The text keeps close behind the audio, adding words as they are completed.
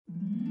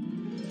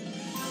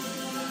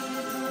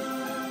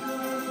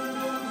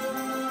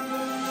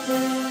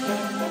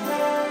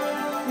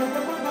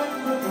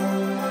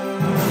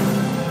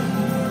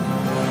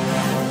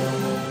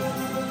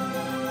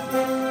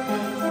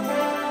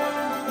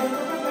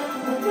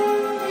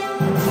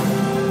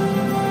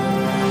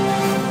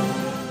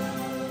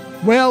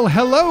Well,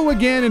 hello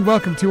again and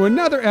welcome to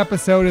another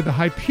episode of the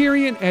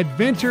Hyperion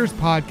Adventures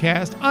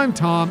Podcast. I'm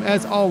Tom.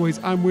 As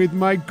always, I'm with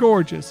my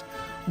gorgeous,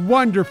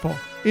 wonderful,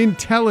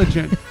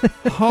 intelligent,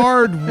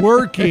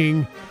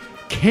 hard-working,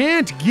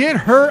 can't get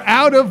her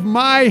out of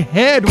my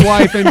head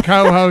wife and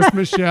co-host,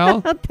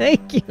 Michelle.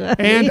 Thank you, honey.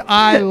 And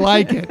I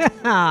like it.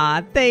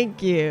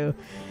 Thank you.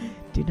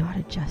 Do not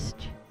adjust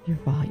your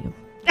volume.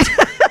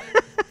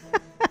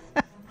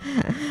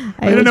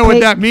 I don't know what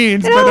that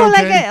means, but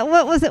okay.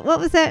 What was it? What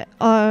was that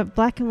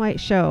black and white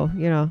show?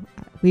 You know,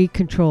 we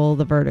control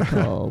the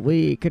vertical.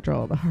 We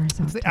control the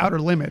horizontal. It's the Outer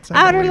Limits.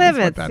 Outer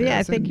Limits. Yeah,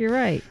 I think you're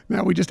right.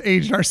 Now we just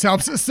aged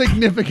ourselves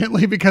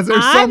significantly because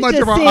there's so much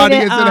of our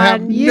audience that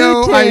have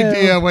no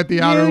idea what the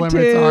Outer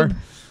Limits are.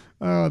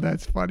 Oh,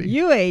 that's funny.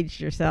 You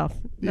aged yourself,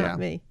 not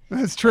me.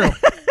 That's true.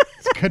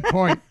 It's a good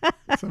point.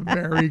 It's a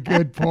very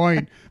good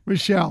point.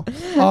 Michelle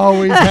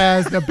always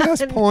has the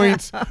best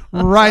points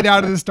right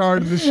out of the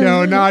start of the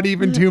show, not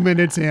even 2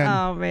 minutes in.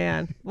 Oh,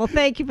 man. Well,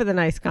 thank you for the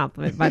nice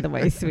compliment, by the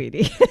way,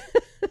 sweetie.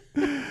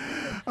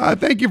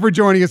 Thank you for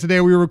joining us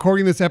today. We were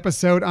recording this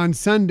episode on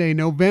Sunday,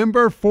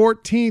 November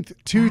 14th,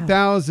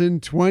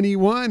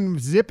 2021.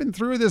 Zipping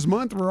through this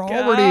month. We're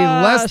already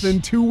less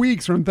than 2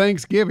 weeks from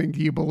Thanksgiving.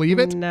 Do you believe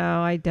it?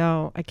 No, I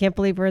don't. I can't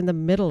believe we're in the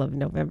middle of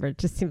November. It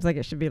just seems like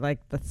it should be like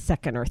the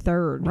 2nd or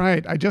 3rd.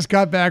 Right. I just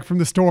got back from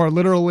the store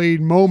literally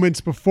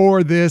moments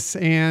before this,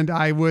 and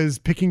I was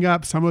picking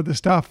up some of the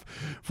stuff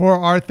for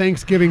our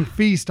Thanksgiving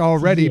feast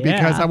already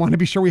because I want to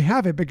be sure we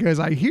have it,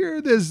 because I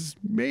hear there's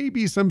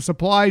maybe some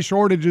supply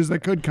shortages that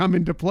could come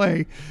into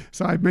play.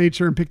 So I made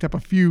sure and picked up a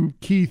few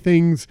key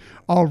things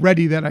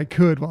already that I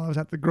could while I was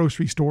at the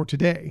grocery store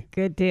today.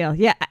 Good deal.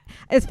 Yeah.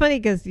 It's funny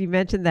because you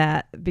mentioned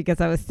that, because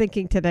I was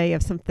thinking today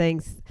of some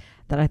things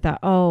that I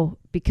thought,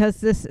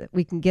 because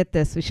we can get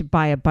this, we should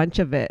buy a bunch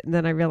of it. And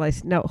then I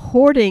realized, no,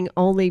 hoarding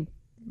only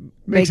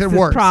makes it this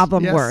worse.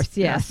 problem worse.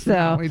 Yes.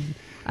 So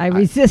I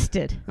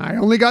resisted. I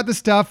only got the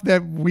stuff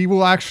that we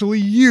will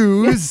actually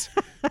use.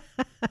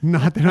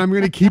 Not that I'm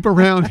going to keep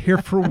around here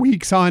for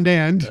weeks on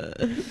end.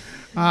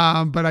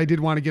 But I did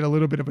want to get a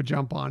little bit of a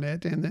jump on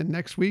it. And then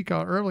next week,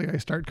 early, I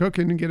start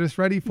cooking and get us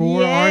ready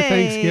for our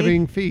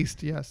Thanksgiving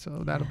feast. Yes,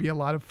 so that'll be a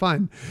lot of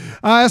fun.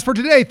 As for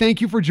today,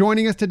 thank you for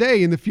joining us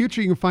today. In the future,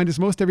 you can find us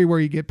most everywhere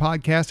you get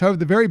podcasts. However,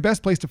 the very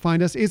best place to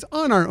find us is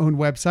on our own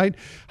website,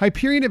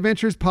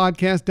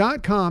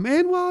 HyperionAdventurespodcast.com.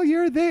 And while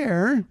you're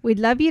there, we'd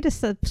love you to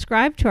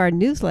subscribe to our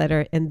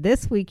newsletter. And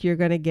this week, you're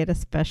going to get a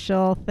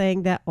special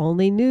thing that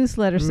only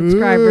newsletter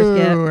subscribers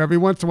get. Every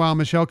once in a while,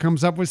 Michelle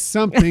comes up with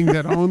something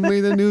that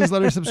only the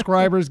newsletter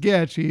subscribers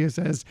get. She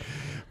says,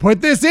 put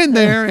this in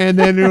there, and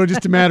then it was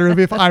just a matter of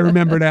if I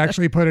remember to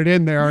actually put it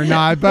in there or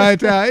not.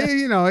 But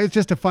it's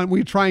just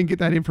we try and get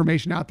that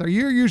information out there.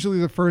 You're usually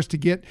the first to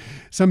get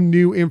some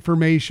new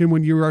information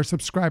when you are a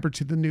subscriber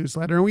to the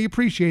newsletter, and we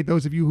appreciate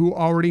those of you who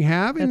already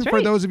have, and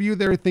for those of you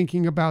that are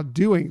thinking about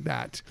doing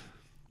that.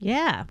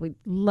 Yeah, we'd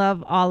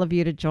love all of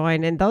you to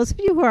join. And those of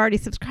you who are already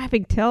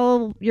subscribing,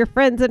 tell your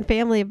friends and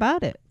family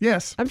about it.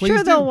 Yes, I'm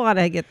sure they'll want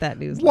to get that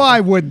newsletter. Why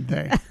wouldn't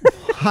they?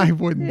 Why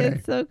wouldn't they?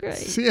 It's so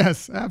great.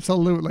 Yes,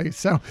 absolutely.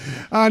 So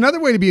another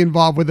way to be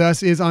involved with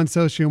us is on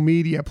social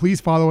media.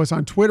 Please follow us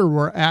on Twitter.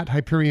 We're at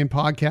Hyperion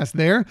Podcast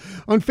there.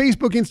 On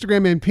Facebook,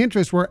 Instagram, and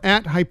Pinterest, we're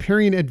at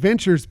Hyperion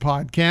Adventures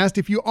Podcast.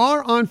 If you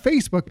are on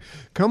Facebook,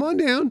 come on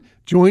down.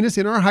 Join us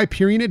in our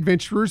Hyperion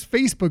Adventurers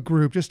Facebook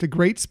group. Just a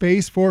great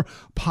space for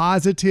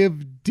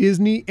positive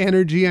Disney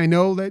energy. I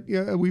know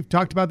that we've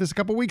talked about this a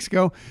couple weeks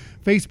ago.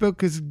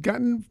 Facebook has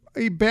gotten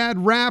a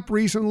bad rap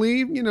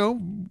recently.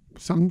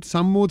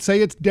 Some would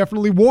say it's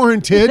definitely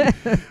warranted.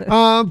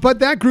 But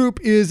that group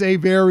is a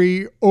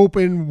very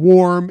open,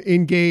 warm,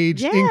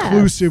 engaged,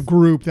 inclusive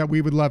group that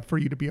we would love for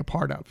you to be a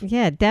part of.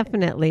 Yeah,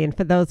 definitely. And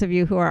for those of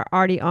you who are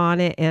already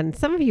on it, and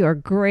some of you are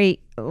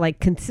great,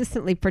 like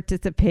consistently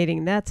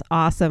participating, that's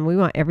awesome. We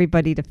want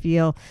everybody to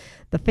feel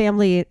the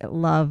family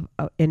love,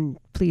 and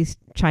please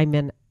chime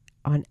in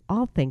on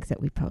all things that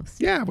we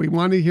post. Yeah, we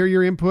want to hear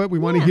your input. We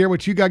want to hear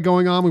what you got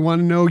going on. We want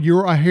to know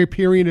your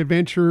Hyperion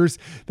adventures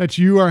that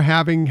you are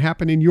having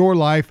happen in your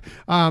life.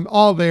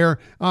 All there.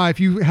 If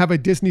you have a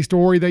Disney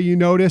story that you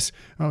notice,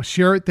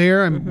 share it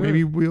there, and maybe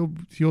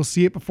you'll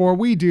see it before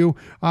we do.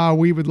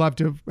 We would love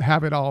to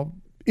have it all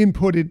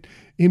input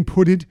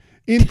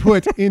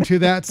into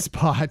that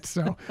spot.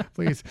 So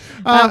please.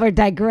 We're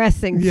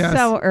digressing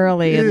so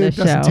early in the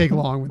show. It doesn't take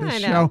long with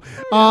this show.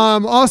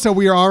 Also,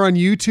 we are on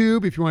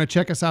YouTube. If you want to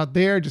check us out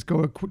there, just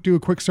go do a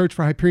quick search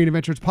for Hyperion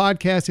Adventures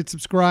Podcast. Hit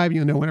subscribe.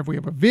 You'll know whenever we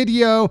have a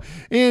video.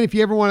 And if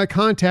you ever want to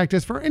contact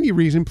us for any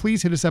reason,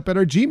 please hit us up at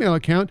our Gmail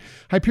account,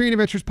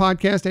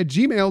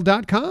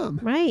 HyperionAdventuresPodcast@gmail.com.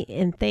 Right.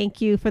 And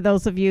thank you for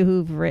those of you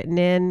who've written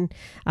in,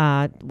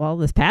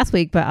 this past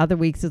week, but other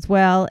weeks as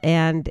well.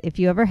 And if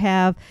you ever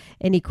have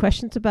any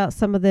questions about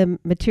some of the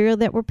material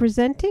that we're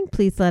presenting,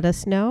 please let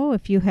us know.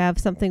 If you have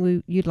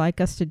something you'd like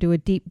us to do a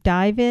deep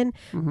dive in,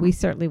 we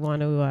certainly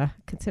want to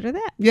consider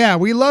that. Yeah,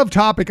 we love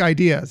topic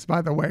ideas,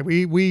 by the way.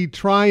 We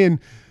try and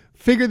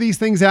figure these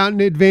things out in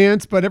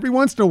advance, but every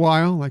once in a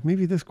while, like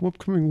maybe this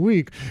upcoming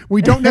week,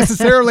 we don't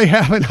necessarily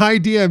have an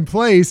idea in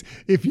place.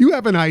 If you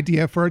have an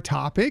idea for a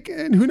topic,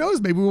 and who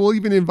knows, maybe we'll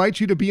even invite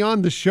you to be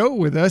on the show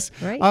with us.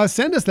 Right.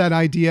 Send us that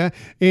idea,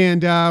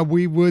 and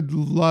we would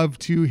love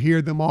to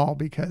hear them all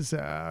because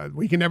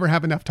we can never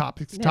have enough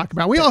topics to talk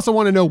about. We also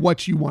want to know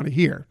what you want to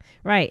hear.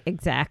 Right,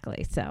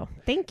 exactly. So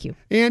thank you.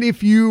 And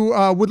if you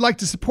would like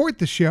to support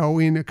the show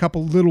in a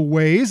couple little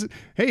ways,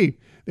 hey,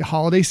 the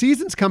holiday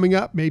season's coming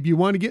up. Maybe you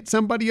want to get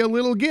somebody a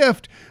little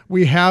gift.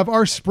 We have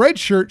our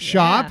Spreadshirt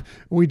shop.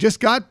 We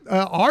just got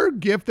our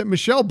gift that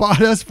Michelle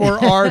bought us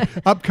for our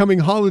upcoming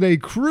holiday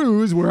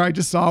cruise, where I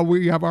just saw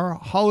we have our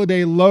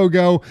holiday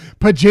logo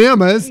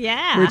pajamas,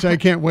 which I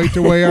can't wait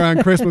to wear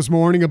on Christmas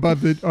morning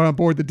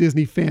aboard the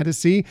Disney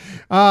Fantasy.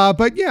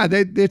 But yeah,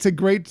 it's a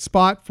great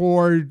spot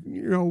for,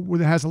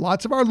 it has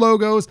lots of our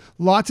logos,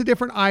 lots of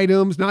different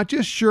items, not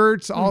just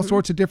shirts, all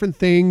sorts of different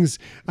things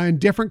in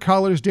different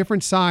colors,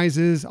 different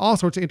sizes, all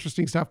sorts of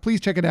interesting stuff. Please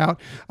check it out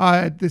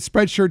at the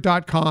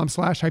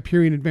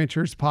spreadshirt.com/Hyperion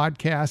Adventures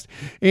podcast.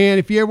 And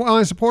if you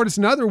want to support us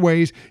in other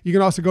ways, you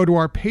can also go to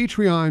our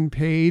Patreon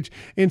page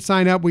and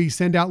sign up. We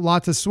send out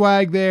lots of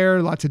swag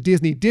there, lots of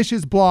Disney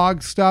Dishes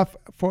blog stuff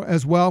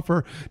as well,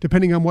 for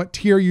depending on what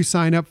tier you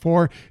sign up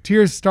for.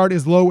 Tiers start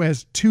as low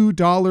as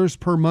 $2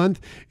 per month,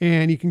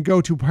 and you can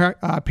go to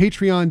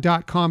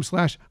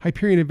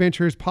patreon.com/Hyperion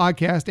Adventures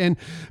podcast and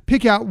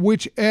pick out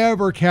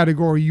whichever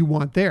category you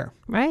want there.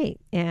 Right.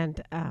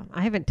 And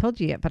I haven't told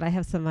you yet, but I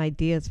have some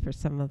ideas for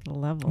some of the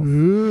levels.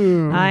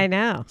 Ooh. I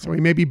know. So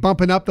we may be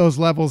bumping up those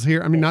levels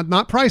here. I mean,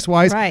 not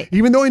price-wise. Right.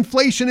 Even though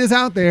inflation is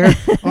out there,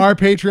 our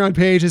Patreon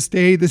page has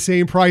stayed the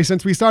same price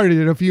since we started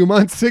it a few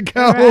months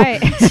ago.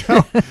 Right.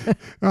 So,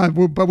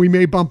 but we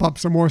may bump up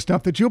some more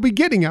stuff that you'll be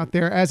getting out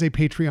there as a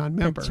Patreon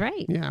member. That's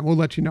right. Yeah, we'll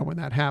let you know when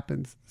that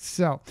happens.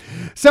 So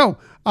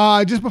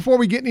just before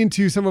we get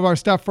into some of our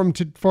stuff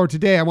for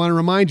today, I want to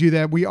remind you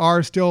that we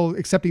are still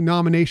accepting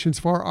nominations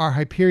for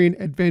our Hyperion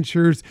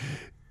Adventures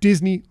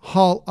Disney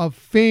Hall of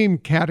Fame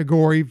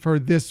category for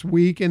this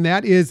week, and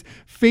that is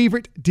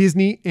favorite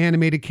Disney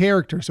animated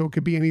character. So it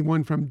could be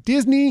anyone from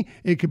Disney,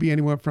 it could be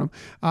anyone from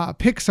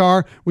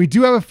Pixar. We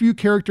do have a few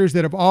characters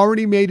that have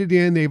already made it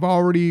in. They've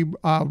already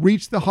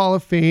reached the Hall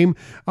of Fame.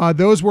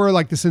 Those were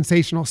like the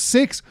Sensational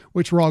Six,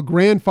 which were all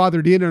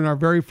grandfathered in our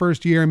very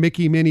first year.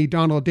 Mickey, Minnie,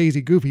 Donald,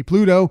 Daisy, Goofy,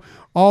 Pluto,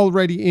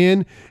 already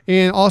in.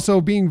 And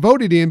also being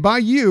voted in by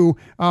you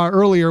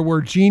earlier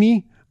were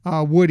Genie,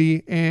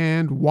 Woody,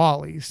 and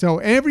Wally. So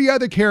every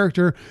other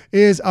character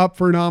is up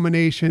for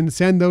nomination.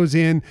 Send those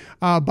in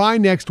by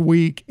next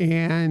week,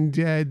 and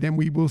then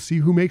we will see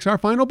who makes our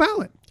final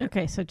ballot.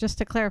 Okay, so just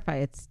to clarify,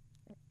 it's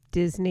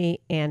Disney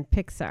and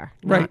Pixar.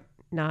 Right.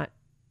 Not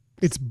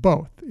It's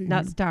both.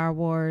 Not Star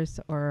Wars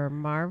or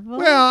Marvel?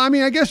 Well, I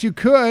mean, I guess you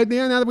could.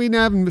 Yeah,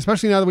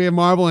 especially now that we have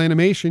Marvel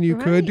Animation, you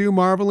could do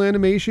Marvel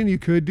Animation. You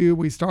could do.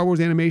 Star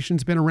Wars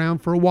Animation's been around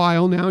for a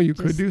while now. You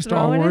could do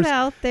Star Wars. Throwing it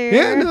out there.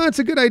 Yeah, no, it's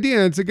a good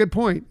idea. It's a good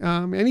point.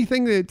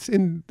 Anything that's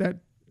in that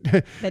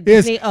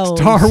is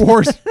Star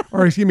Wars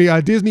or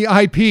Disney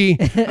IP.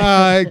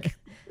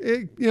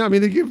 I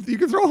mean, you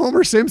can throw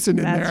Homer Simpson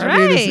in there. Right. I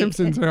mean, the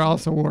Simpsons are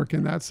also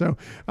working that. So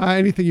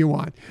anything you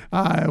want,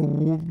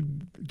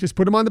 just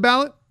put them on the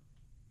ballot,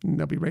 and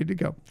they'll be ready to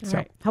go. So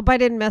right. Hope I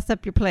didn't mess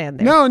up your plan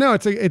there. No,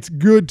 it's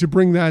good to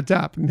bring that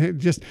up, and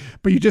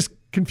but you just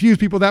confuse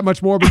people that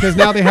much more because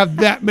now they have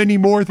that many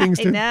more things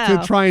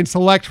to try and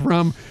select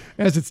from,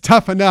 as it's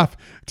tough enough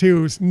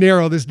to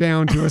narrow this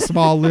down to a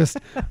small list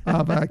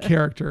of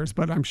characters.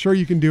 But I'm sure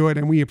you can do it,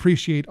 and we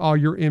appreciate all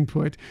your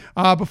input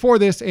before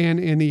this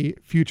and in the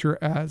future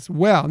as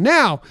well.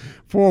 Now,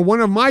 for one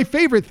of my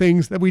favorite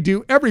things that we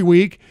do every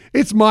week,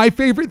 it's my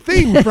favorite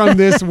thing from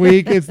this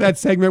week. It's that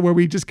segment where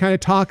we just kind of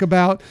talk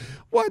about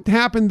what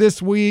happened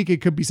this week.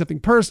 It could be something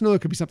personal.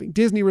 It could be something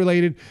Disney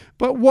related.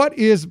 But what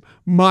is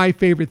my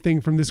favorite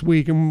thing from this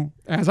week? And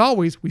as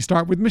always, we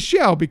start with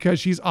Michelle because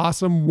she's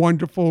awesome,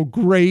 wonderful,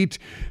 great.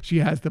 She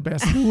has the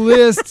best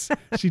lists.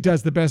 She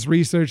does the best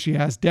research. She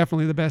has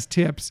definitely the best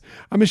tips.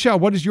 Michelle,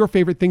 what is your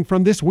favorite thing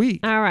from this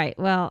week? All right.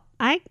 Well,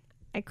 I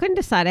couldn't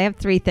decide. I have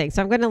three things.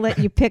 So I'm going to let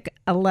you pick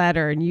a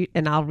letter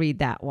and I'll read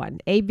that one.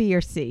 A, B,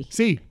 or C?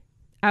 C.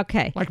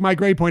 Okay. Like my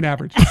grade point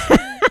average.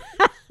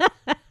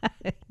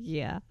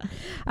 Yeah.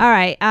 All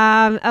right.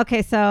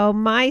 Okay. So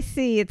my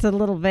C, it's a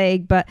little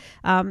vague, but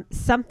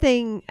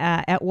something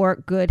at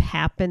work good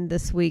happened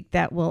this week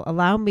that will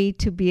allow me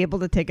to be able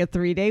to take a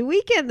 3-day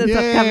weekend this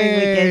upcoming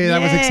weekend.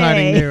 That was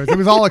exciting news. It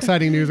was all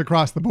exciting news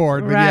across the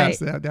board, but right. Yes,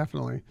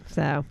 definitely.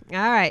 So,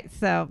 all right.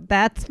 So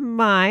that's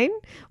mine.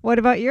 What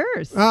about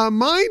yours?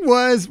 Mine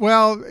was,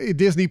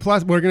 Disney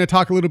Plus. We're going to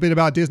talk a little bit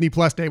about Disney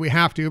Plus Day. We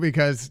have to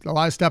because a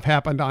lot of stuff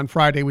happened on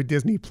Friday with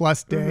Disney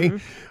Plus Day.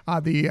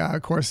 Mm-hmm.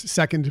 Of course,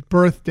 second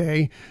birthday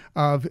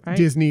of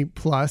Disney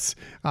Plus,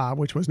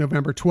 which was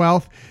November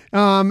 12th.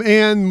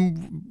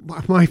 And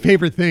my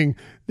favorite thing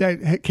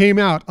that came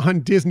out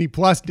on Disney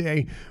Plus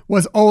Day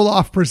was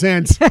Olaf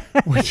Presents,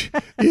 which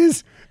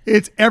is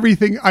It's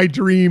everything I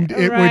dreamed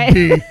it would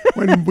be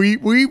when we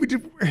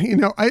you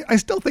know, I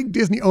still think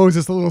Disney owes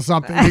us a little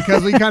something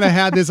because we kind of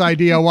had this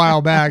idea a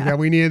while back that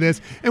we needed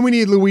this, and we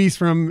need Luis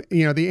from,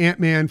 you know, the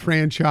Ant-Man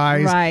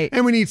franchise, right?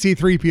 And we need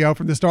C-3PO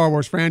from the Star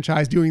Wars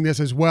franchise doing this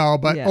as well.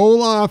 But Yeah.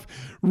 Olaf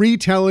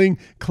retelling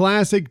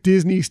classic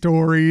Disney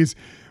stories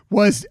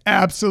was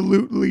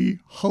absolutely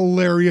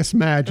hilarious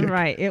magic.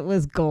 Right. It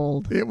was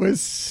gold. It was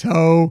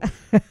so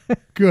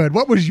good.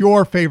 What was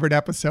your favorite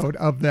episode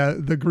of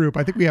the group?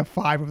 I think we have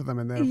 5 of them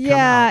in there.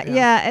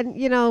 Yeah. And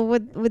you know,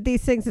 with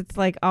these things, it's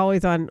like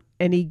always on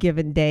any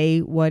given day.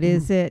 What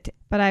is it?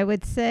 But I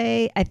would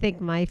say, I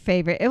think my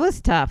favorite, it was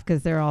tough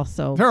because they're all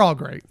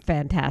great.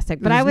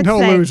 Fantastic. But There's I would no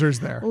say losers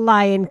there.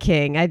 Lion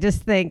King. I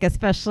just think,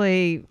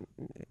 especially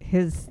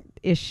his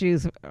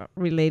issues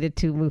related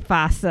to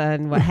Mufasa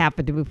and what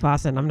happened to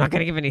Mufasa. And I'm not going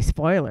to give any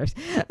spoilers,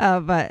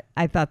 but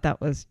I thought that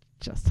was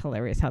just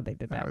hilarious how they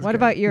did that. What good.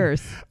 About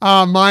yours?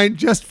 Mine,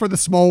 just for the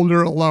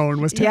smolder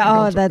alone, was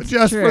technical. that's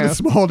just true. for the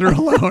smolder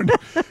alone.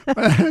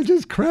 It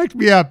just cracked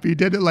me up. He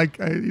did it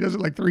he does it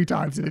like 3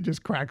 times, and it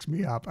just cracks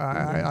me up.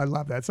 I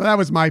love that. So that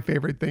was my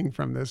favorite thing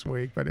from this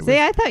week. But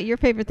I thought your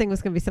favorite thing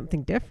was going to be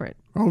something different.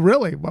 Oh,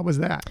 really? What was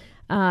that?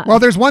 Well,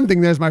 there's one thing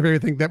that's my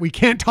favorite thing that we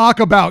can't talk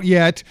about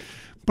yet,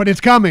 but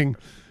it's coming.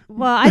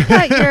 Well, I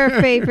thought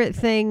your favorite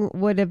thing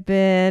would have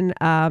been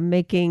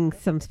making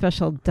some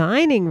special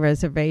dining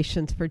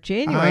reservations for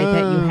January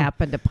that you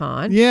happened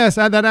upon. Yes,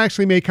 that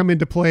actually may come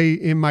into play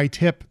in my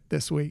tip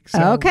this week.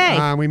 So,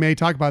 okay. We may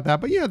talk about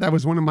that. But yeah, that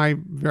was one of my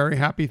very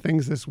happy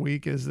things this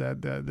week is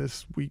that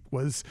this week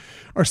was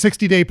our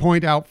 60-day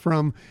point out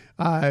from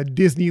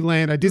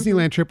Disneyland, a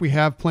Disneyland trip we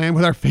have planned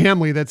with our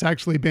family that's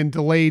actually been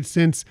delayed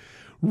since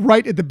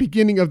right at the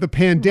beginning of the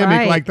pandemic,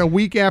 Right. like the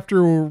week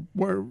after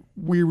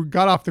we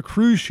got off the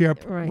cruise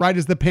ship, right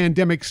as the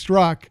pandemic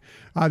struck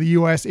the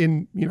U.S.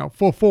 in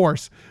full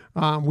force.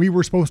 We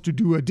were supposed to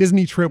do a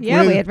Disney trip.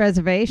 Yeah, we had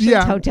reservations,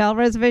 hotel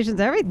reservations,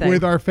 everything.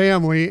 With our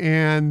family.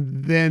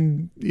 And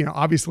then,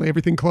 obviously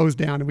everything closed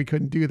down and we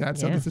couldn't do that.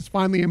 So this is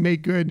finally a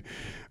make good,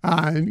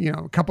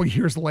 a couple of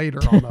years later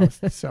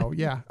almost. So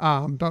yeah,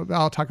 but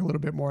I'll talk a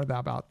little bit more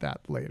about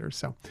that later.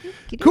 So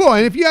cool.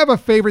 And if you have a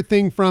favorite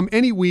thing from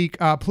any week,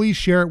 please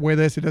share it with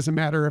us. It doesn't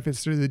matter if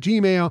it's through the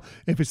Gmail,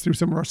 if it's through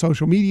some of our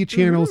social media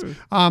channels,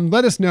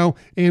 let us know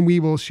and we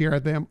will share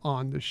them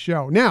on the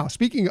show. Now,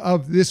 speaking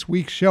of this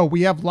week's show,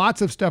 we have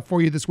lots of stuff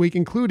for you this week,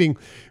 including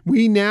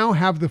we now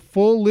have the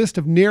full list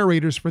of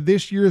narrators for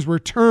this year's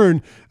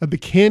return of the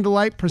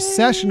Candlelight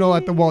Processional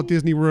at the Walt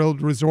Disney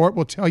World Resort.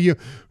 We'll tell you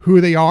who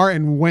they are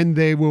and when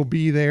they will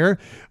be there.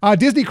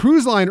 Disney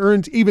Cruise Line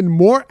earns even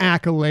more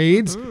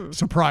accolades.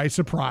 Surprise,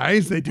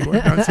 surprise. They do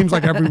it. It seems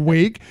like every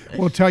week.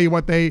 We'll tell you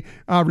what they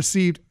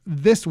received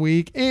this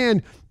week.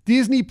 And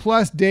Disney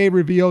Plus Day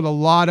revealed a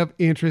lot of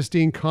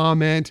interesting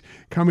content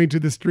coming to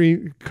the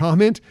stream.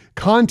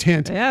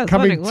 Yeah,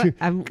 coming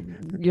to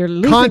you're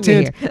losing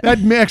content me here. that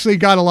actually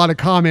got a lot of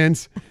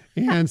comments,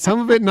 and some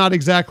of it not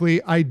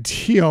exactly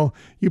ideal.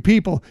 You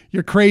people,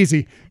 you're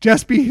crazy.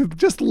 Just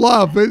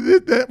love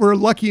that we're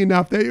lucky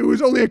enough that it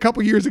was only a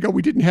couple years ago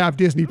we didn't have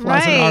Disney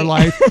Plus in our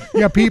life.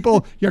 Yeah,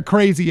 people, you're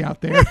crazy out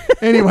there.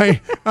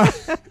 Anyway,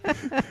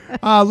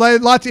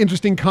 lots of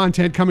interesting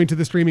content coming to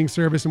the streaming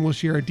service, and we'll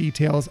share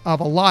details of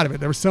a lot of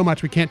it. There was so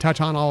much we can't touch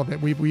on all of it.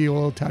 We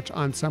will touch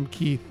on some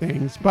key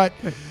things, but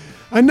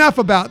enough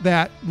about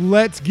that.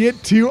 Let's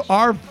get to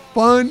our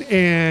fun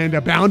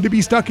and bound to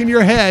be stuck in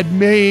your head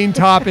main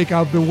topic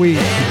of the week.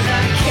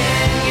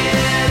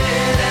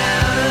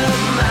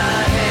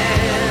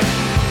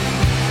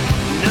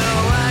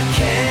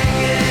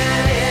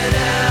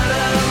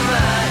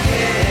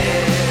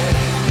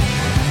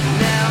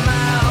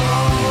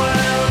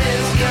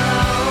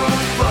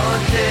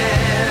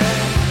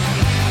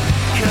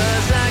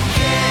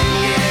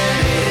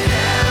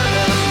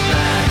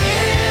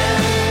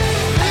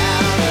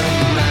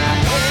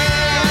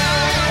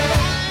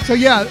 So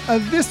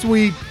this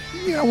week,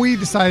 we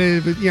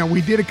decided,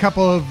 we did a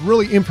couple of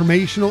really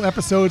informational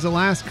episodes the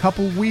last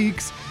couple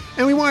weeks,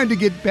 and we wanted to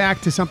get back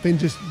to something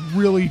just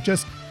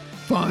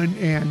fun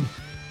and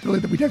really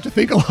that we'd have to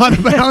think a lot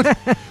about,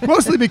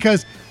 mostly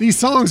because these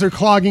songs are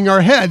clogging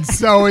our heads.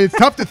 So it's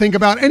tough to think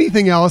about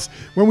anything else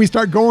when we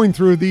start going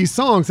through these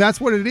songs. That's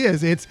what it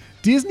is. It's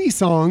Disney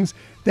songs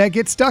that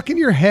get stuck in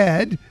your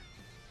head,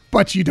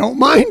 but you don't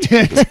mind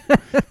it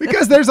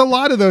because there's a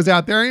lot of those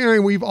out there. I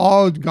mean, we've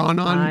all gone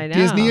on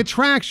Disney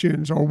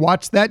attractions or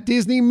watched that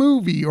Disney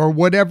movie or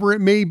whatever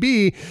it may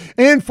be.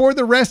 And for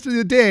the rest of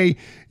the day,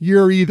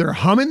 you're either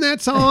humming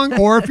that song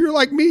or if you're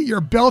like me, you're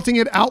belting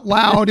it out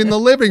loud in the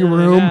living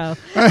room,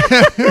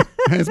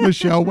 as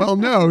Michelle well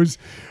knows,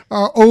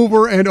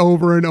 over and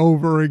over and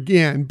over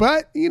again.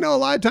 But, a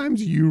lot of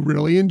times you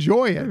really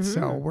enjoy it.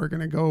 So we're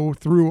going to go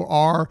through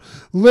our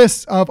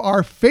list of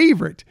our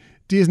favorite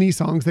Disney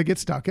songs that get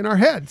stuck in our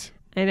heads.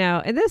 I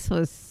know. And this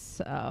was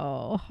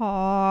so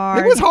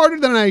hard. It was harder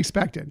than I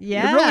expected.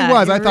 Yeah, it really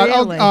was. I thought,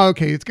 really.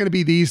 Okay, it's going to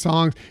be these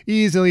songs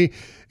easily.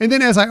 And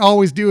then as I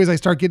always do, as I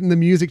start getting the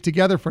music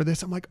together for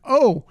this, I'm like,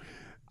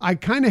 I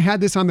kind of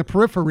had this on the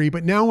periphery,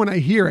 but now when I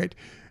hear it,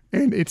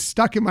 and it's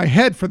stuck in my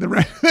head for the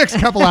next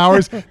couple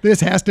hours,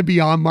 this has to be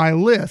on my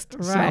list.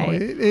 Right.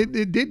 So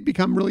it did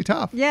become really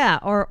tough. Yeah,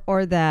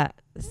 or that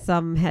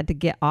some had to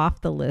get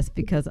off the list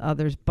because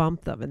others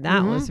bumped them, and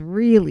that was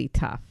really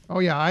tough. Oh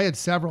yeah, I had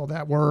several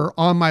that were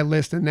on my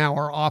list and now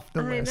are off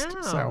the list. I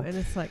know. So And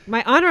it's like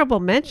my honorable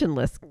mention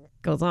list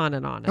goes on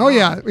and on. And oh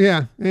on.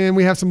 yeah. And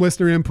we have some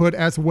listener input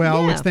as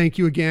well, Yeah. which thank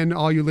you again,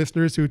 all you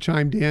listeners who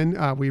chimed in.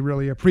 We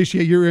really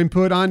appreciate your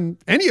input on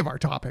any of our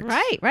topics.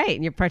 Right.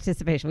 And your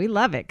participation. We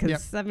love it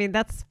because, I mean,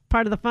 that's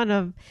part of the fun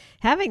of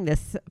having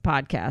this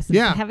podcast. Is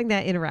having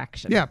that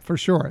interaction. Yeah, for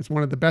sure. It's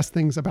one of the best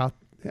things about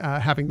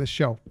having this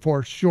show,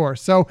 for sure.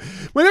 So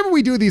whenever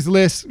we do these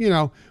lists,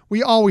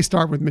 we always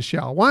start with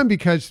Michelle. One,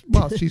 because,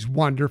 well, she's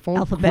wonderful.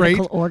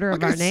 Alphabetical great. order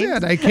of like our I names.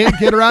 said, I can't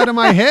get her out of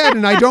my head,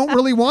 and I don't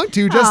really want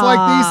to, just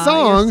like these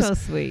songs. You're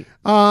so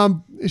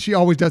sweet. She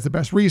always does the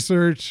best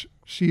research.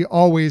 She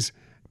always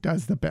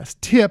does the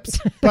best tips,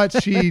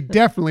 but she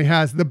definitely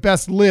has the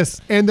best lists,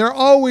 and they're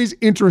always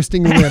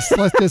interesting lists.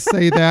 Let's just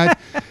say that.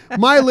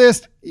 My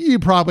list, you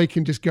probably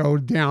can just go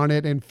down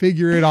it and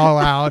figure it all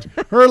out.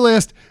 Her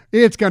list,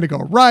 it's going to go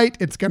right,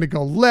 it's going to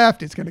go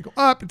left, it's going to go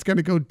up, it's going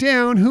to go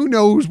down. Who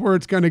knows where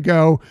it's going to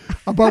go,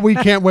 but we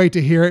can't wait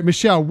to hear it.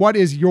 Michelle, what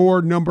is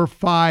your number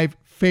 5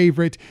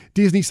 favorite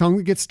Disney song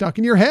that gets stuck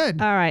in your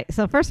head? All right.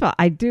 So first of all,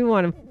 I do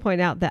want to point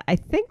out that I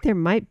think there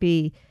might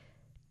be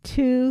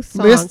 2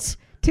 songs. Lists?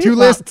 Two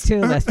lists?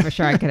 2 lists for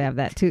sure. I could have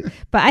that too.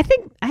 But I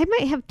think I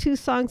might have 2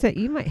 songs that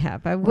you might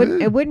have. It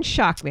wouldn't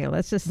shock me.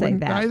 Let's just say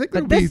that. I think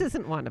but this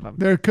isn't one of them.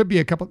 There could be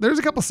a couple. There's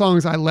a couple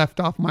songs I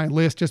left off my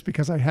list just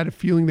because I had a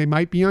feeling they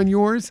might be on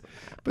yours,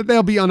 but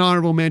they'll be on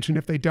honorable mention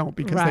if they don't,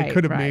 because they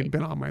could have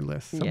been on my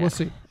list. So we'll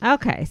see.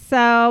 Okay.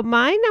 So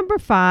my number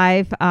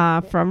 5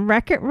 from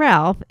Wreck-It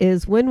Ralph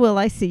is When Will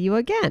I See You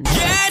Again?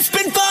 Yeah, it's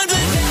been fun, but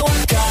now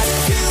I've got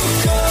to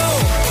go.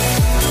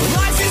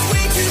 Life is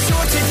way too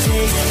short to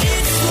take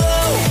it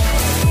slow.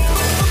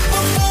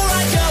 Before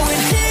I go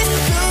and hit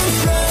the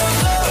road,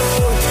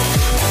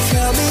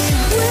 tell me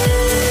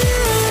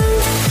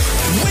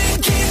when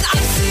can I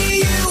see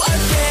you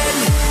again?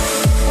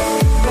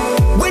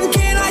 When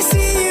can I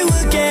see you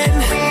again?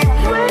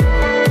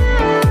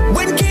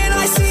 When can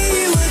I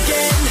see you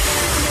again?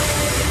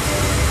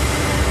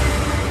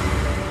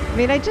 I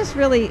mean, I just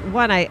really,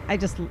 I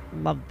just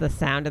love the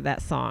sound of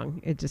that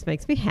song. It just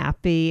makes me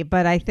happy.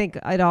 But I think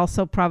it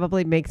also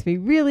probably makes me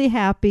really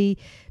happy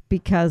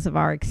because of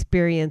our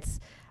experience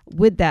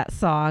with that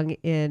song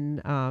in,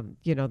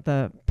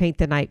 the Paint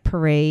the Night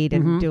Parade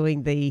and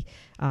doing the,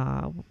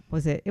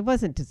 it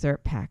wasn't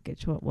dessert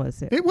package. What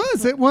was it? It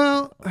was. It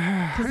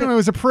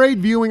was a parade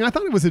viewing. I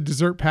thought it was a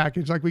dessert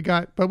package. Like we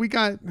got like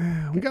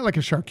a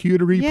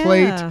charcuterie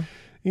plate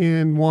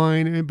and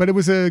wine, but it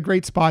was a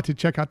great spot to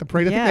check out the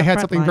parade. I think they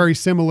had something very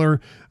similar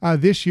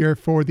this year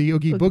for the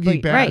Oogie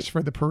Boogie Bash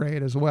for the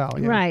parade as well.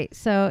 Yeah. Right.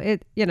 So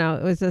it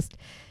was just,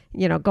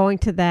 going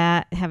to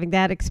that, having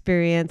that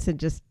experience and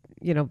just,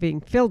 being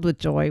filled with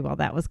joy while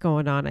that was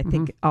going on, I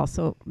think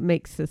also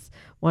makes this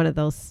one of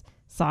those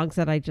songs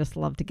that I just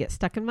love to get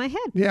stuck in my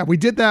head. Yeah, we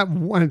did that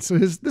once.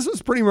 This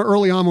was pretty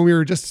early on when we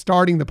were just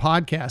starting the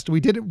podcast. We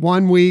did it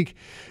one week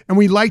and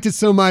we liked it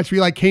so much.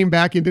 We came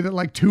back and did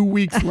it 2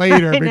 weeks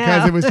later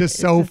because it was just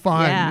so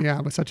fun. Yeah,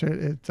 it was such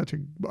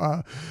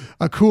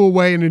a cool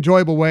way, an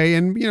enjoyable way.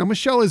 And,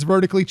 Michelle is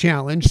vertically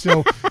challenged.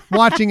 So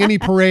watching any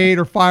parade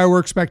or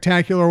fireworks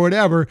spectacular or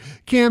whatever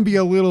can be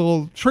a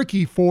little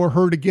tricky for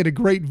her to get a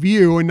great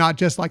view and not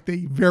just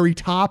the very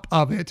top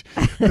of it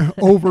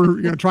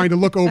over, trying to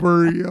look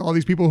over all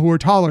these people who are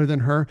taller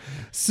than her.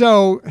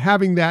 So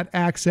having that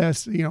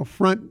access,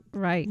 front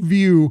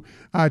view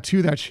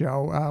to that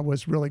show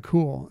was really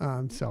cool.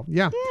 And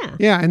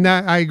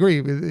that I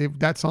agree.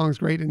 That song's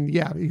great, and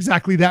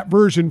exactly that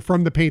version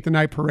from the Paint the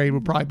Night Parade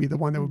would probably be the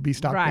one that would be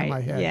stuck in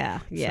my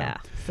head.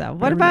 So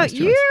what about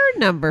your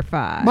number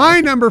 5?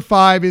 My number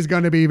 5 is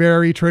going to be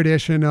very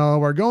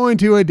traditional. We're going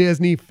to a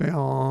Disney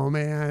film,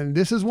 and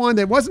this is one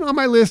that wasn't on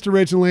my list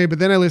originally, but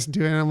then I listened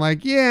to it and I'm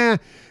like, yeah,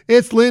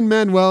 it's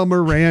Lin-Manuel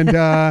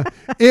Miranda,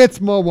 it's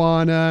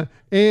Moana,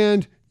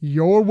 and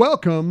You're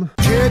Welcome.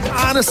 Kid,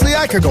 honestly,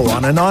 I could go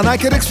on and on. I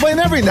could explain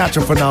every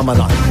natural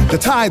phenomenon. The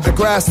tide, the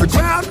grass, the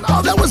ground.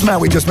 Oh, that was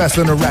Maui just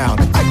messing around.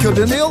 I killed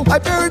an eel, I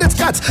buried its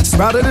guts.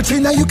 Sprouted a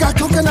tree, now you got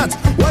coconuts.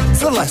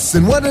 What's the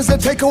lesson? What does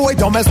it take away?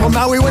 Don't mess with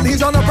Maui when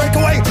he's on a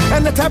breakaway.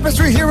 And the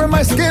tapestry here in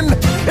my skin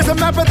is a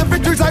map of the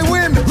victories I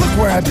win. Look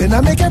where I've been, I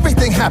make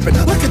everything happen.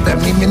 Look at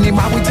them, me, mini,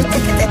 Maui, just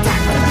take it.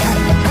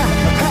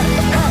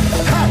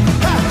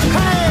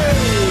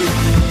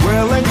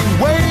 Well,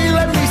 anyway,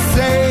 let me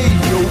say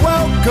you're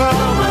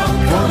welcome.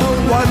 What a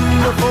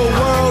wonderful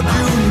world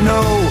you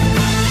know.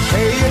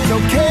 Hey, it's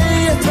okay,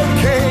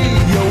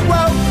 you're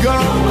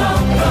welcome.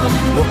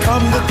 Well,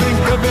 come to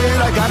think of it,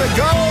 I gotta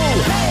go.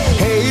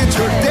 Hey, it's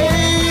your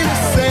day to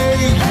say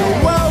you're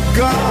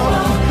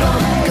welcome.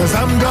 Cause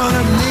I'm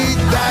gonna need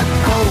that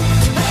boat.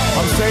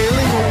 I'm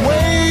sailing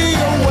away,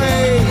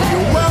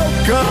 you're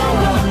welcome.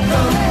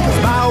 Cause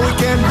now we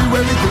can do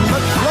everything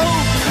but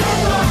float.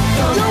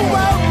 You're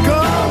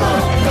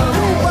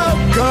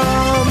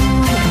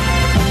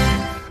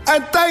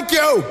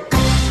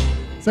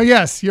So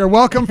yes, you're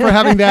welcome for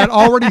having that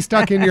already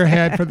stuck in your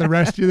head for the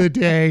rest of the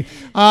day.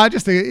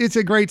 It's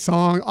a great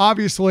song.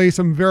 Obviously,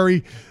 some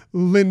very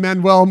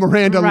Lin-Manuel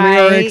Miranda Right.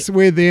 lyrics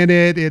within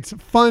it. It's a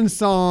fun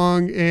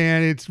song,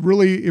 and it's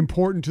really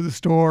important to the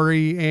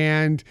story.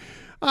 And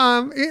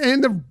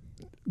the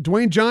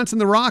Dwayne Johnson,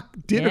 The Rock,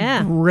 did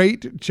Yeah. a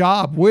great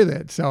job with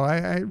it. So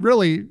I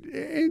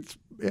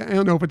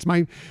don't know if it's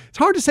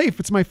hard to say if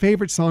it's my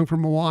favorite song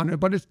from Moana,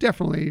 but it's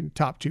definitely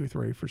top 2,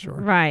 3 for sure.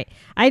 Right.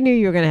 I knew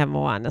you were going to have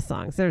Moana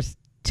songs. There's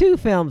 2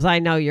 films I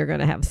know you're going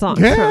to have songs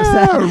from.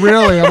 Yeah, So.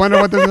 really. I wonder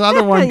what this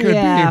other one could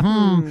Yeah.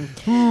 be.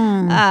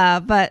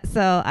 But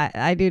so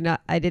I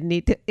didn't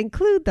need to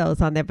include those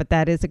on there, but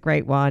that is a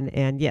great one.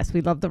 And yes, we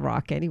love The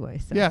Rock anyway.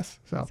 So Yes.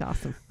 So it's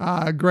awesome.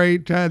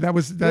 great.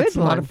 That's Good a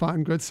lot one. of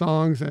fun. Good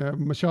songs.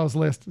 Michelle's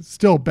list,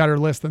 still better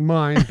list than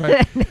mine.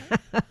 But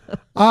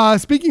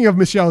speaking of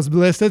Michelle's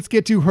list, let's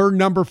get to her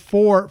number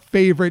 4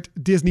 favorite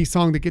Disney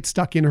song that gets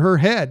stuck in her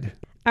head.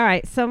 All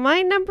right. So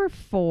my number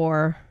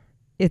 4,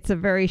 it's a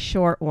very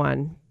short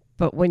one,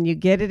 but when you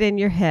get it in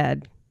your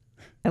head,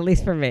 at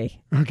least for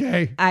me,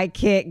 Okay. I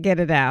can't get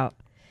it out.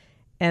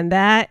 And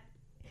that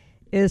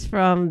is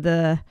from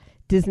the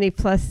Disney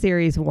Plus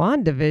series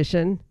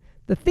WandaVision,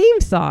 the theme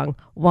song,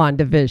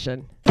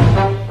 WandaVision.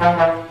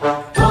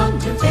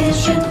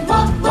 WandaVision,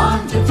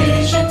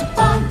 WandaVision,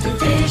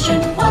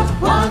 WandaVision,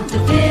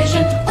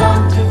 WandaVision,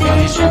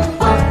 WandaVision,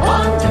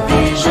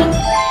 WandaVision,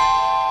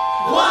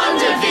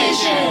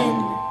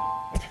 WandaVision.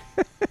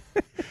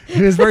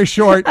 It is very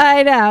short.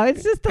 I know.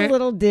 It's just a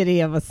little ditty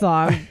of a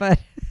song, but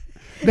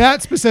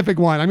That specific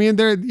one. I mean,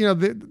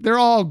 they're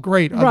all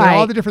great. Right.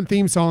 All the different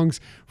theme songs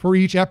for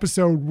each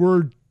episode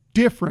were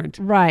different.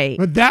 right.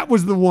 But that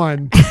was the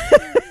one,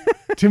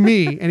 to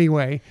me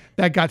anyway,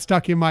 that got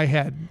stuck in my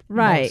head.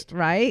 Right, most.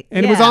 right.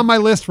 And it was Yeah. on my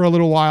list for a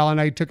little while, and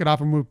I took it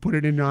off and put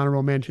it in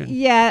honorable mention.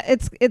 Yeah,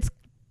 it's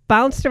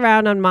bounced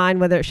around on mine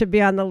whether it should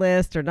be on the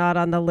list or not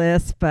on the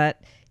list,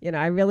 but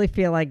I really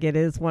feel like it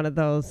is one of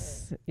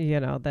those,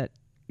 that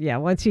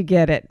once you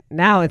get it,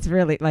 now it's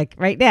really like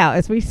right now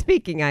as we're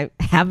speaking, I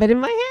have it in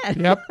my head.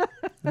 Yep.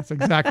 That's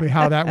exactly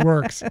how that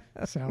works.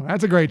 So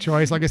that's a great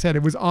choice. Like I said,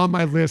 it was on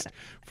my list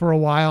for a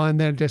while, and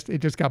then it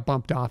just got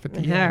bumped off at the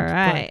end. All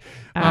right.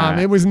 But,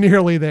 it was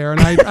nearly there, and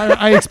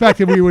I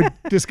expected we would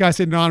discuss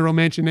it in honorable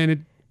mention, and it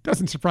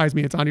doesn't surprise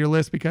me it's on your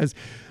list because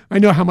I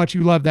know how much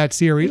you love that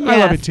series. I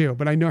love Yes. it too,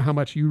 but I know how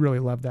much you really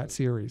love that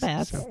series.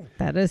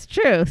 That is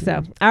true.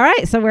 So, all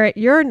right. So we're at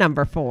your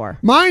number 4.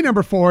 My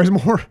number 4 is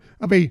more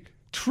of a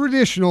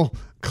traditional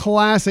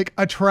classic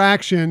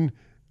attraction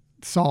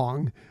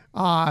song.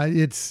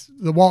 It's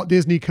the Walt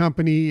Disney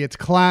Company. It's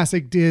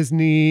classic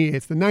Disney.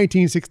 It's the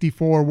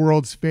 1964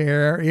 World's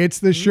Fair. It's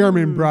the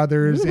Sherman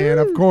Brothers. And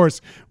of course,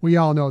 we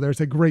all know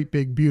there's a great,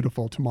 big,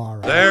 beautiful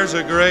tomorrow. There's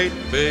a great,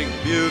 big,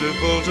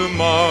 beautiful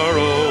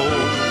tomorrow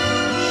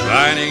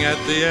shining at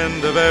the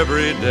end of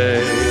every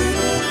day.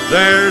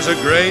 There's a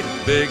great,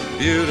 big,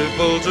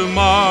 beautiful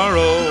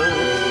tomorrow,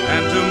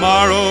 and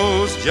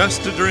tomorrow's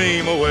just a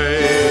dream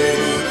away.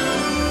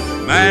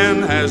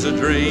 Man has a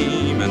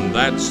dream, and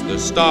that's the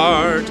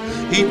start.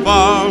 He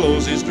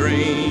follows his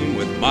dream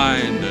with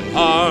mind and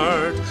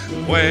heart.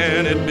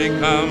 When it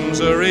becomes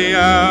a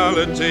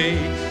reality,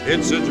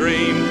 it's a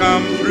dream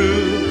come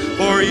true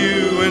for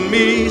you and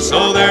me.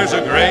 So there's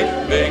a great,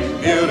 big,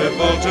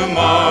 beautiful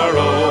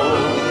tomorrow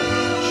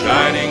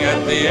shining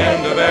at the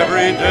end of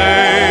every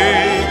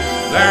day.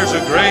 There's a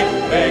great,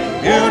 big,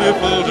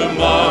 beautiful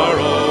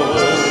tomorrow,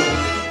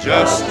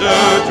 just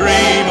a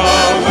dream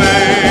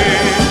away.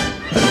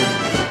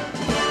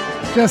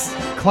 Just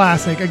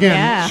classic. Again,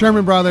 Yeah.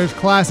 Sherman Brothers,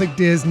 classic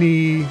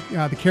Disney,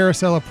 the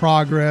Carousel of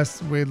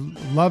Progress. We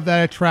love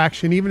that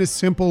attraction, even as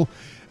simple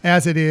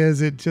as it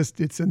is.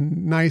 It's a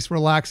nice,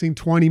 relaxing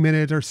 20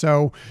 minutes or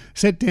so.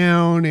 Sit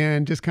down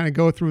and just kind of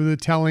go through the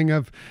telling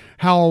of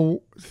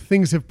how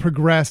things have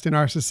progressed in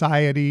our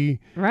society.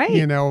 Right.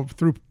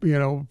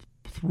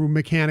 Through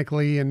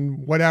mechanically and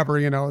whatever,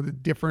 the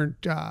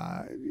different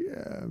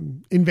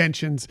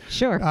inventions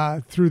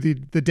Sure. through the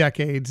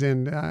decades.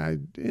 And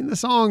the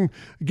song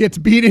gets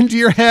beat into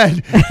your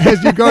head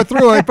as you go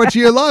through it, but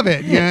you love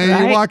it. Yeah,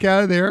 Right. You walk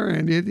out of there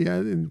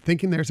and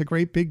thinking there's a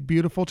great, big,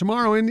 beautiful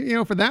tomorrow.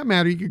 And, for that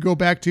matter, you could go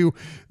back to,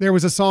 there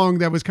was a song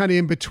that was kind of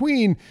in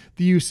between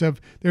the use of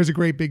there's a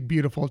great, big,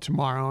 beautiful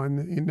tomorrow.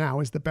 And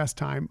now is the best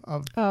time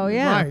of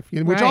life,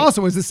 which Right.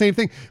 also is the same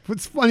thing.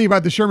 What's funny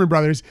about the Sherman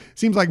Brothers,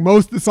 seems like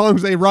most of the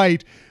songs they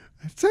write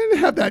tend to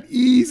have that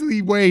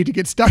easy way to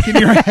get stuck in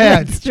your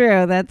head.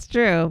 That's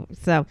true.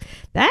 So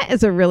that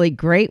is a really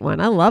great one.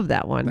 I love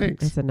that one.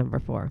 Thanks. It's a number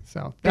 4.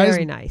 So that is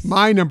Very nice.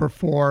 my number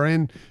 4,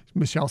 and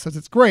Michelle says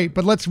it's great,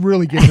 but let's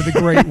really get to the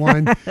great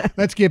one.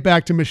 Let's get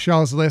back to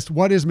Michelle's list.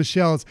 What is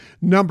Michelle's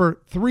number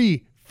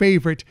 3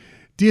 favorite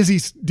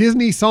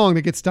Disney song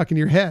that gets stuck in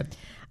your head?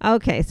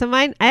 Okay. So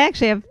mine, I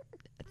actually have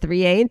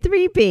 3A and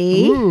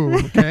 3B. Ooh,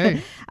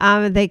 okay.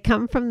 They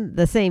come from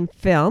the same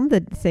film,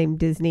 the same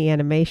Disney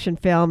animation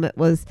film. It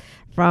was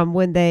from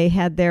when they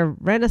had their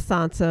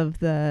renaissance of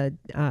the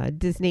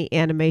Disney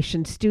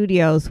animation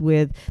studios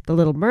with The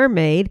Little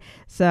Mermaid.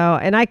 So,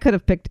 and I could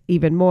have picked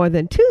even more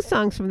than 2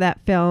 songs from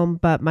that film,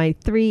 but my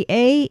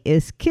 3A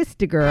is Kiss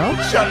the Girl.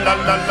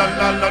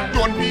 Sha-la-la-la-la-la,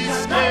 don't be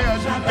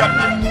scared. Got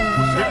to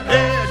move it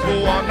there.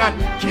 Go on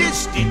and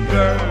kiss the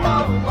girl.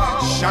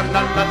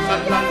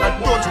 Sha-la-la-la-la-la,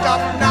 don't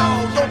stop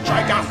now. Don't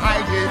try to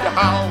hide it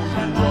how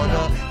you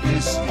wanna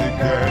kiss the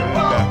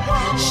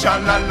girl.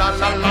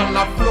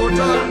 Sha-la-la-la-la-la, float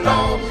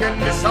along and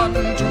listen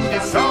to the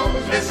song.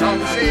 The song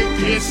say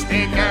kiss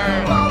the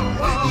girl.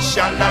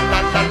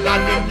 Sha-la-la-la-la,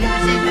 the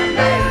music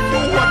play. Do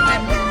what the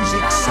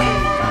music say.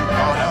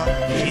 You gotta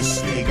kiss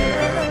the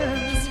girl.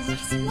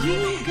 You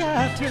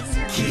got to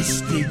kiss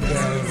the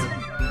girl.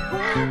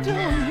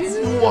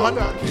 You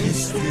wanna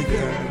kiss the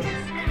girl.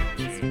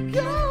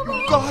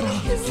 You gotta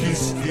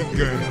kiss the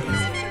girl.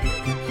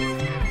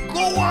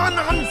 Go on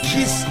and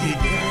kiss the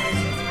girl.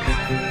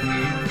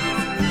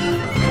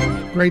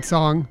 Great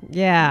song.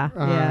 Yeah,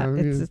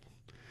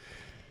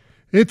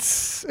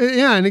 It's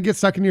and it gets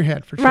stuck in your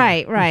head for sure.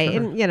 Right. For sure.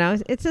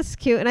 And, it's just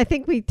cute. And I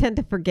think we tend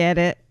to forget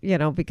it,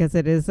 because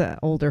it is an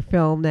older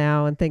film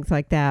now and things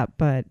like that.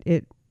 But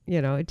it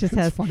just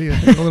has. It's funny to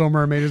think The Little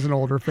Mermaid is an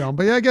older film,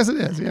 but yeah, I guess it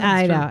is. Yeah,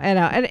 I it's know.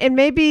 true. And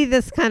maybe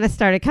this kind of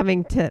started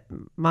coming to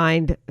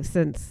mind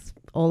since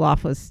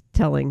Olaf was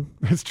telling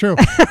It's true.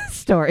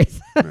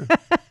 stories.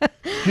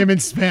 Him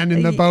and Sven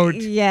in the boat.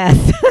 Yes.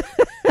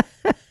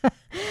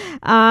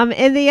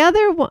 And the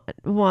other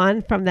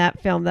one from that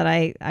film that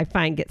I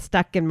find gets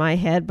stuck in my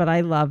head, but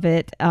I love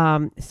it.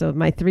 So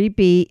my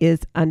 3B is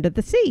Under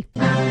the Sea.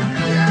 Under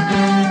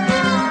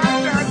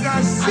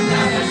the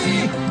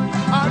sea,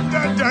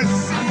 under the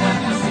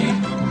sea.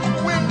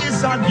 When the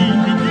sun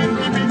begin,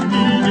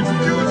 it's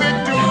music.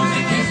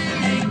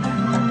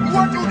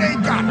 What do they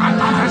got? A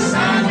lot of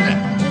sand.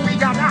 We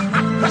got a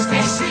hot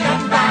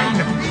crustacean band.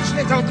 Each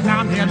little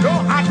clown here know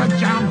how to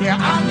jam here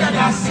under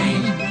the sea.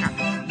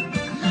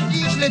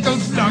 Each little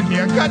slug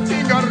here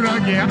cutting a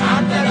rug here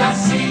under the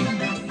sea.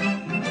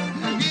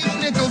 Each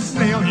little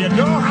snail here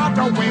know how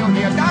to whale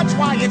here. That's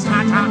why it's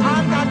hotter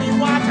under the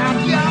water.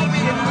 Yeah, we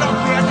didn't look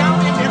here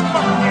down in the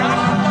book here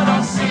under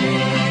the sea.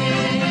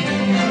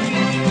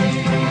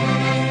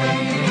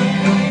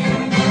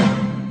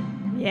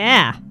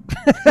 Yeah.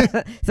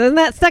 So isn't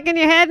that stuck in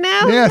your head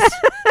now? Yes.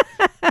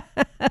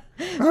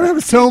 I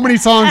have so many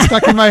songs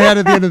stuck in my head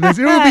at the end of this.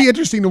 It will be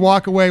interesting to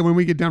walk away when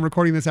we get done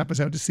recording this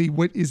episode to see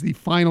what is the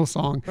final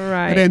song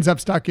Right. that ends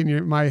up stuck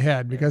in my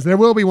head, because there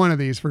will be one of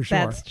these for sure.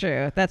 That's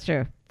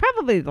true.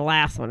 Probably the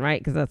last one, right?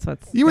 Because that's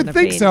what's You would gonna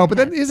think be in so, your but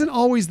head. that isn't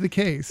always the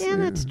case. Yeah,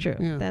 that's true.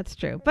 Yeah. That's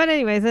true. But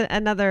anyways,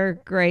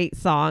 another great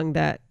song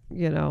that,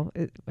 I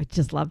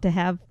just love to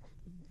have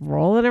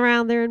rolling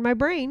around there in my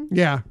brain.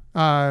 Yeah.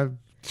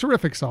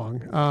 Terrific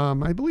song.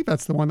 I believe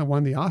that's the one that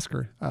won the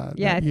Oscar.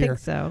 Yeah, that I year. think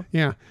so.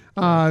 Yeah.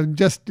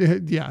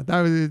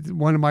 That was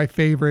one of my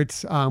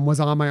favorites. Was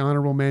on my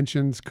honorable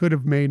mentions. Could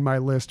have made my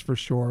list for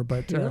sure,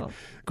 but Cool.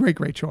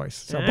 great choice.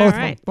 So All both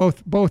right.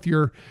 both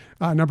your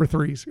number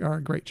 3s are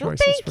great Well,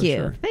 choices. thank for you.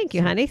 Sure. Thank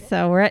you, honey.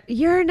 So we're at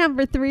your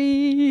number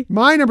 3.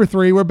 My number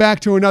 3, we're back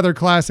to another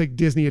classic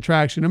Disney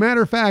attraction. A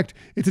matter of fact,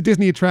 it's a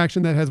Disney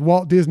attraction that has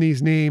Walt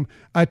Disney's name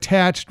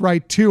attached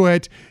right to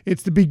it.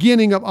 It's the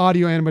beginning of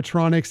audio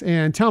animatronics,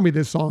 and tell me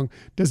this song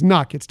does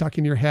not get stuck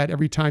in your head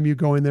every time you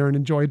go in there and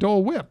enjoy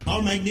Dole Whip.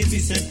 Our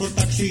magnificent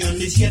production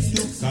is yet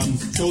to come.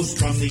 So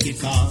strum the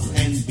guitar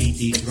and beat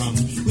the drum.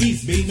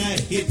 We've been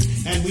a hit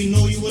and we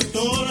know you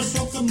adore us.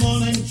 So come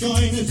on and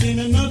join us in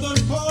another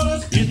chorus.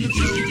 In the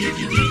tiki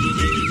tiki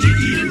tiki tiki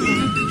tiki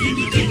room. In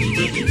the tiki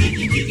tiki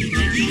tiki tiki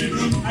tiki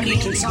room. I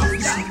need to sound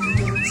down.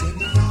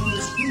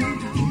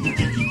 In the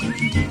tiki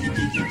tiki tiki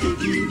tiki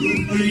tiki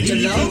room. I need to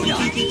load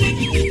up. In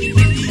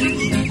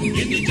the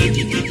tiki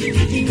tiki tiki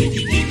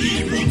tiki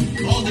tiki room.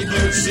 All the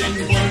birds sing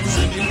words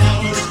and the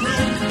flowers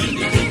grow. In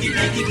the tiki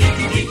tiki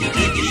tiki tiki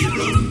tiki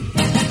room.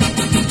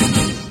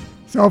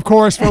 So, of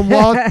course, from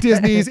Walt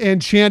Disney's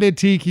Enchanted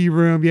Tiki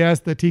Room.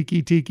 Yes, the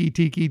Tiki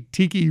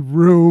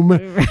Room. You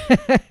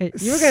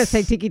were going to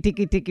say tiki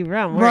tiki tiki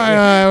rum, weren't Right, you?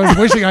 I was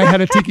wishing I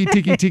had a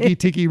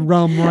Tiki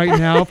Rum right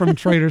now from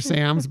Trader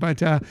Sam's.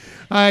 But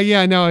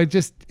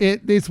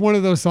it's one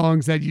of those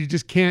songs that you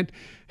just can't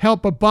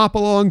help but bop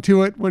along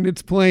to it when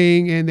it's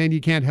playing. And then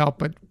you can't help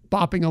but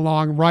bopping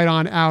along right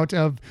on out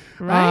of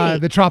Right.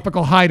 the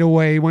tropical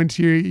hideaway once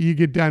you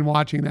get done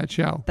watching that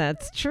show.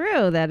 That's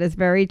true. That is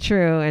very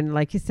true. And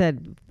like you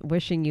said,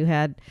 wishing you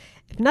had,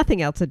 if nothing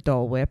else, a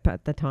Dole Whip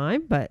at the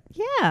time. But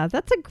yeah,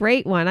 that's a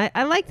great one.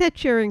 I like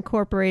that you're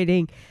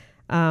incorporating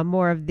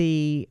more of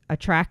the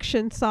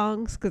attraction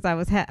songs, because I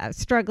was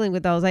struggling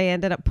with those. I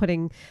ended up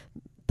putting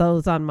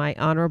those on my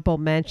honorable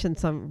mention,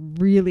 so I'm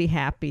really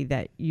happy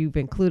that you've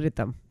included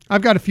them.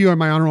 I've got a few of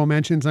my honorable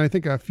mentions, and I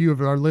think a few of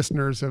our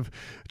listeners have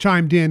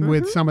chimed in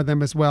with some of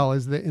them as well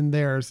as in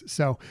theirs.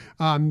 So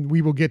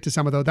we will get to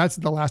some of those. That's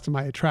the last of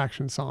my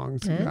attraction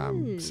songs.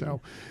 You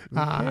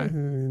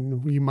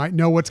might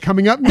know what's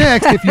coming up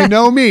next if you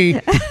know me,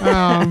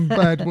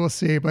 but we'll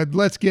see. But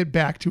let's get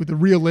back to the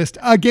real list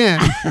again.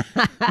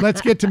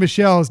 Let's get to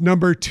Michelle's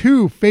number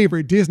 2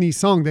 favorite Disney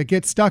song that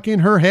gets stuck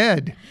in her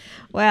head.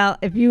 Well,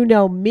 if you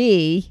know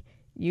me,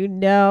 you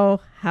know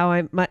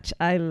how much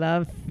I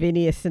love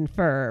Phineas and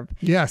Ferb.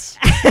 Yes.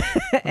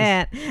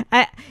 And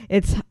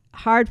it's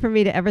hard for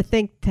me to ever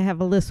think to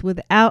have a list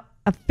without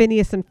a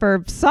Phineas and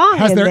Ferb song.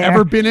 Has there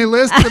ever been a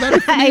list without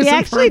a Phineas and I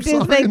actually Ferb do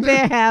song in think there?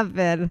 there have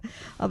been,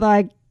 although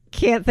I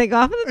can't think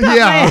off of the top of my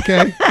Yeah, head.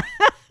 okay.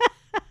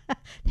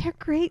 They're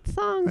great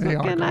songs. They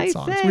what are can great I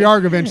songs. say? We are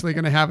eventually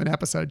going to have an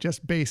episode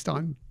just based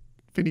on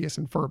Phineas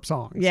and Ferb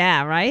songs.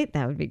 Yeah, right?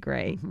 That would be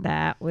great.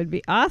 That would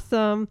be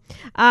awesome.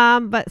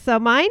 But so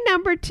my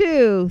number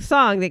 2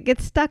 song that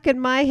gets stuck in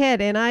my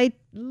head, and I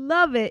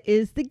love it,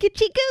 is the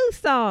Gitchy Goo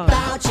song.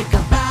 Bow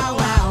chicka bow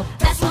wow.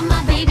 That's what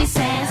my baby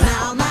says.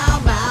 Bow bow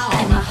bow.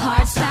 And my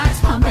heart starts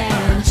pumping.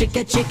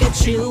 Chicka chicka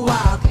chew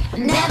walk.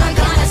 Never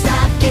gonna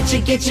stop.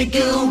 Gitchy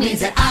goo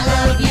means that I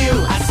love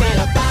you. I said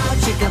a bow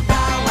chicka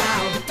bow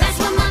wow. That's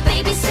what my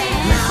baby says.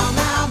 Bow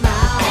bow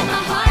bow. And my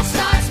heart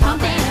starts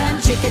pumping.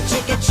 Chicka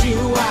chew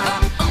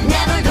walk.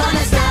 Never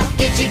gonna stop.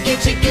 Gitchy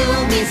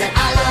goo means that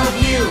I love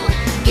you.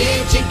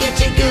 Gitchy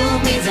goo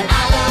means that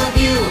I love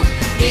you.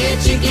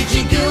 Gitchy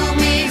goo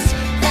means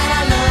that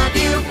I love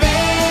you, baby.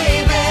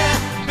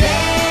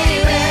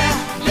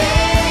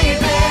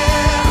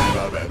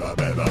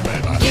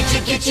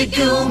 Gitchy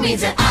goo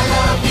means that I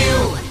love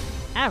you.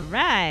 All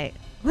right.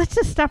 Let's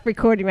just stop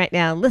recording right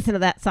now and listen to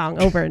that song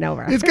over and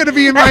over. It's going to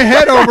be in my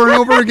head over and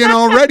over again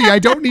already. I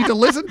don't need to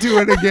listen to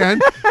it again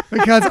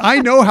because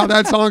I know how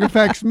that song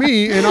affects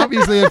me, and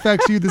obviously it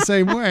affects you the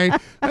same way.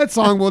 That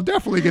song will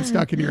definitely get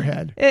stuck in your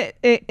head. It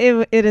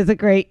is a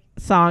great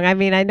song. I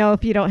mean, I know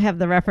if you don't have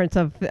the reference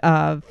of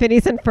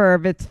Phineas and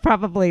Ferb, it's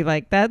probably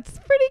like, that's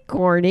pretty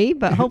corny,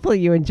 but hopefully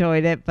you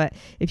enjoyed it. But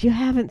if you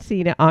haven't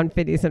seen it on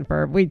Phineas and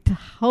Ferb, we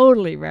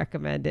totally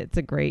recommend it. It's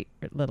a great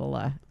little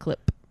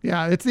clip.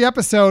 Yeah, it's the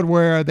episode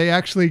where they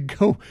actually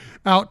go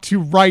out to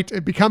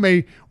become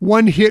a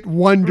one-hit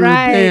wonder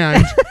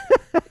band,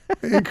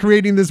 and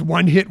creating this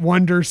one-hit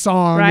wonder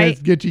song,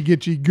 Right. that's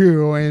Gitchy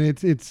Goo, and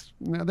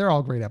they're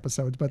all great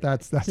episodes, but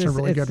that's a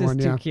really good one.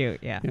 It's Yeah, too cute.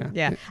 Yeah.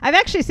 Yeah. I've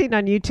actually seen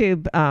on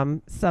YouTube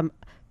some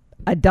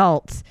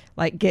adults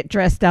like get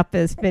dressed up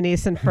as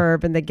Phineas and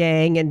Ferb and the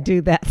gang and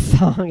do that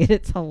song, and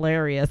it's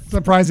hilarious.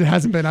 Surprised it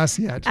hasn't been us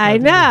yet. I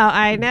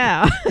but,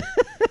 know.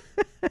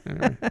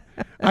 Anyway.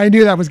 I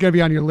knew that was going to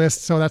be on your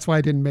list, so that's why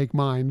I didn't make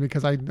mine,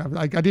 because I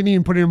didn't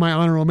even put it in my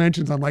honorable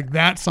mentions. I'm like,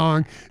 that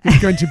song is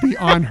going to be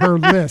on her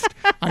list.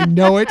 I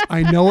know it.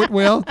 I know it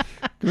will.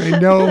 I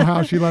know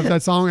how she loves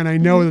that song, and I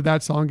know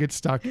that song gets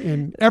stuck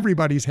in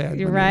everybody's head.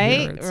 when they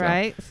hear it, so.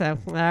 Right. So,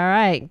 all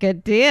right,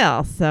 good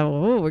deal.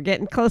 So, we're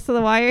getting close to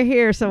the wire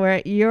here. So, we're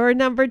at your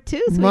number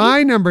 2. Sweetie.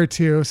 My number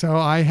 2. So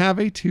I have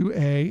a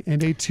 2A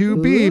and a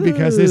 2B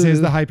because this is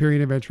the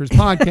Hyperion Adventures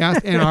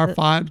podcast, and our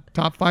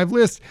top 5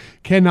 list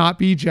cannot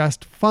be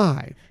just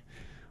 5.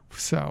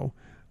 So,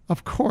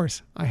 of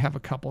course, I have a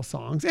couple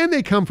songs, and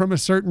they come from a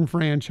certain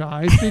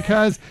franchise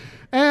because,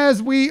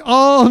 as we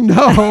all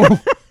know,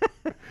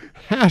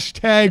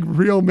 hashtag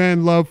real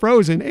men love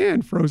Frozen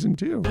and Frozen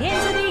 2. Into the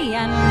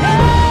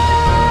unknown.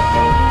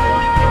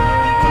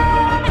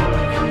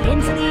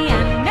 Into the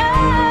unknown.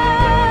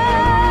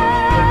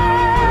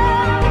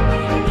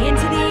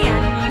 Into the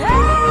unknown.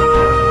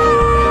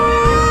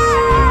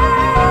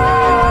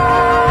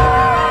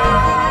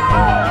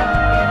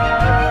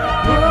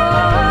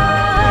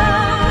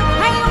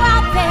 Are you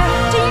out there?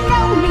 Do you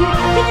know me?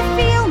 Can you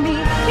feel me?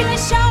 Can you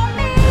show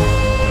me?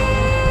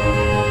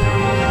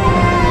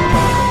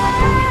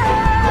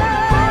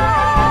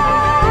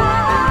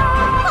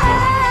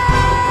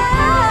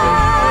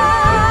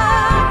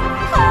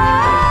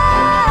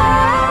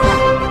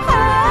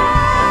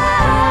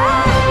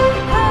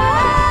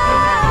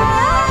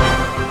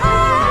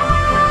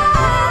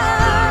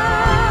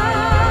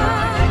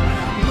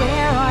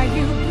 Where are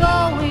you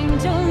going?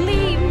 Don't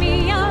leave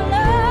me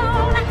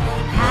alone.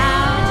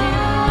 How do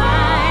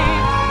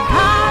I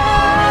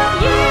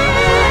follow you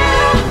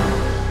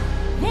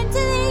into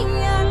the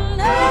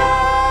unknown?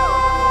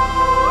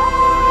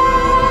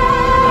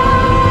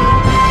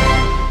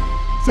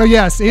 So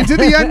yes, Into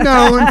the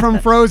Unknown from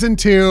Frozen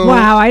 2.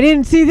 Wow, I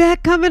didn't see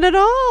that coming at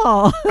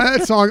all.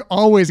 That song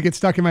always gets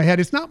stuck in my head.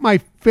 It's not my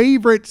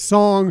favorite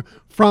song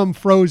from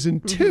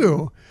Frozen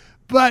 2,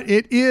 but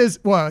it is,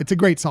 well, it's a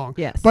great song.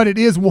 Yes. But it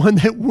is one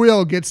that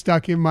will get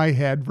stuck in my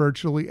head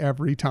virtually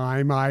every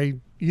time I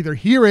either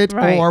hear it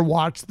Right. or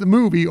watch the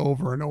movie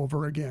over and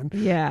over again.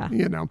 Yeah.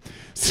 You know,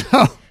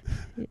 so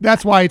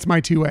that's why it's my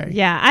 2A.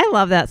 Yeah, I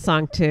love that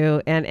song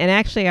too. And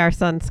actually our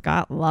son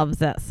Scott loves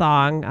that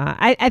song.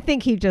 I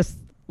think he just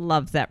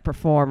loves that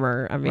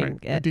performer. I mean,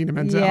 Right. Idina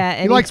Menzel. Yeah,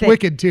 He likes anything-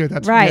 Wicked too.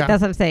 That's right. yeah.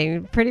 That's what I'm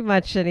saying. Pretty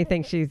much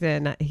anything she's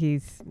in,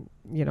 he's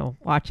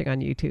watching on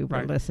YouTube or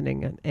Right.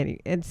 listening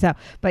and so.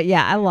 But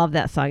yeah, I love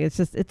that song. It's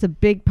a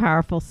big,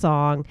 powerful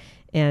song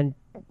and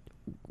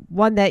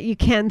one that you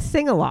can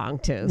sing along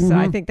to. So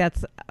I think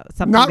that's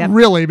something. Not that,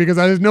 really, because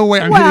there's no way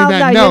I'm well, hitting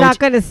that no, note. you're not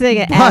going to sing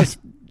it but-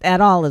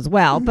 at all as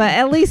well. But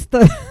at least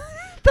the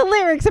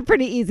lyrics are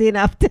pretty easy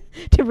enough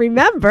to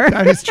remember.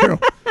 That is true.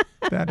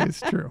 That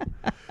is true.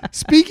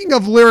 Speaking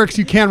of lyrics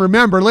you can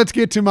remember, let's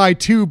get to my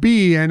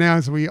 2B. And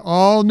as we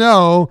all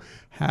know,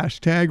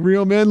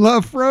 #Real Men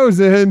Love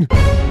Frozen.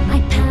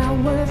 My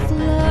power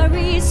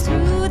flurries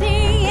through the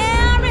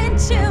air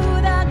into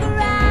the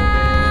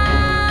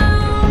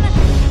ground.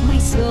 My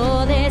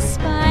soul is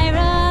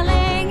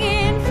spiraling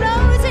in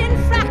frozen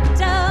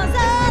fractals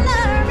all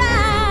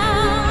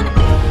around.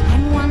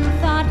 And one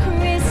thought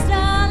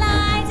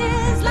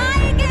crystallizes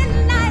like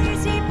an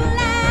icy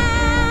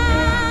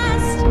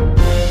blast.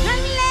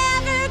 I'm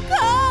never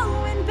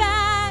going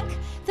back.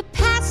 The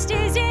past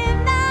is in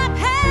the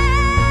past.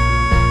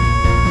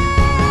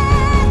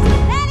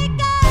 Let it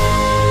go,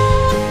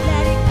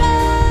 let it go.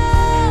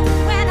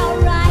 When I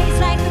rise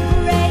like the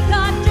break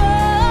of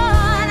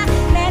dawn.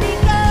 Let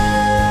it go,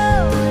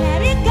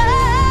 let it go.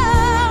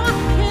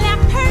 That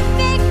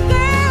perfect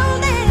girl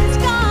is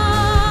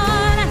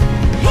gone.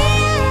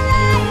 Here I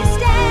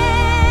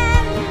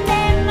stand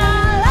in the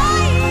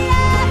light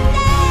of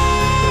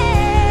day.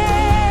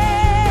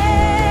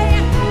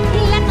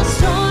 Let the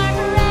storm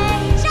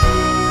rage on.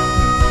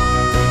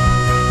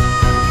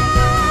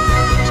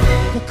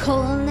 The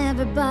cold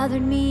never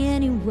bothered me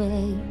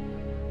anyway.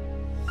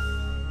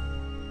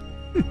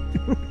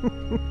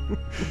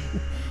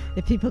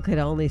 If people could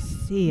only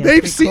see us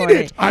They've seen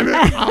recording. it.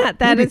 That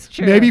That maybe, is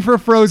true. Maybe for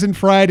Frozen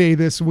Friday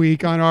this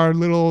week on our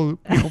little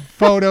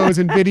photos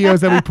and videos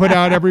that we put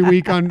out every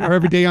week or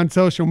every day on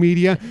social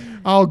media,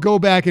 I'll go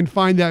back and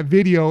find that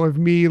video of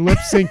me lip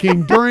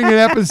syncing during an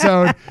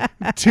episode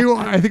to,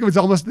 I think it was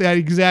almost that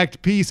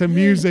exact piece of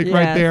music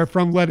right Yes. there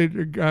from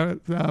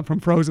from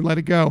Frozen Let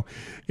It Go.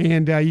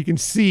 And you can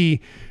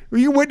see,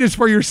 you can witness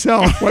for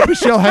yourself what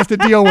Michelle has to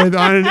deal with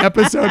on an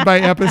episode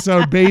by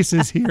episode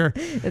basis here.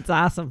 It's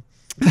awesome.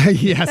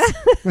 Yes,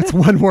 that's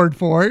one word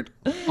for it.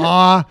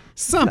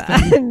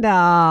 Something.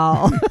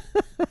 No.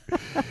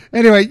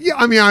 Anyway, yeah,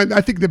 I mean, I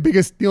think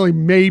the only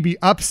maybe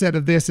upset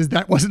of this is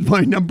that wasn't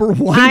my number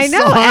one I know.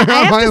 song I on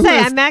have my to say,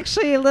 list. I'm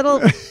actually a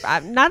little,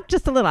 not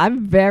just a little,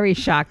 I'm very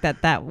shocked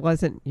that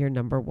wasn't your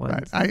number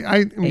one.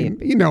 I mean,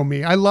 you know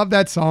me. I love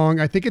that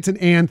song. I think it's an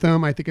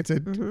anthem. I think it's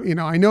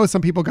I know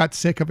some people got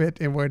sick of it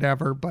and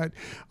whatever, but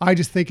I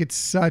just think it's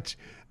such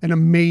an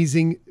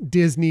amazing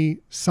Disney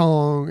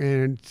song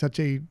and such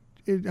a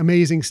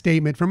amazing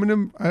statement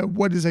from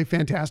what is a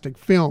fantastic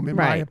film in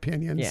my Right.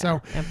 opinion. Yeah,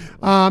 So,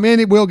 absolutely.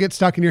 and it will get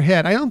stuck in your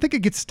head. I don't think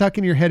it gets stuck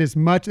in your head as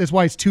much. That's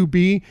why it's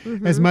 2B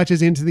as much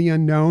as Into the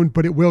Unknown,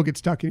 but it will get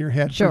stuck in your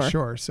head Sure. for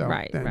sure. So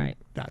Right, then right.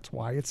 that's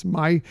why it's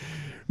my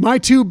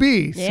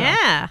 2B. So.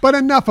 Yeah. But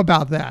enough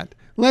about that.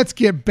 Let's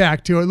get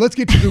back to it. Let's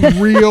get to the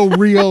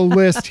real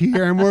list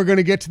here. And we're going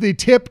to get to the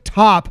tip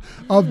top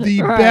of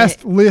the Right.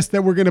 best list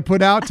that we're going to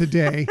put out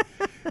today.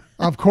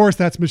 Of course,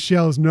 that's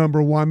Michelle's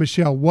number one.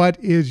 Michelle,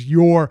 what is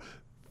your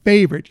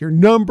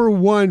number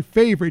one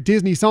favorite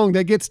Disney song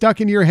that gets stuck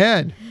in your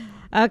head?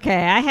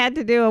 Okay, I had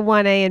to do a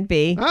 1A and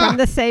B from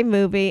the same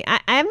movie.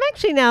 I'm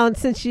actually now,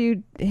 since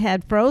you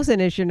had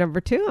Frozen as your number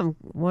two, I'm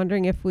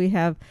wondering if we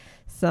have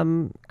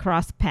some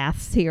cross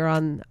paths here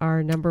on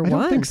our number I one.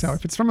 don't think so.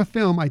 If it's from a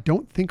film, I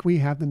don't think we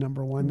have the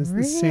number one. It's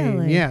the same.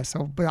 Really? Yeah.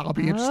 So, but I'll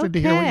be interested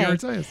to hear what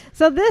yours is.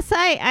 So this,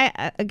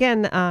 I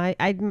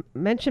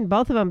mentioned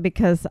both of them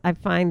because I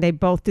find they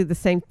both do the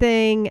same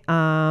thing,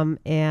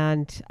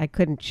 and I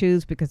couldn't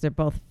choose because they're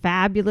both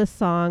fabulous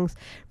songs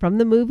from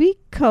the movie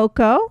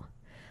Coco.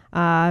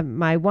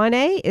 My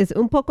 1A is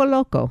Un Poco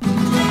Loco.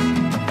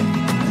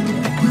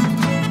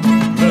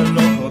 The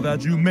loco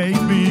that you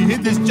made me,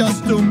 it is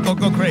just un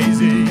poco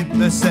crazy.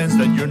 The sense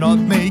that you're not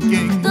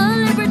making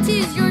The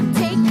liberties you're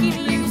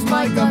taking leaves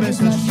my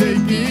cabeza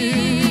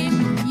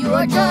shaking. You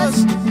are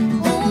just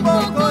un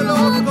poco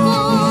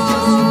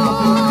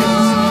loco.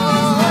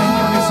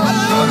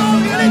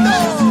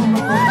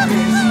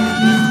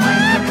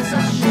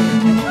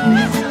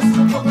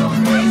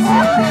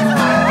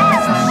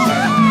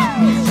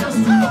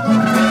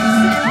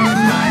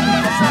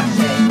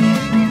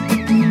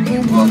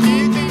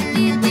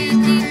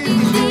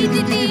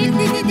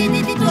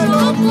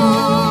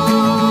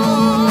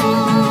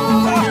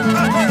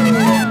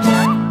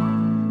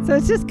 So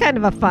it's just kind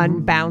of a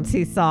fun,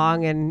 bouncy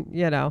song, and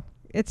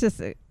it's just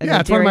Yeah,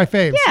 it's one of my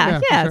faves. Yeah,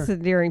 for Yeah, it's sure. an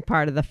endearing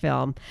part of the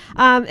film.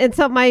 And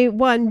so my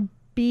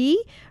 1B,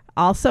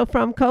 also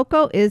from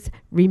Coco, is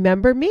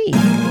Remember Me. Though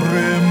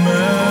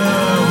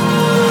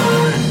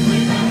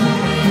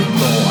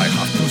I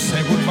have to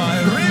say goodbye,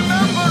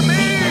 remember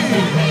me.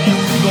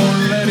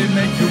 Don't let it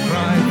make you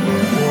cry.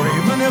 For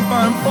even if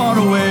I'm far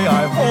away,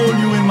 I hold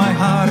you in my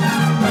heart.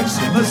 I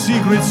sing a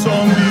secret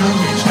song to you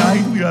each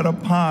night we are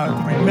apart.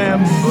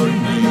 Remember me.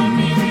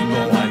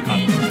 Though I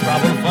have to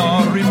travel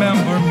far,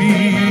 remember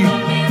me.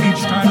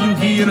 Each time you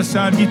hear a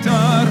sad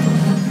guitar,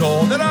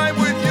 know that I'm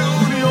with you,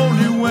 the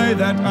only way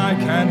that I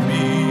can be.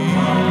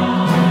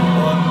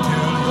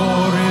 Until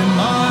you're in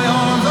my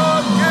arms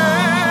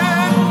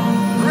again,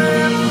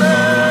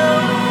 remember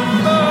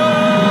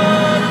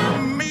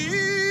me.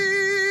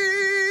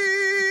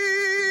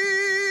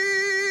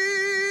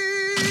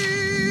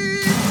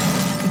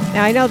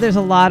 Now, I know there's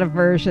a lot of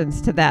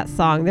versions to that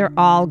song. They're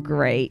all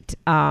great.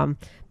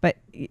 But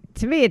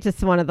to me, it's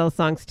just one of those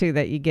songs, too,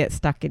 that you get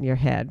stuck in your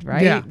head,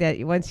 right? Yeah. That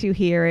once you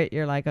hear it,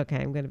 you're like, okay,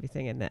 I'm going to be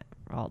singing that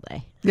all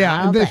day.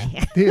 Yeah, All and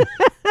day.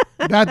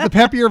 that the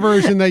peppier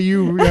version that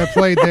you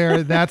played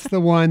there, that's the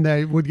one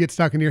that would get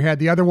stuck in your head.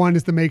 The other one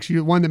is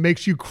one that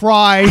makes you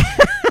cry.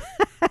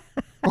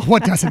 Well,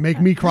 what doesn't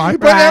make me cry?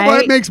 But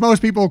Right. it makes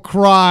most people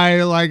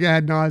cry like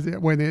ad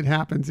nauseam when it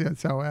happens. Yeah,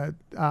 so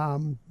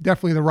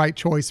definitely the right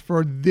choice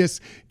for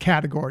this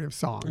category of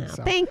songs.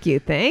 So. Thank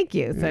you.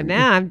 So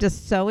now I'm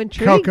just so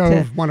intrigued.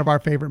 Coco, one of our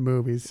favorite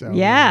movies. So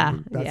Yeah,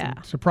 it doesn't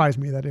yeah. surprise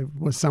me that it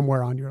was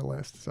somewhere on your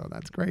list. So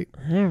that's great.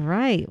 All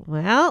right.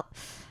 Well,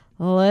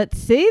 let's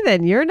see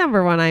then. Your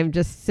number one, I'm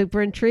just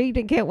super intrigued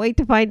and can't wait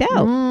to find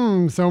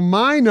out. So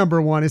my number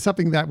one is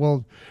something that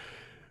will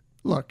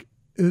look.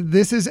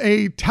 This is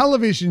a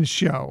television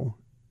show,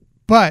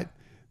 but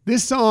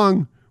this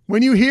song,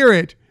 when you hear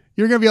it,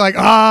 you're going to be like,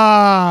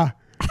 yeah,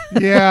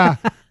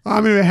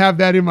 I'm going to have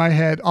that in my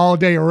head all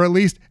day, or at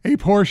least a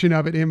portion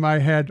of it in my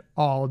head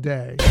all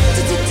day.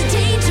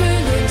 Danger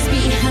lurks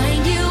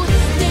behind you.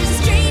 There's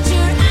a stranger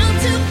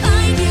out to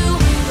find you.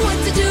 What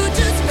to do?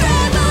 Just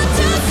grab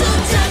onto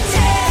some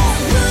DuckTales.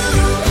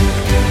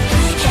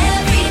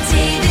 Every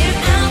day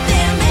they're out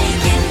there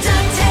making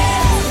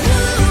DuckTales.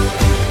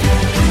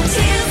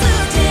 Tales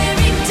of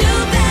daring, do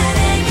bad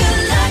and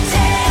good luck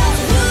tales.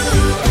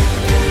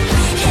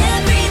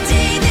 Every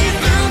day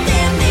they're out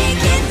there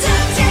making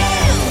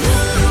DuckTales.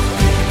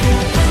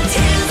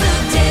 Tales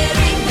of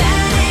daring,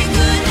 bad and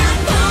good, not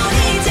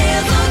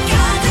ponytails or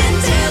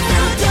cottontails,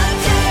 no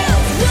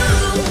DuckTales.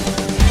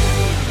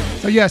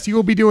 So yes, you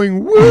will be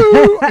doing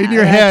woo in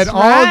your head That's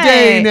all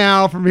day right.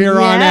 now from here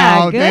on Yeah,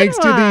 out, good thanks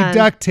to the one.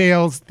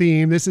 DuckTales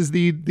theme. This is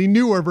the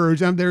newer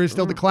version. There is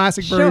still the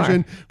classic Sure.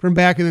 version from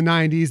back in the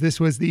 90s. This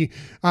was the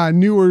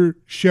newer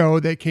show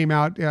that came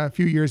out a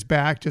few years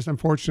back. Just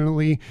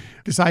unfortunately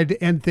decided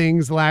to end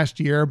things last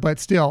year, but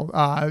still,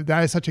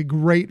 that is such a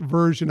great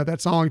version of that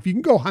song. If you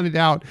can go hunt it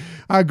out,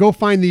 go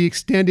find the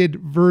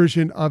extended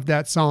version of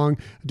that song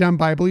done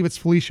by, I believe it's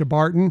Felicia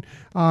Barton.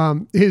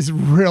 Is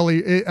really,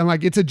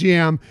 it's a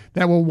jam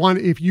that will want,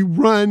 if you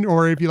run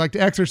or if you like to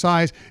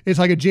exercise, it's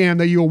like a jam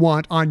that you'll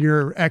want on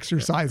your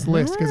exercise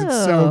list because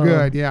it's so Oh,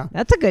 good. Yeah.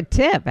 That's a good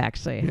tip,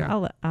 actually.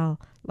 Yeah. I'll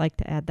like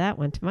to add that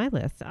one to my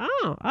list.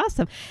 Oh,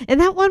 awesome. And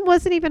that one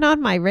wasn't even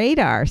on my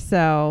radar.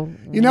 So,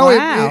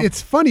 wow.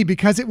 It's funny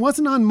because it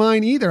wasn't on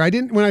mine either.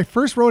 When I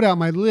first wrote out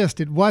my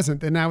list, it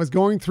wasn't. And I was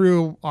going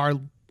through our,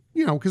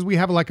 because we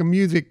have like a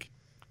music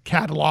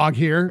catalog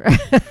here.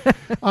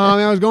 And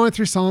I was going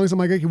through songs. I'm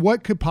like, okay,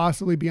 what could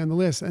possibly be on the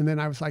list? And then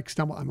I was like,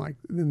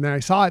 and then I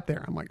saw it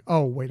there. I'm like,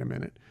 oh, wait a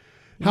minute.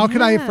 How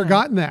could I have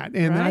forgotten that?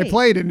 And then I Right.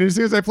 played it. And as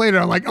soon as I played it,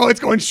 I'm like, oh, it's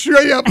going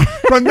straight up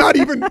from not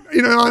even,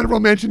 an honorable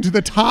mention to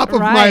the top of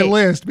my Right.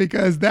 list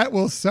because that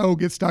will so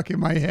get stuck in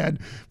my head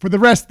for the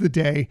rest of the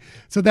day.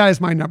 So that is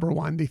my number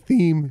one, the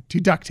theme to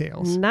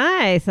DuckTales.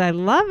 Nice. I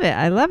love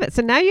it.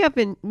 So now you have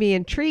me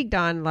intrigued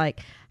on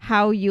like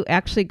how you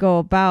actually go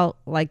about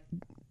like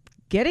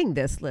getting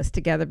this list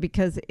together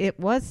because it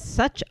was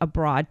such a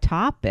broad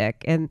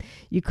topic and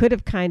you could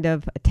have kind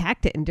of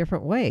attacked it in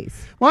different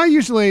ways. Well,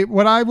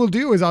 what I will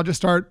do is I'll just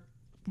start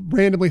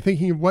randomly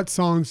thinking of what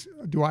songs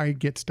do I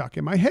get stuck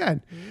in my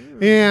head.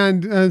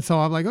 And so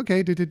I'm like,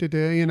 okay,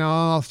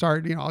 I'll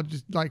start,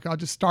 I'll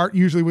just start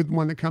usually with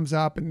one that comes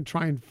up and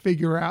try and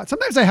figure out.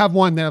 Sometimes I have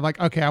one that I'm like,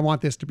 okay, I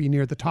want this to be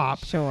near the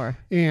top. Sure.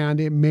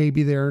 And it may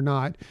be there or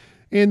not.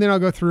 And then I'll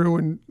go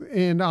through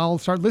and I'll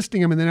start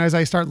listing them. And then as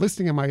I start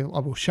listing them, I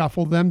will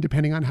shuffle them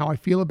depending on how I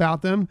feel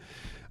about them.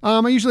 I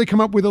usually come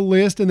up with a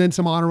list and then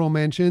some honorable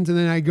mentions. And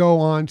then I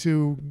go on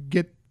to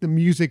get the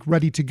music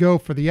ready to go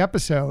for the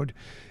episode.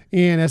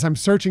 And as I'm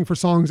searching for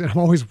songs, and I'm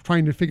always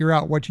trying to figure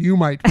out what you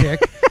might pick,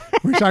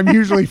 which I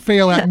usually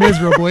fail at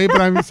miserably,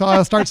 but so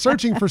I'll start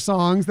searching for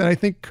songs that I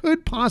think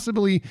could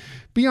possibly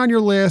be on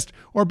your list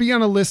or be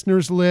on a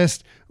listener's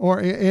list.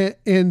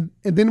 And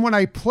then when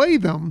I play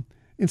them,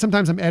 and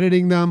sometimes I'm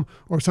editing them,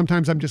 or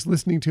sometimes I'm just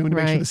listening to them to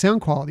make sure Right. the sound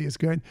quality is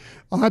good.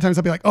 A lot of times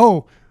I'll be like,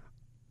 oh,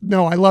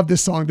 no, I love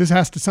this song. This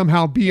has to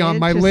somehow be on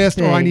my list,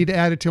 or I Interesting. need to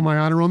add it to my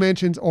honorable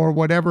mentions, or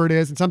whatever it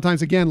is. And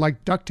sometimes, again,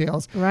 like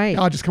DuckTales, Right.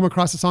 I'll just come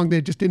across a song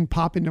that just didn't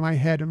pop into my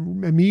head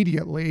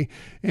immediately,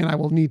 and I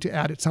will need to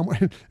add it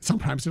somewhere.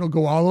 Sometimes it'll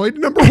go all the way to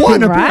number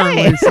one,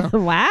 apparently. Right. So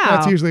Wow.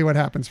 That's usually what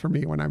happens for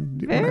me when I'm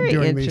Very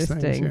doing these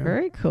interesting. things. Yeah.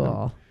 Very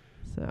cool.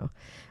 So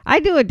I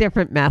do a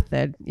different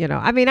method,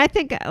 I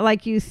think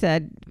like you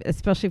said,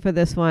 especially for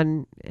this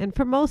one and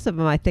for most of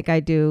them, I think I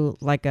do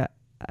like a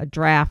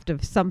draft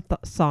of some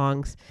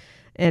songs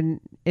and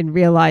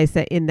realize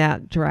that in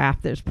that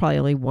draft, there's probably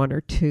only one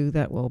or two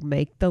that will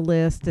make the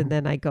list. And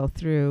then I go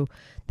through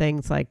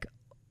things like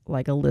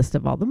like a list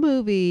of all the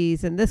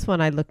movies. And this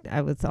one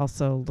I was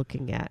also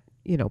looking at,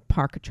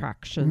 park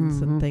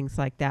attractions and things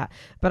like that.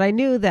 But I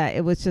knew that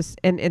it was just,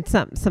 and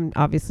some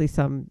obviously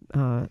some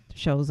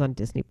shows on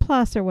Disney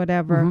Plus or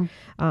whatever.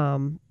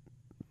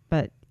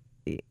 But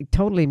it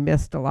totally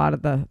missed a lot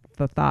of the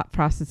thought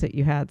process that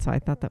you had. So I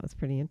thought that was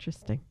pretty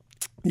interesting.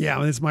 Yeah,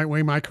 that's my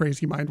way my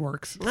crazy mind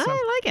works. So,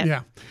 I like it.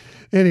 Yeah.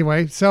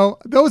 Anyway, so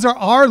those are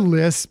our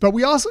lists, but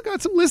we also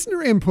got some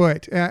listener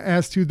input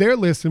as to their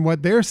lists and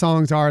what their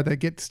songs are that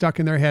get stuck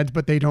in their heads,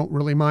 but they don't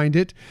really mind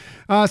it.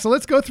 So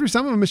let's go through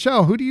some of them.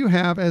 Michelle, who do you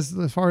have as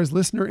far as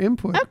listener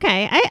input?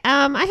 Okay, I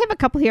have a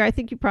couple here. I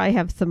think you probably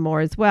have some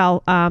more as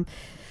well.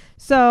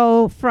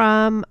 So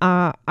from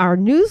our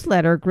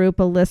newsletter group,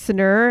 a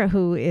listener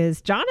who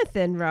is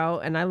Jonathan wrote,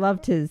 and I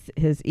loved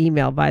his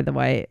email, by the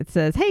way. It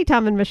says, "Hey,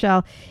 Tom and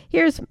Michelle,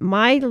 here's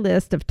my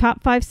list of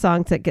top 5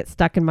 songs that get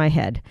stuck in my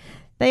head.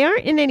 They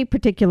aren't in any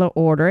particular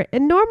order,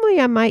 and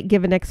normally I might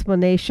give an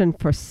explanation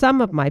for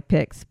some of my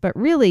picks, but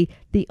really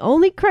the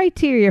only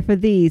criteria for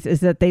these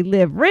is that they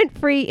live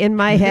rent-free in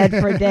my head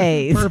for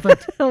days."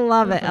 Perfect. I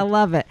love it. I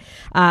love it.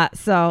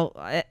 So,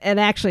 and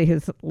actually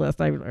his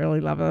list, I really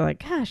love it. I'm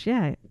like, gosh,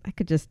 yeah, I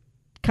could just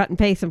cut and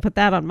paste and put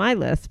that on my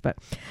list. But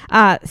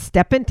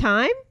Step in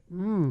Time.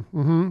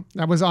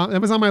 That was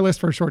on my list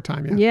for a short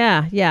time.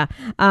 Yeah.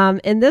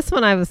 And this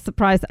one I was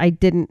surprised I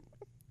didn't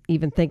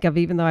even think of,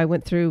 even though I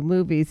went through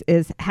movies,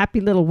 is Happy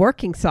Little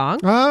Working Song.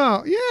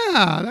 Oh,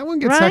 yeah. That one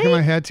gets stuck in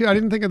my head, too. I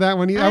didn't think of that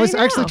one either. I was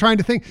actually trying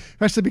to think,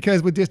 especially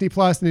because with Disney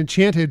Plus and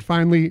Enchanted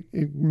finally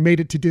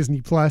made it to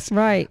Disney Plus.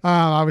 Right.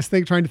 I was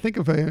trying to think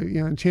of a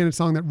Enchanted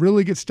song that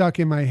really gets stuck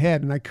in my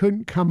head, and I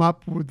couldn't come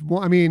up with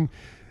one. I mean,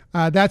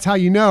 That's How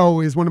You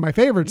Know is one of my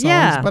favorite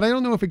songs, but I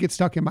don't know if it gets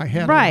stuck in my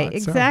head. Right, a lot,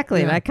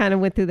 exactly. So, And I kind of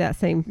went through that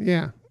same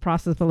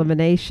process of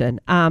elimination.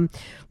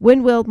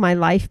 When Will My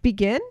Life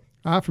Begin?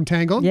 From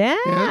Tangled.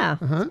 Yeah.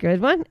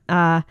 Good one.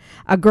 A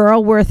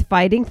Girl Worth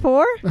Fighting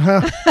For.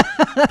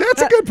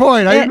 That's a good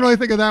point. I didn't really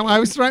think of that one.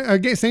 I was trying,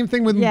 again, same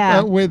thing with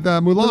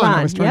Mulan.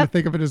 I was trying to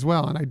think of it as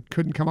well, and I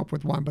couldn't come up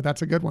with one, but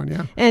that's a good one,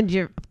 yeah. And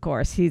of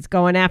course, he's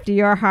going after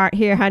your heart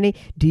here, honey.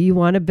 Do you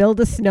want to build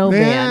a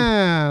snowman?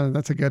 Yeah,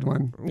 that's a good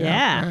one.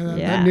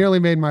 That nearly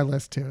made my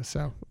list too,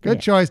 so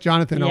good choice,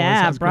 Jonathan. Always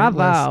has bravo.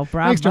 Great lists.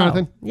 Thanks,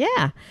 Jonathan.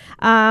 Yeah.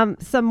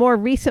 Some more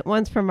recent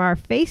ones from our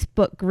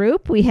Facebook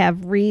group. We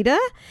have Rita,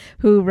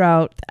 who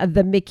wrote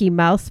the Mickey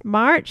Mouse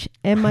March,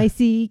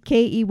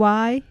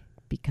 MICKEY,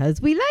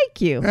 because we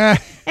like you. And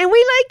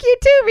we like you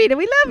too, Rita.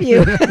 We love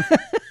you.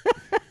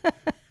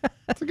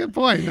 That's a good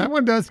point. That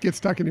one does get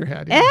stuck in your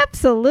head. Yeah.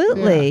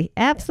 Absolutely.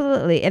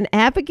 And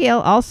Abigail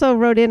also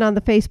wrote in on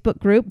the Facebook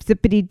group,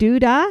 Zippity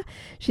Doodah.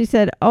 She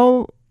said,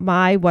 "Oh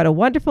my, what a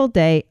wonderful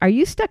day. Are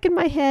you stuck in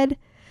my head?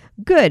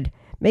 Good.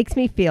 Makes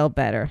me feel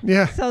better."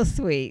 Yeah. So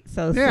sweet.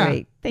 So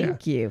sweet.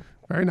 Thank you.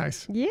 Very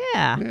nice.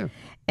 Yeah.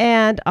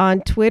 And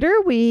on Twitter,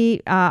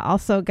 we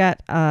also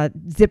got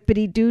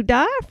Zippity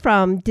Doodah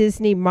from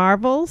Disney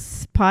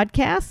Marvels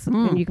podcast.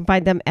 And you can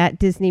find them at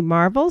Disney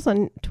Marvels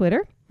on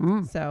Twitter.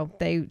 So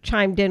they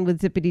chimed in with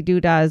Zippity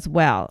Doodah as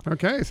well.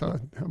 Okay, so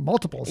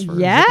multiples for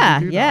Yeah.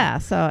 Zippity Doodah. Yeah.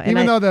 So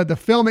even though the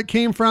film it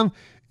came from,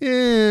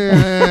 I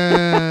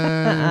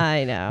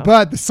know.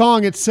 But the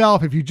song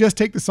itself, if you just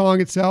take the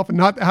song itself and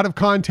not out of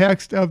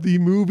context of the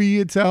movie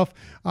itself,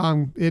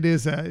 it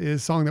is a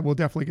song that will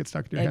definitely get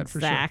stuck in your head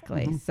for sure.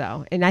 Exactly.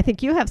 So, and I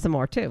think you have some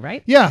more too,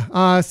 right?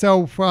 Yeah.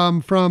 So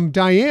from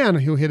Diane,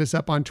 who hit us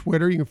up on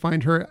Twitter, you can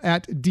find her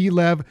at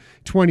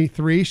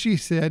dlev23. She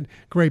said,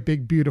 "Great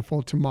Big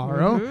Beautiful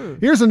Tomorrow."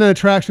 Here's an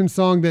attraction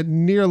song that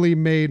nearly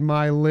made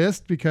my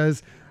list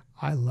because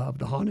I love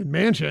the Haunted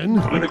Mansion.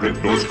 When the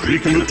cryptos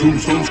creak and the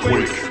tombstones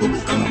quake,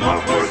 who's come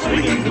about for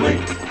swinging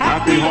Blake?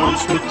 Happy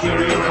haunts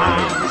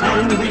materialize,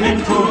 and begin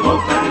to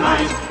evoke their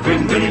lives.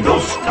 Grinning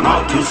ghosts come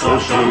out to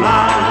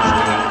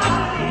socialize.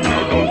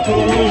 Now don't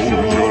close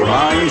your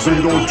eyes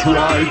and don't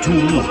try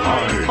to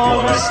hide.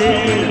 All the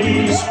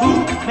silly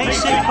spook may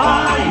sit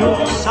by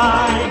your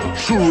side.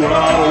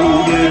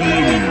 Shrouded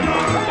in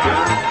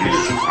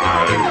darkest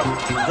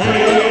eyes,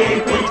 They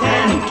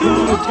pretend to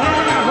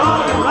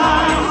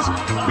terrorize.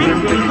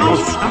 grim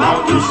ghosts come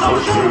out to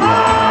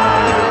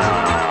socialize.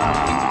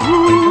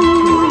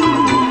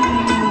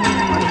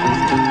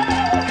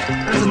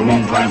 As the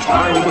moon climbs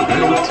high over the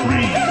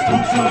tree,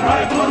 Spooks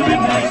arrive for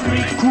midnight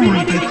free.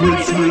 creepy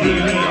creeps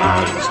within the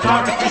eyes.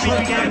 Start to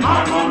shrink and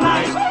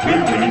harmonize.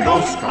 Grim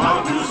ghosts come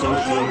out to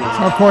socialize.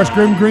 So of course,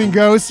 Grim Green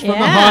Ghosts from the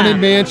Yeah. Haunted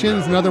Mansion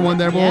is another one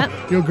that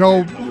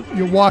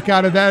you'll walk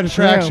out of that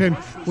attraction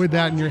with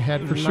that in your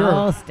head for sure.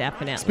 Most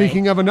definitely.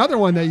 Speaking of another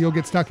one that you'll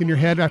get stuck in your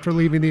head after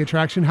leaving the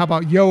attraction, how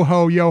about Yo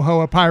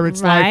Ho, A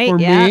Pirate's Life for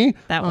me?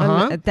 That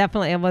one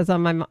definitely was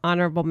on my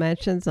honorable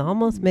mentions.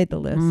 Almost made the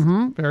list.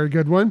 Very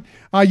good one.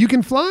 You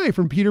Can Fly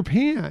from Peter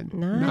Pan.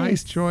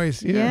 Nice.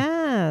 choice. Yeah.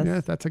 Yes.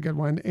 Yes, that's a good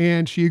one.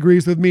 And she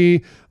agrees with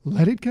me.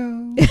 Let it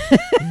go.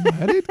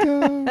 Let it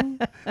go.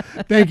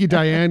 Thank you,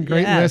 Diane.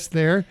 Great list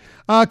there.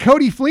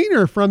 Cody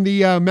Fleener from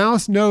the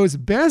Mouse Knows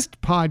Best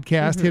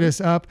podcast hit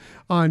us up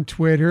on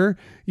Twitter.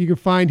 You can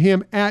find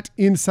him at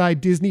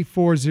Inside Disney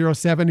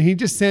 407. He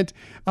just sent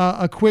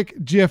a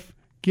quick GIF,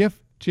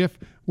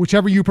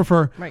 whichever you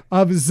prefer,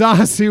 of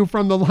Zazu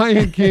from The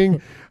Lion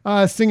King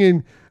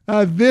singing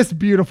this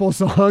beautiful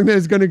song that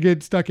is going to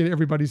get stuck in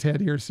everybody's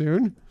head here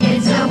soon.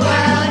 It's a world of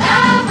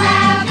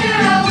laughter,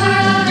 a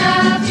world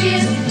of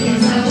tears.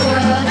 It's a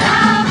world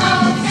of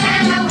hopes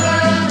and a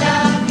world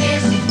of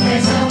fears.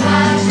 There's so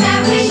much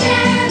that we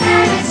share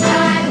that it's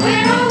time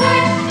we're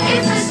aware.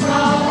 It's a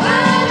small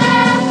world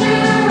after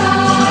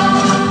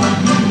all.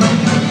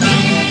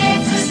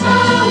 It's a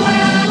small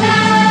world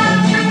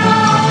after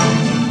all.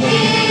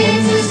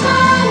 It's a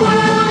small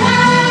world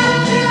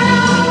after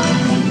all.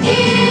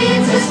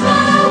 It's a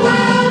small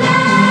world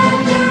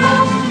after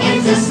all.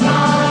 It's a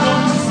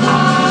small,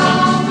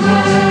 small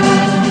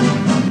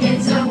world.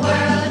 It's a world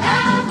of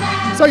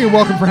laughter. So you're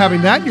welcome for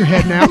having that in your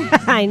head now.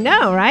 I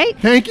know, right?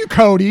 Thank you,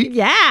 Cody.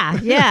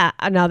 Yeah.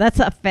 No, that's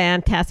a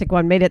fantastic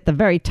one. Made it the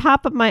very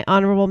top of my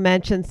honorable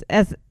mentions.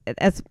 As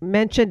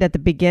mentioned at the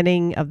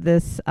beginning of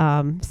this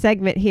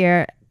segment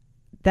here,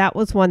 that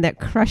was one that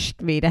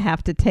crushed me to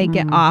have to take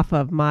it off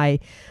of my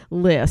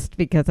list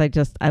because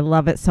I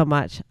love it so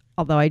much.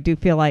 Although I do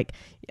feel like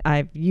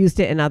I've used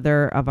it in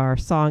other of our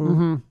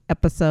song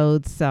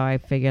episodes, so I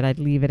figured I'd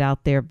leave it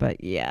out there.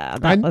 But yeah,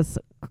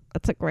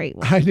 that's a great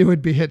one. I knew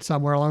it'd be hit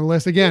somewhere along the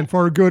list. Again,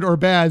 for good or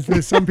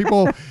bad. Some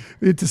people,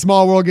 It's a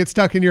Small World, get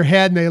stuck in your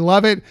head and they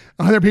love it.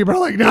 Other people are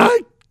like, no,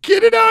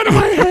 get it out of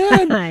my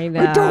head. I know.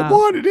 I don't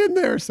want it in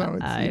there. So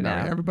it's, I know.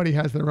 everybody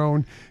has their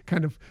own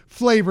kind of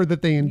flavor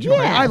that they enjoy.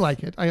 Yes. I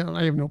like it. I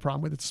have no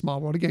problem with it.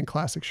 Small World. Again,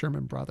 classic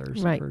Sherman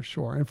Brothers Right. for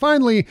sure. And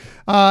finally,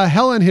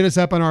 Helen hit us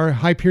up on our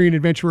Hyperion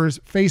Adventurers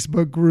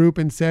Facebook group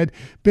and said,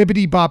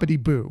 Bibbidi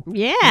Bobbidi Boo.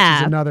 Yeah.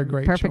 Which is another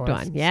great Perfect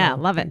choice. one. Yeah,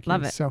 So love it. thank you.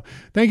 Love it. So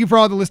thank you for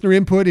all the listener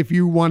input. If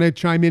you want to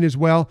chime in as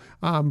well,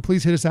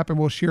 please hit us up and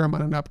we'll share them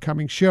on an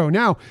upcoming show.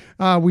 Now,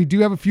 we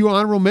do have a few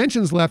honorable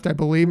mentions left, I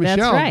believe. That's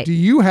Michelle, right. do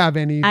you have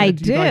any that I you'd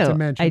do. like to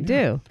mention? I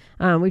do.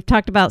 We've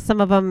talked about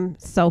some of them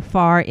so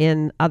far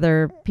in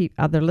other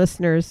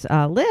listeners'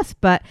 lists,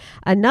 but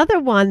another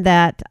one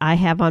that I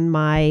have on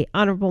my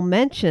honorable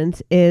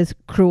mentions is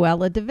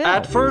Cruella de Vil.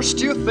 At first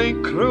you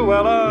think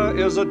Cruella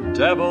is a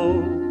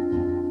devil,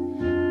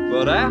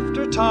 but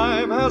after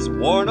time has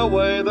worn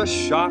away the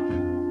shock,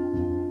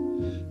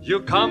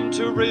 you come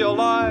to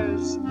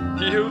realize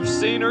you've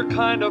seen her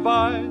kind of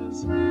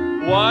eyes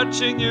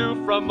watching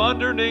you from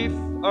underneath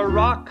a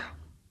rock.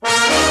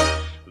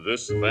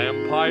 This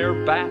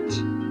vampire bat,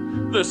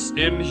 this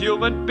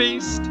inhuman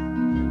beast,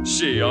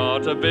 she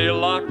ought to be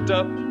locked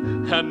up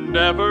and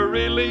never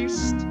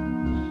released.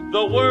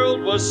 The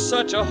world was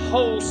such a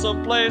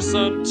wholesome place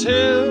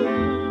until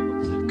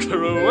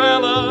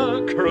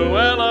Cruella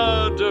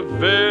de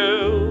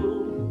Vil.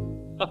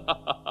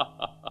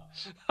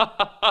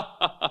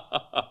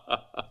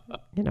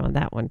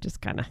 That one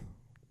just kind of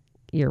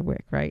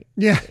earwick, right?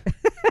 Yeah.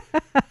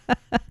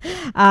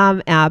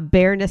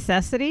 Bare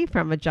Necessity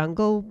from A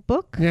Jungle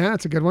Book. Yeah,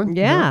 that's a good one.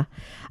 Yeah.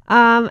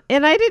 And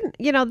I didn't,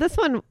 this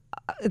one,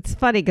 it's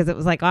funny because it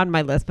was like on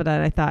my list, but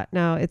then I thought,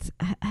 no,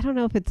 I don't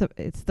know if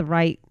it's the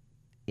right,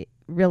 it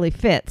really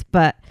fits,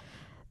 but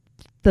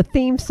the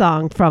theme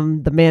song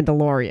from The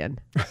Mandalorian.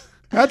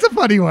 That's a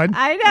funny one.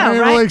 I know, I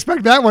didn't right? really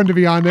expect that one to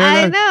be on there.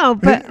 I know,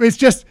 but it's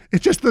just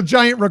the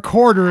giant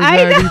recorder I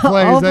that he know,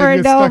 plays over that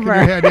and gets stuck over. in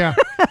your head. Yeah.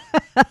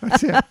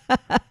 That's it.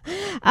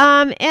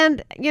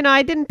 And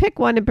I didn't pick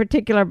one in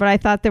particular, but I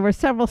thought there were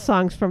several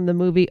songs from the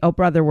movie "Oh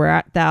Brother, Where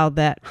Art Thou"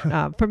 that,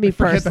 for me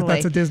Forget personally,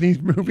 that's a Disney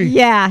movie.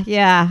 Yeah.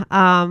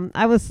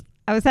 I was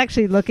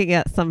actually looking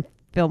at some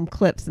film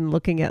clips and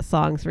looking at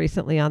songs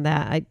recently on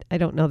that. I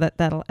don't know that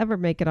that'll ever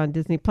make it on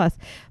Disney Plus,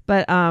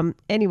 but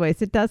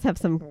anyways, it does have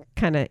some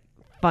kind of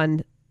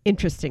fun,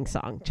 interesting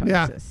song choices.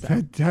 Yeah, So.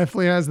 it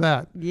definitely has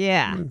that.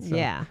 Yeah, So,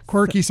 yeah.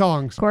 Quirky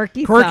songs.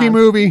 Quirky songs.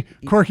 Movie,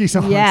 quirky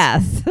songs.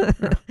 Yes.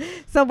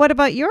 So what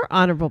about your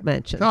honorable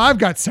mentions? So I've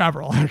got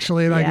several,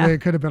 actually. Yeah. They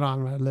could have been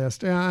on my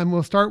list. And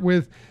we'll start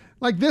with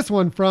this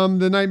one from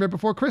The Nightmare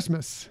Before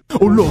Christmas.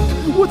 Oh look,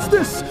 what's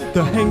this?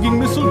 The hanging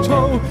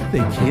mistletoe. They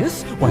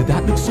kiss? Why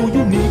that looks so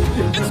unique.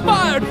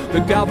 Inspired!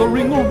 They're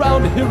gathering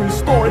around to hear his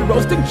story,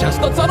 roasting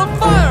chestnuts on a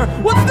fire.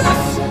 What's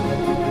this?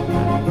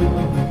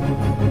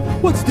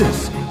 What's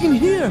this? In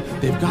here,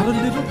 they've got a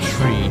little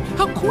tree.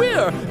 How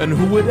queer! And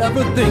who would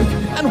ever think?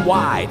 And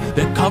why?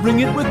 They're covering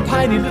it with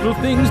tiny little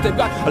things. They've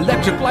got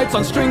electric lights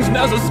on strings and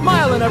there's a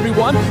smile in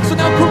everyone. So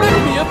now correct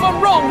me if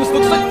I'm wrong. This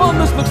looks like fun,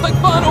 this looks like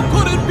fun. Oh,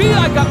 could it be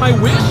I got my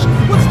wish?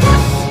 What's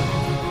this?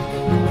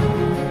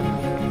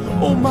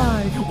 Oh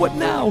my, what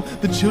now?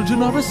 The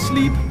children are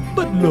asleep.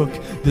 But look,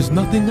 there's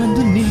nothing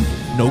underneath.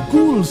 No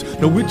ghouls,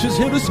 no witches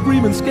here to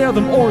scream and scare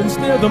them or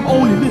ensnare them.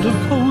 Only little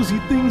cozy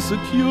things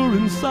secure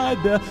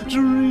inside their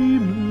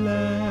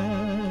dreamland.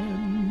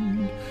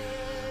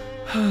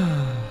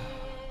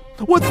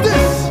 What's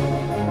this?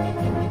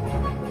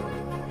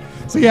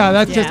 So yeah,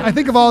 that's just, I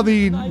think of all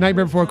the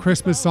Nightmare Before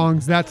Christmas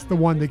songs, that's the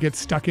one that gets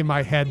stuck in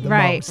my head the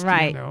most.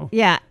 Right. You know?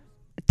 Yeah.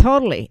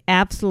 Totally.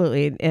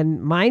 Absolutely.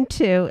 And mine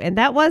too. And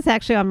that was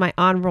actually on my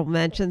honorable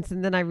mentions.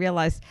 And then I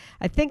realized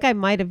I think I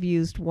might have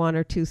used one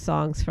or two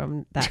songs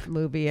from that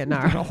movie in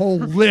our a whole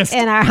list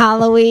in our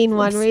Halloween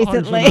one songs from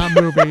recently. that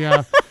movie,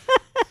 yeah.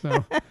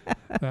 So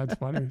that's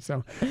funny.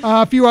 So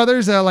a few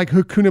others like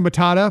Hakuna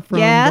Matata from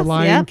Yes, The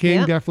Lion yep, King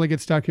yep. definitely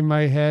gets stuck in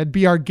my head.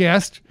 Be Our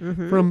Guest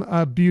from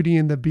Beauty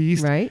and the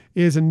Beast Right.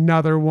 is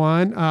another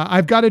one.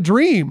 I've Got a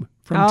Dream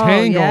from Oh,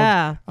 Tangled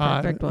yeah.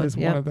 Perfect one. is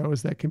one Yep. of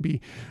those that can be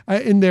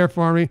in there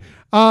for me.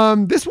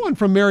 This one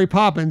from Mary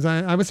Poppins.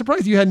 I was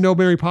surprised you had no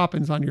Mary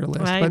Poppins on your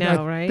list. I but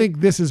know, I right?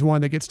 think this is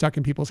one that gets stuck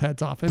in people's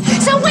heads often.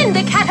 So when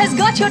the cat has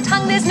got your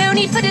tongue, there's no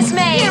need for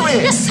dismay.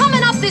 Just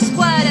summon up this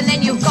word and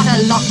then you've got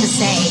a lot to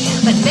say.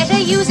 But better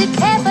use it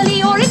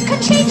carefully or it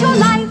could change your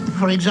life.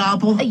 For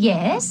example,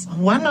 Yes?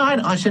 one night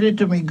I said it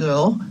to me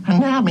girl,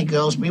 and now me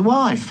girl's me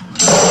wife.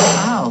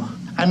 Oh,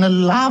 and a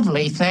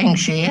lovely thing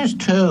she is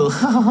too.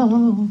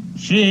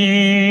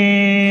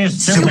 She's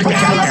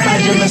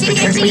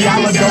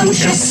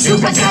Supercalifragilisticexpialidocious.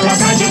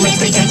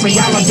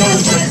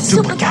 Supercalifragilisticexpialidocious.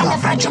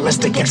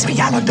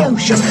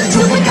 Supercalifragilisticexpialidocious.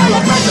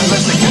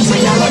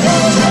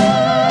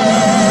 Supercalifragilisticexpialidocious.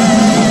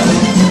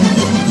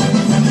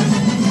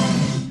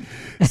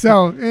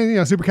 So, and,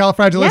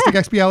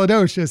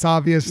 supercalifragilisticexpialidocious,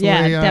 obviously.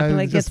 Yeah, it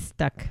definitely just- gets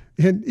stuck.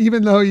 And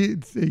even though you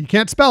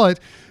can't spell it,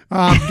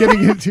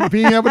 getting it to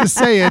being able to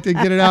say it and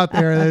get it out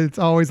there, it's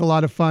always a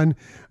lot of fun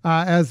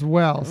as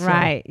well. So.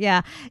 Right.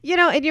 Yeah.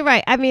 And you're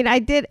right. I mean, I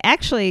did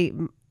actually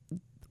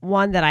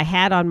one that I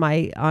had on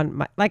my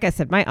like I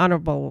said, my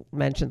honorable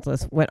mentions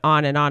list went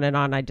on and on and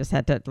on. I just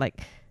had to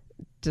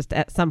just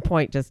at some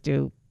point just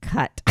do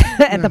cut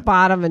at the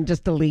bottom and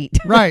just delete.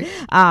 Right.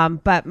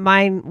 But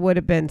mine would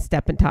have been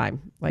Step in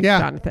Time, like Yeah.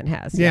 Jonathan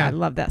has. Yeah. I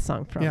love that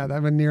song from. Yeah,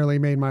 that one nearly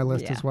made my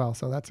list Yeah. as well.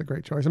 So that's a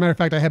great choice. As a matter of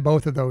fact, I had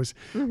both of those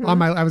on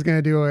my. I was going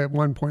to do at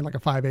one point like a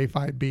 5A,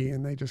 5B,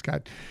 and they just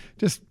got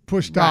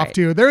pushed off Right.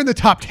 to. They're in the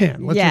top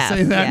 10. Let's Yes, just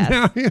say that yes,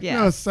 now. You know,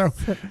 yes. so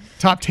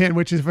top 10,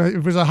 which is if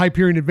it was a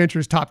Hyperion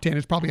Adventures top 10,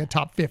 it's probably a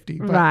top 50.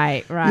 But,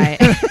 Right.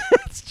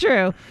 It's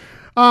true.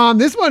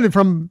 This one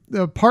from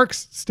the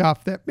parks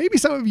stuff that maybe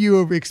some of you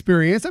have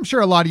experienced. I'm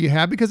sure a lot of you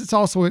have because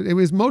it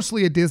was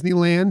mostly at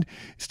Disneyland,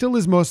 still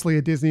is mostly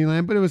at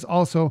Disneyland, but it was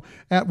also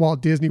at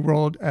Walt Disney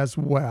World as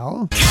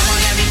well. Come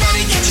on,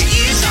 everybody, get your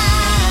ears on.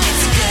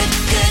 It's a good,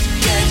 good,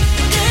 good,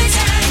 good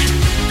time.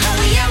 Oh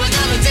yeah, we're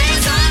gonna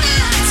dance all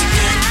night. It's a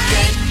good,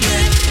 good,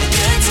 good,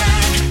 good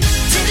time.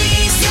 To the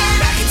east, yeah,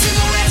 back into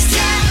the west,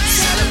 yeah.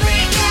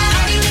 Celebrate, yeah,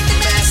 party with the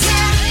best,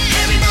 yeah.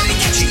 Everybody,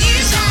 get your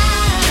ears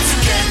on. It's a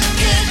good,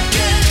 good,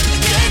 good,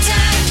 good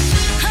time.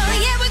 Oh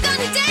yeah, we're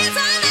gonna dance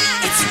all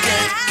night. It's a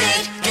good,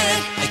 good,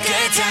 good,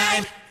 good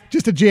time.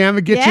 Just a jam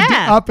to get you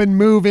Yeah. up and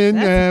moving.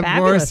 That's a Of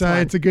fabulous course, one.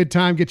 it's a good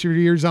time. Get your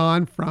ears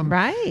on from,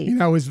 Right.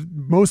 it was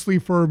mostly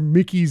for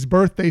Mickey's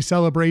birthday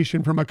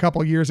celebration from a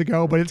couple years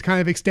ago, but it's kind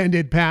of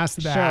extended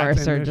past that. Sure. And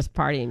So there's- just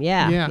partying.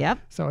 Yeah. yeah. Yep.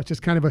 So it's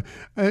just kind of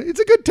it's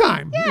a good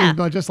time. Yeah.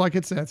 Just like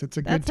it says, it's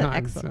a That's good an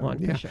time. excellent So, one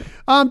for yeah. sure.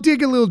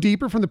 Dig a little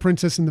deeper from The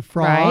Princess and the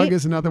Frog Right.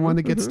 is another one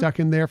that gets stuck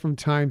in there from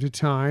time to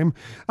time.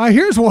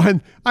 Here's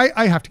one.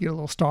 I have to get a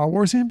little Star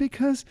Wars in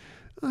because,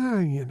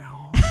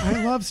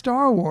 I love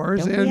Star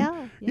Wars. Don't we And all?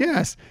 Yeah.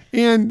 yes.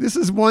 And this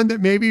is one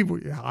that maybe,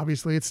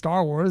 obviously it's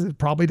Star Wars. It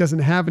probably doesn't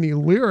have any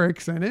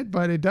lyrics in it,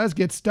 but it does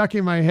get stuck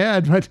in my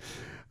head. But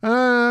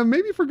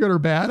maybe for good or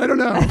bad. I don't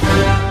know.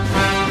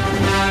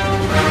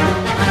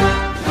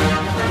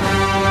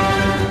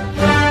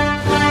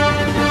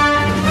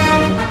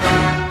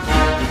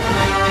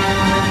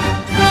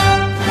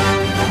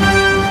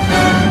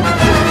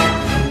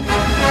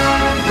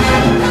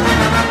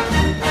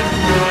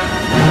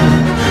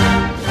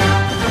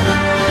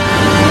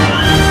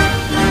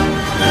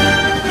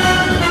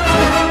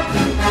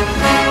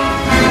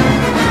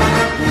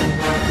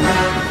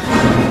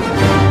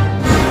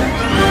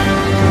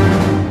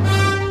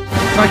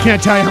 I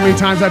can't tell you how many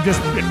times I've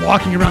just been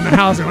walking around the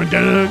house going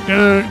dun,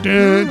 dun,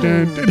 dun,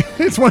 dun, dun.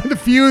 It's one of the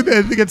few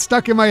that gets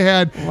stuck in my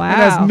head. Wow. It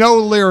has no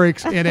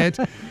lyrics in it,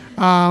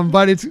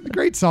 but it's a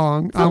great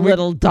song. It's a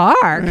little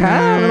dark, huh?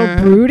 A little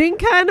brooding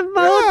kind of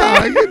mode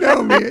Yeah,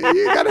 there.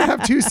 you got to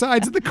have two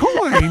sides of the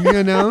coin.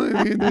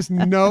 I mean, there's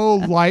no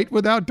light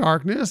without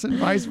darkness, and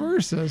vice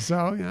versa.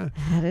 So yeah.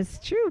 That is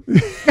true.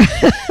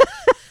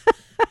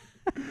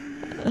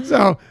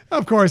 So,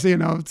 of course,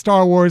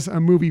 Star Wars,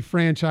 a movie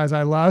franchise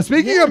I love.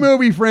 Speaking of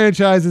movie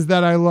franchises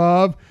that I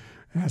love,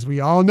 as we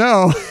all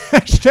know,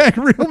 hashtag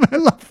Real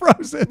Men Love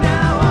Frozen.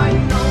 Now I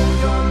know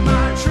you're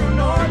my true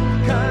north,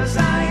 'cause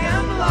I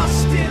am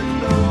lost in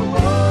the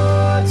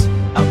woods.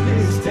 Up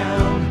is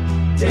down,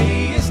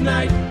 day is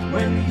night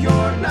when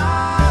you're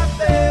not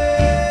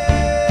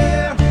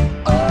there.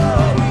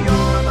 Oh,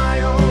 you're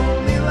my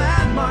only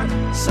landmark,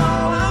 so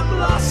I'm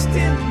lost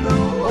in the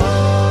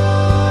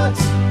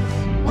woods.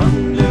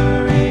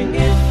 Wondering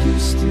if you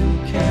still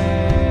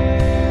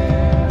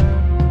care.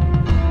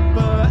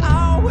 But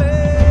I'll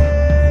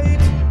wait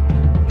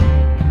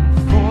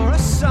for a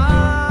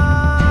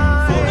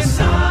sign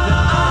that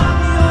I'm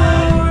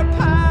your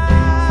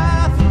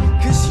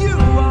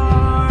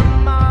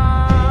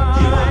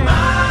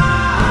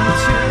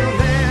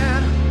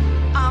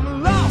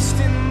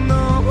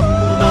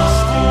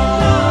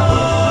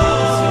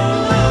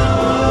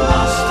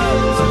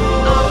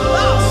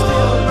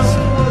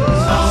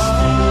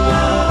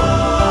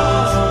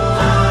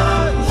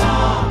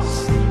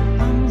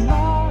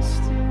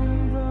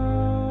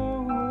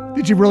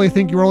Did you really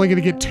think you were only going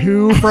to get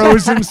 2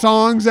 Frozen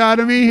songs out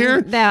of me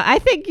here? No, I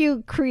think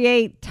you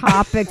create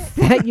topics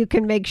that you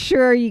can make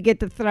sure you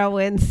get to throw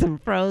in some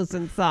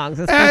Frozen songs.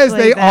 As especially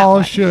they that all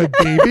one. should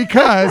be,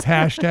 because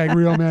hashtag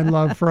real men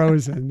love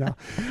Frozen.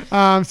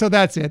 No. So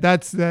that's it.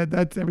 That's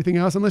everything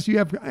else. Unless you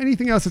have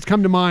anything else that's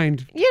come to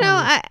mind. You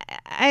know,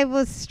 I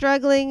was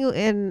struggling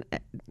in,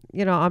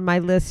 on my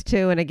list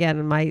too. And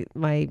again,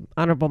 my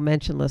honorable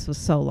mention list was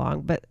so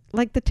long, but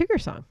like the Tigger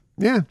song.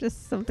 Yeah.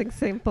 Just something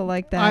simple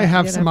like that. I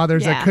have some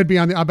others that could be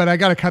on the, but I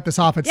got to cut this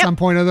off at some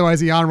point. Otherwise,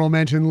 the honorable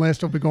mention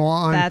list will be going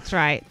on. That's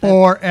right.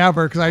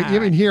 Forever. Because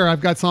even here,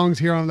 I've got songs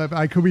here on that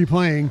I could be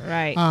playing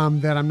right.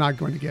 That I'm not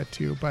going to get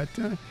to. But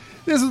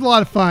this is a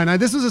lot of fun.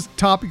 This was a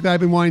topic that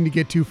I've been wanting to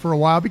get to for a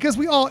while because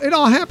it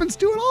all happens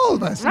to all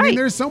of us. Right. I mean,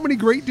 there's so many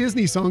great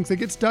Disney songs that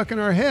get stuck in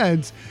our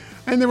heads.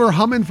 And they were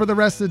humming for the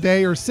rest of the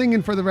day or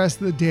singing for the rest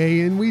of the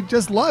day. And we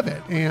just love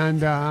it.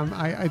 And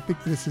I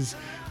think this is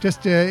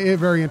just a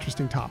very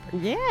interesting topic.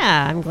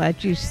 Yeah, I'm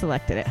glad you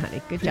selected it,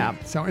 honey. Good job.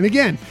 So, and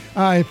again,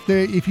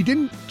 if you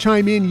didn't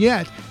chime in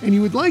yet and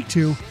you would like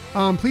to,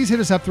 please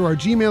hit us up through our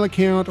Gmail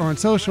account or on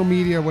social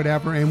media or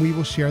whatever, and we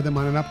will share them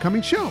on an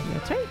upcoming show.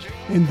 That's right.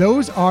 And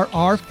those are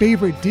our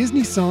favorite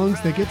Disney songs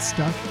that get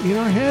stuck in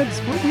our heads,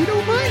 but we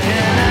don't mind.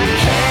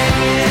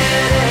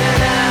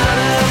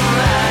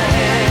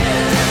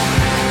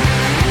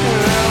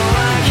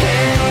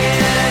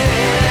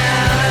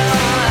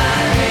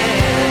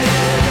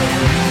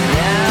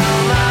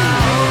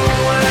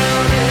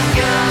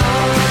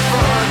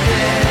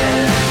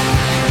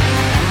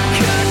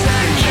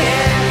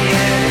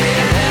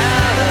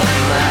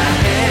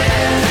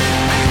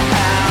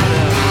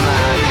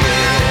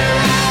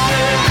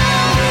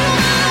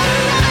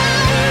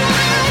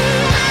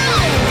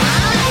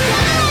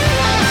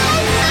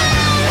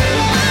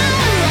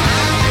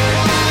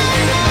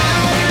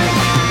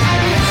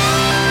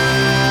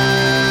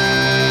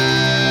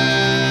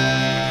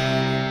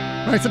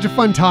 All right, such a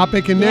fun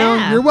topic. And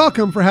now you're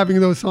welcome for having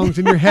those songs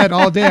in your head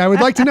all day. I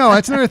would like to know.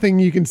 That's another thing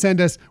you can send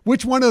us.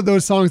 Which one of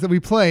those songs that we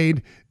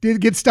played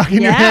did get stuck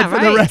in your head for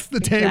the rest of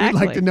the day?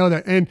 Exactly. We'd like to know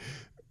that. And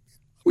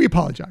we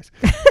apologize.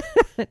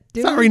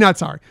 Sorry, not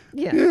sorry.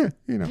 Yeah.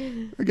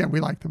 Again, we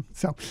like them.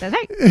 So That's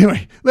right.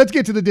 Anyway, let's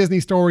get to the Disney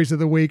stories of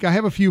the week. I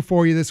have a few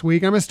for you this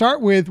week. I'm going to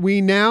start with,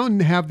 we now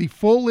have the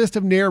full list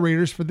of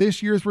narrators for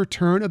this year's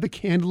return of the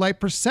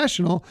Candlelight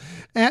Processional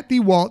at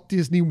the Walt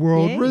Disney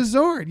World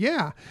Resort.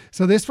 Yeah.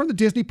 So this from the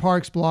Disney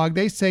Parks blog.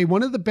 They say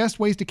one of the best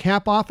ways to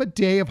cap off a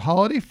day of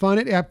holiday fun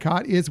at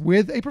Epcot is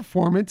with a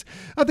performance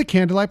of the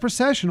Candlelight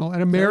Processional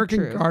at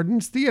American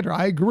Gardens Theater.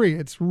 I agree.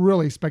 It's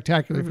really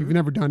spectacular. If you've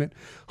never done it,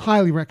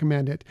 highly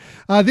recommend it.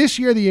 This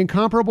year, the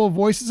incomparable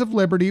Voices of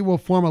Liberty will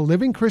form a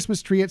living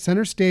Christmas tree at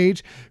center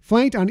stage,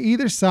 flanked on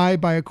either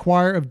side by a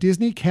choir of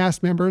Disney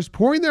cast members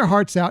pouring their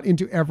hearts out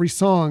into every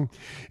song.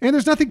 And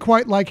there's nothing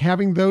quite like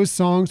having those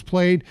songs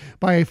played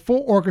by a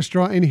full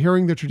orchestra and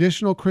hearing the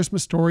traditional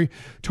Christmas story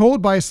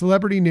told by a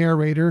celebrity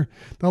narrator.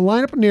 The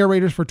lineup of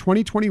narrators for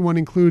 2021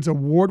 includes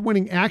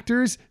award-winning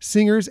actors,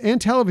 singers,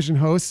 and television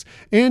hosts,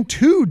 and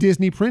 2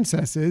 Disney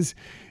princesses.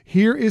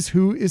 Here is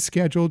who is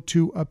scheduled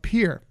to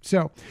appear.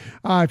 So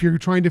if you're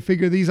trying to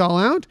figure these all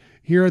out,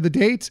 here are the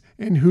dates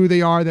and who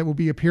they are that will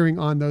be appearing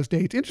on those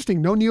dates.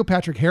 Interesting. No Neil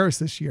Patrick Harris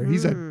this year.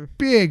 He's a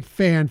big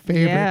fan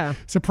favorite. Yeah.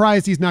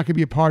 Surprised he's not going to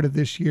be a part of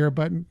this year,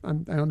 but I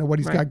don't know what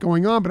he's got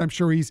going on, but I'm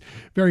sure he's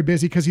very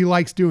busy because he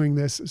likes doing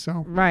this.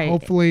 So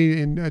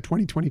hopefully in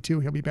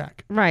 2022, he'll be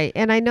back. Right.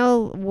 And I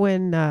know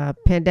when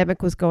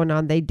pandemic was going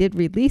on, they did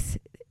release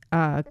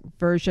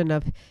version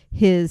of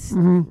his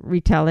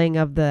retelling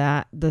of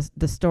the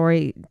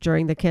story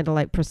during the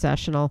Candlelight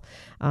Processional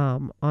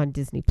on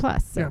Disney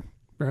Plus. So. Yeah.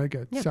 Very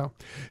good. Yeah.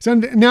 So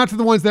now to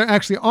the ones that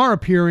actually are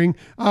appearing.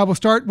 We'll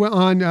start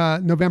on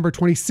November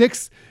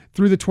 26th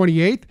through the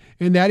 28th,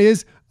 and that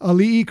is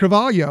Ali'i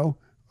Carvalho.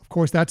 Of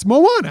course, that's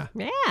Moana.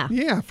 Yeah.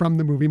 Yeah, from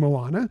the movie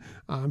Moana.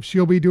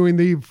 She'll be doing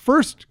the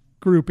first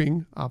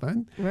grouping of it.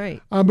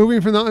 Right.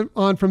 Moving from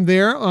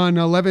there on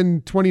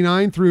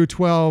 11/29 through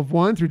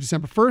 12/1 through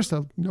December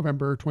 1st,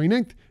 November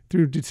 29th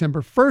through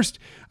December 1st.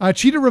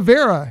 Chita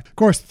Rivera, of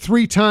course,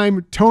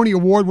 3-time Tony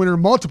Award winner,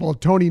 multiple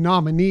Tony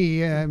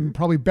nominee, and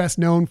probably best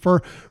known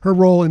for her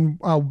role in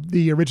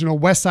the original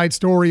West Side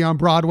Story on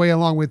Broadway,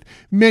 along with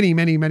many,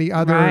 many, many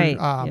other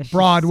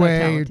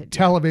Broadway,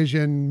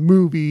 television,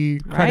 movie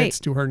credits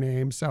to her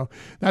name. So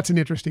that's an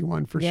interesting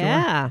one for sure.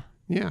 Yeah.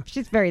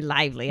 She's very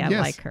lively. I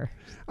like her.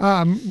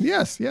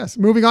 Yes.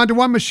 Moving on to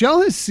one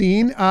Michelle has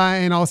seen,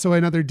 and also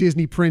another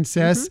Disney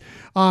princess.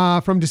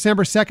 From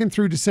December 2nd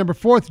through December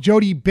 4th,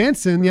 Jodie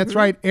Benson, that's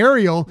right,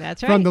 Ariel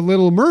from The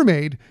Little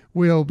Mermaid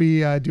will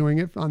be doing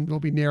it. Will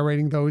be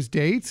narrating those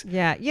dates.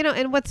 Yeah,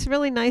 and what's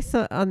really nice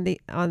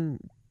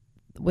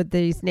with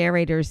these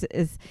narrators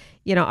is,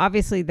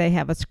 obviously they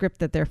have a script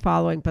that they're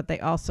following, but they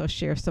also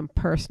share some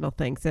personal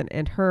things.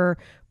 And her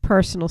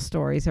personal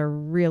stories are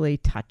really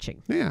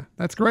touching. Yeah,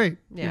 that's great.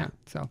 Yeah.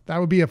 So that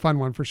would be a fun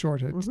one for sure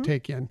to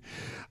take in.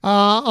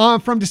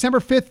 From December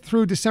 5th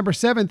through December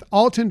 7th,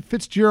 Alton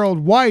Fitzgerald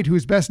White, who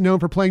is best known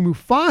for playing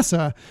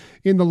Mufasa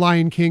in The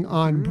Lion King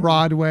on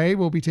Broadway,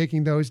 will be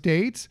taking those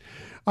dates.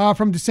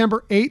 From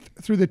December 8th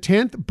through the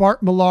 10th,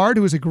 Bart Millard,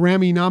 who is a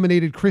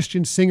Grammy-nominated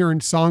Christian singer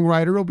and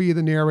songwriter, will be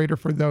the narrator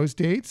for those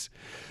dates.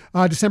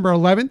 December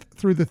 11th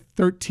through the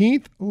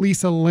 13th,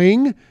 Lisa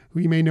Ling, who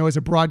you may know as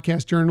a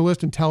broadcast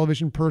journalist and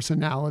television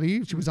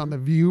personality. She was on The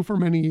View for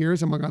many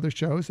years, among other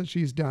shows that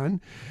she's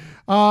done.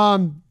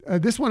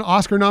 This one,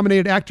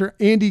 Oscar-nominated actor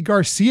Andy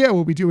Garcia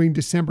will be doing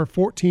December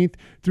 14th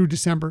through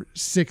December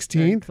 16th.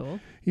 Very cool.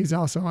 He's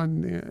also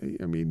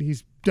on,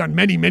 he's done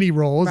many, many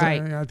roles.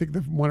 Right. I think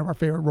one of our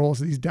favorite roles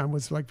that he's done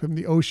was like from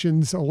the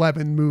Ocean's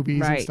 11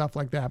 movies and stuff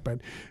like that.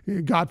 But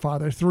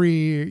Godfather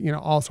 3,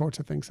 all sorts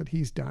of things that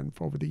he's done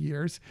over the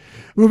years.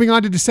 Moving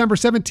on to December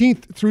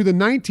 17th through the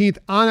 19th,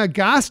 Anna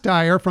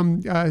Gasteyer,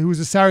 who was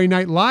a Saturday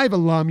Night Live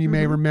alum, you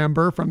may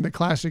remember from the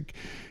classic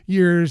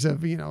years of,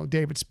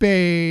 David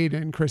Spade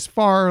and Chris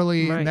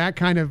Farley and that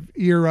kind of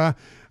era.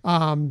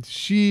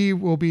 She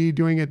will be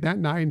doing it that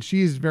night, and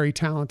she's very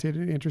talented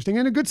and interesting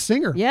and a good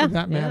singer for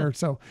that matter.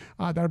 So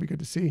that'll be good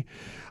to see.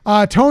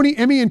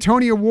 Emmy and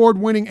Tony Award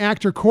winning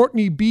actor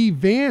Courtney B.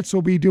 Vance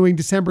will be doing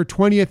December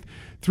 20th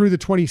through the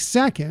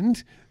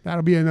 22nd.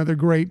 That'll be another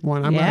great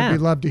one. I'd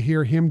love to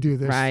hear him do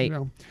this. Right.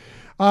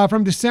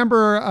 From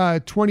December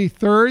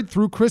 23rd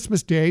through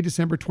Christmas Day,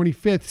 December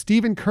 25th,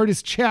 Stephen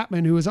Curtis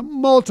Chapman, who is a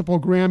multiple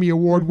Grammy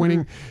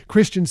Award-winning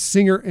Christian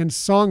singer and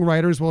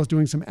songwriter, as well as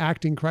doing some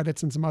acting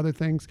credits and some other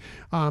things.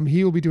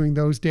 He will be doing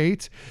those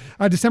dates.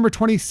 December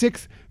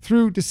 26th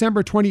through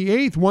December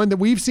 28th, one that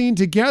we've seen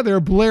together,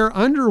 Blair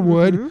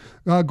Underwood,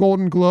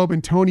 Golden Globe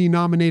and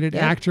Tony-nominated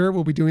actor,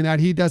 will be doing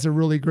that. He does a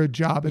really good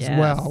job as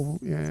well.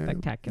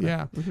 Spectacular.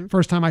 Yeah.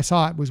 First time I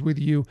saw it was with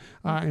you,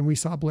 and we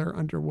saw Blair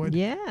Underwood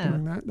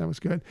doing that. That was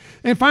good.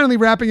 And finally,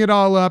 wrapping it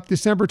all up,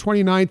 December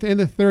 29th and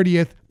the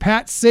 30th,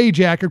 Pat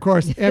Sajak, of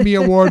course, Emmy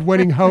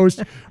Award-winning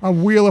host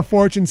of Wheel of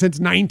Fortune since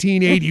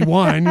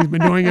 1981. He's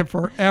been doing it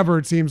forever,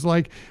 it seems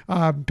like.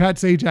 Pat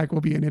Sajak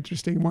will be an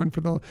interesting one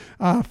for the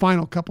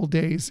final couple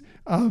days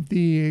of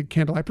the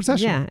Candlelight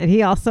Procession. Yeah, and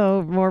he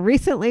also more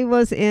recently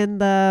was in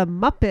the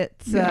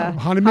Muppets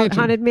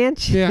Haunted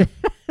Mansion. Yeah.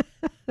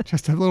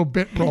 Just a little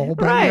bit role,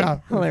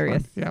 but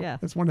hilarious. Yeah,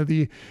 that's one of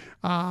the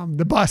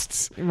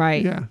busts.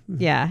 Right.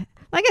 Yeah.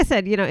 Like I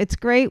said, it's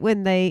great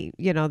when they,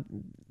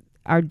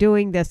 are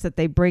doing this, that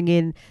they bring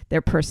in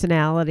their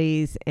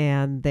personalities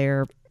and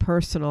their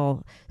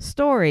personal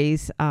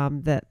stories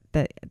that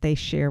they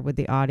share with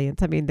the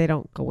audience. I mean, they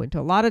don't go into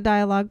a lot of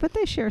dialogue, but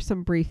they share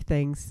some brief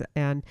things,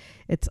 and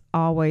it's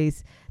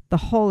always, the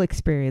whole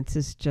experience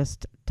is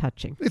just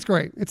touching. It's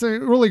great. It's a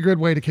really good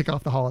way to kick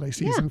off the holiday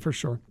season for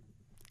sure.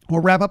 Or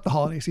wrap up the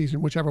holiday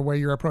season, whichever way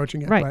you're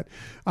approaching it. Right.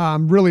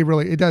 But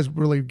really, it does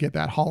really get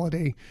that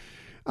holiday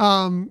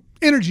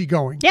energy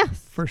going.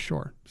 Yes. For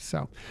sure.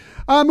 So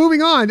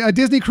moving on,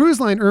 Disney Cruise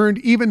Line earned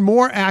even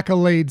more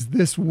accolades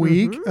this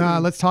week.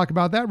 Let's talk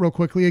about that real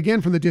quickly.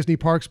 Again, from the Disney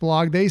Parks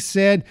blog, they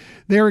said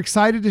they're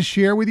excited to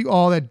share with you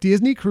all that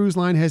Disney Cruise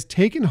Line has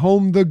taken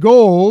home the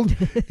gold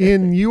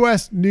in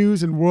U.S.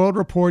 News and World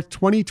Report's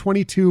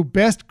 2022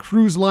 Best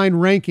Cruise Line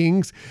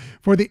rankings.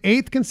 For the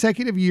 8th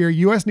consecutive year,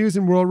 U.S. News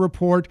and World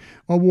Report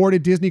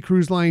awarded Disney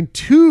Cruise Line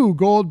 2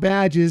 gold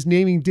badges,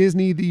 naming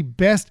Disney the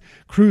best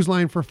cruise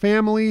line for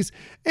families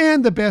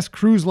and the best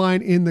cruise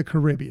line in the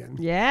Caribbean.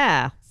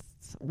 Yeah,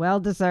 well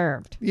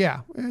deserved. Yeah,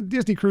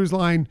 Disney Cruise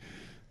Line,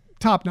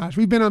 top notch.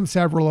 We've been on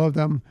several of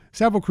them,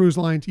 several cruise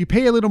lines. You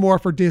pay a little more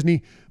for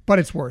Disney, but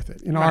it's worth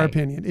it, in our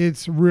opinion.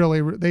 It's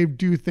really, they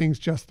do things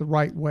just the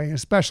right way,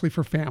 especially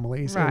for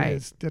families. Right.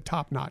 It's the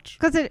top notch.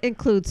 Because it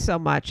includes so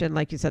much, and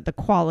like you said, the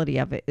quality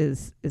of it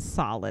is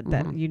solid,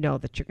 that you know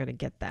that you're going to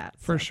get that.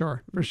 For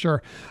sure.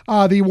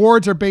 The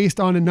awards are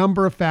based on a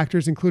number of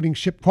factors, including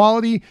ship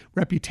quality,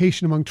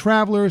 reputation among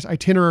travelers,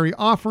 itinerary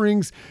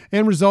offerings,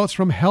 and results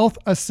from health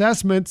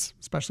assessments,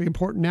 especially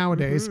important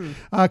nowadays,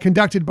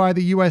 conducted by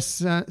the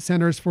U.S.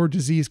 Centers for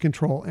Disease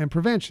Control and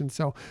Prevention.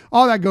 So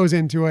all that goes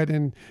into it,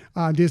 and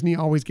Disney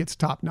always gets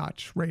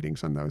top-notch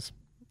ratings on those.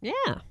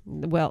 Yeah.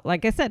 Well,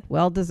 like I said,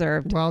 well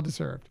deserved. Well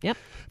deserved. Yep.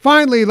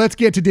 Finally, let's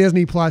get to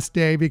Disney Plus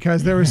Day,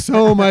 because there was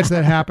so much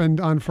that happened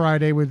on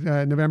Friday with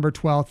November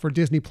 12th for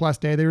Disney Plus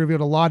Day. They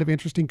revealed a lot of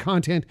interesting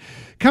content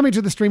coming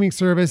to the streaming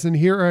service, and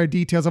here are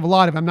details of a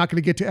lot of it. I'm not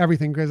going to get to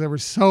everything because there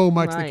was so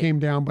much that came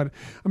down, but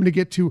I'm going to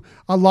get to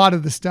a lot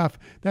of the stuff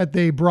that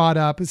they brought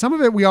up. And some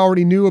of it we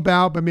already knew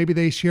about, but maybe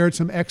they shared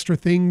some extra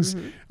things,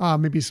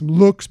 maybe some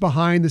looks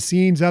behind the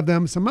scenes of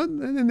them.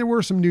 And there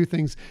were some new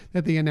things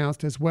that they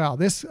announced as well.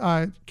 This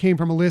came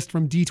from a list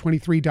from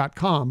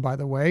D23.com, by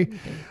the way.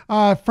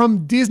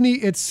 From Disney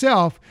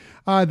itself,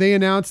 They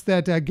announced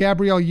that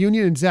Gabrielle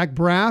Union and Zach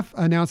Braff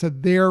announced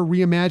that their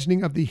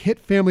reimagining of the hit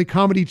family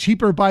comedy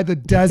Cheaper by the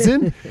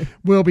Dozen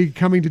will be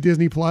coming to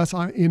Disney Plus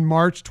in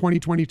March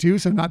 2022,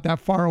 so not that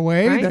far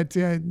away. Right. That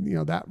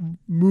that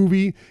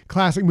movie,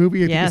 classic movie,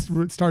 Yes.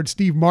 it starred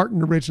Steve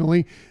Martin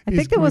originally. I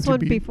think there was one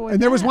before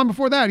and there was that. one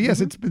before that. Yes,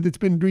 it's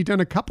been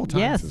redone a couple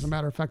times. Yes. As a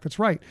matter of fact, that's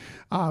right.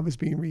 It was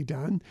being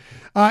redone.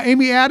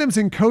 Amy Adams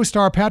and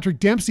co-star Patrick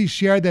Dempsey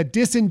shared that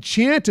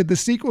Disenchanted, the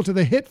sequel to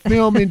the hit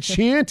film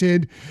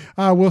Enchanted,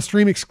 will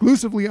stream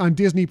exclusively on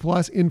Disney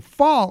Plus in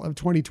fall of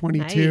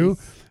 2022.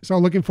 Nice. So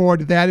looking forward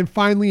to that. And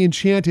finally,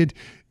 Enchanted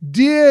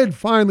did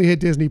finally hit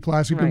Disney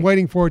Plus. We've been Right.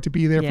 waiting for it to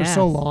be there for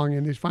so Yes. long,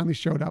 and it finally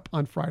showed up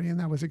on Friday, and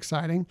that was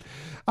exciting.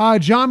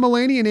 John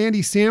Mulaney and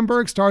Andy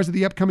Samberg, stars of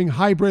the upcoming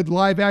hybrid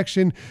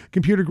live-action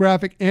computer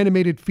graphic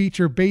animated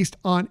feature based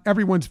on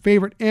everyone's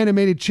favorite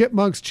animated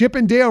chipmunks, Chip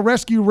and Dale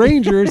Rescue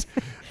Rangers,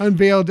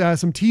 unveiled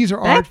some teaser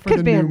art That for the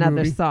could be new another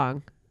movie.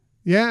 song.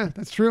 Yeah,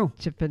 that's true.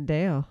 Chip and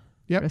Dale.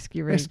 Yep.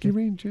 Rescue Rangers. Rescue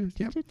Rangers.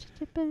 Yep.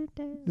 Chip and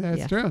Dale. That's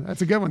Yeah. true.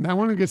 That's a good one. That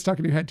one will get stuck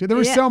in your head too. There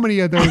were Yeah. so many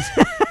of those,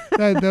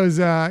 those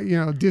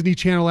Disney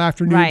Channel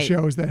afternoon Right.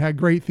 shows that had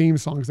great theme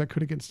songs that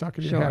could have get stuck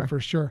in your Sure. head for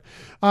sure.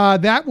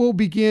 That will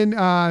begin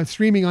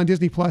streaming on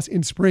Disney Plus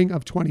in spring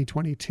of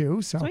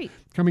 2022. So Sweet.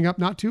 coming up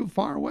not too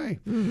far away.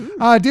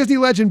 Disney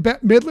legend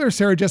Bette Midler,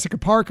 Sarah Jessica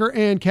Parker,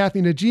 and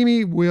Kathy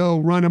Najimy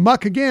will run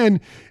amok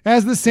again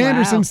as the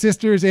Sanderson Wow.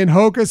 sisters in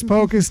Hocus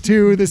Pocus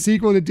 2, the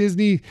sequel to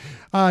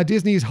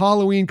Disney's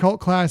Halloween cult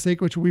classic,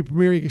 which will be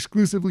premiering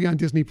exclusively on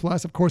Disney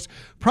Plus. Of course,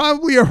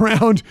 probably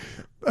around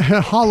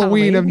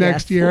Halloween of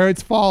next yes. year.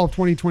 It's fall of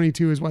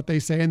 2022 is what they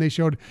say. And they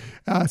showed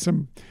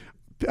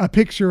a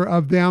picture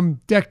of them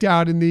decked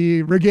out in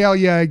the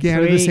regalia again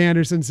of the Sweet.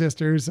 Sanderson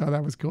sisters. So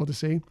that was cool to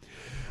see.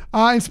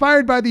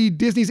 Inspired by the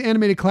Disney's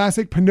animated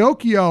classic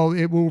Pinocchio,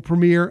 it will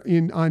premiere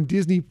on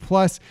Disney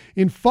Plus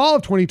in fall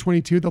of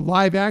 2022. The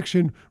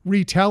live-action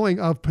retelling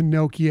of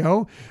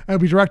Pinocchio. It'll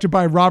be directed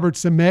by Robert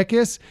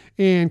Zemeckis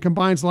and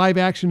combines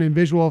live-action and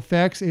visual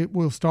effects. It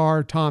will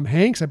star Tom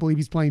Hanks. I believe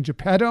he's playing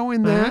Geppetto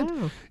in that.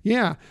 Wow.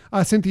 Yeah.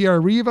 Cynthia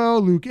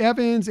Erivo, Luke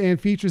Evans, and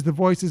features the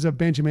voices of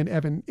Benjamin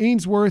Evan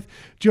Ainsworth,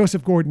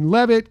 Joseph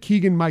Gordon-Levitt,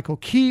 Keegan-Michael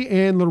Key,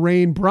 and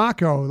Lorraine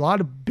Bracco. A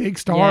lot of big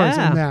stars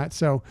Yeah. in that.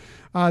 So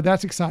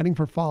that's exciting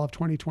for fall of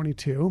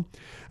 2022.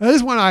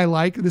 This one I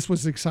like. This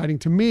was exciting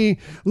to me.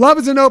 Love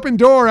is an Open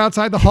Door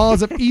outside the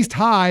halls of East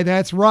High.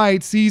 That's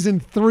right. Season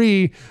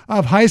 3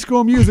 of High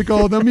School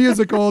Musical, the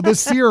musical, the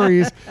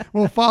series,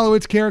 will follow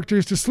its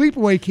characters to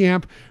sleepaway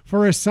camp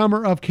for a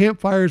summer of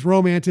campfires,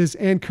 romances,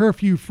 and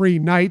curfew-free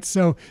nights.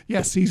 So,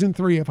 yes, season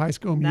 3 of High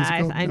School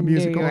Musical, Nice. I the knew you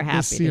musical were of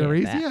this happy to hear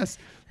series. that. Yes.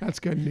 That's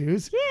good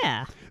news.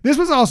 Yeah. This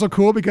was also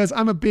cool because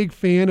I'm a big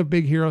fan of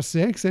Big Hero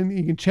 6, and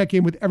you can check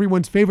in with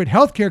everyone's favorite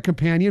healthcare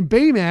companion,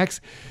 Baymax,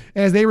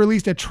 as they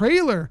released a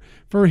trailer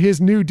for his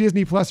new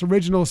Disney Plus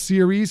original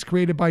series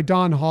created by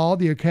Don Hall,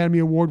 the Academy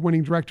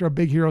Award-winning director of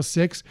Big Hero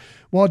 6.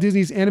 Walt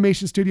Disney's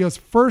Animation Studios'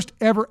 first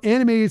ever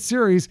animated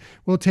series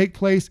will take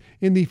place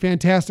in the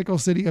fantastical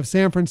city of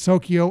San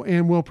Francisco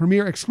and will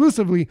premiere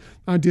exclusively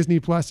on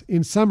Disney Plus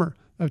in summer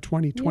of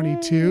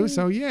 2022. Yay.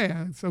 So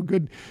yeah, so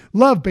good.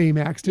 Love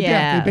Baymax to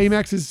death. Yes.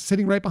 Baymax is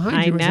sitting right behind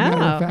I you, as a matter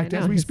know, of fact, I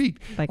as know. we He's speak.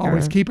 like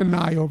Always our- keeping an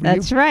eye over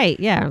That's you. right.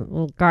 Yeah.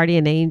 Little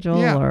guardian angel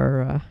Yeah.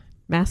 or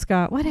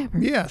mascot, whatever.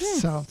 Yes,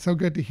 so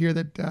good to hear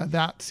that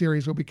that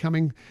series will be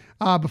coming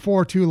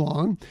before too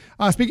long.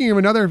 Speaking of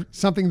another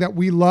something that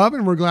we love,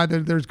 and we're glad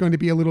that there's going to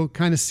be a little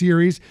kind of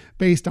series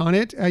based on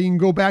it. You can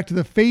go back to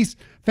the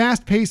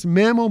fast-paced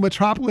mammal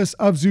metropolis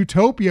of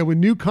Zootopia with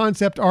new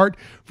concept art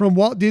from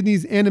Walt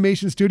Disney's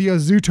animation studio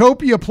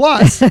Zootopia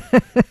Plus.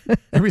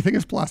 Everything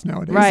is plus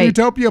nowadays. Right.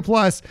 Zootopia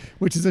Plus,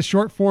 which is a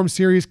short-form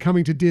series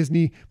coming to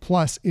Disney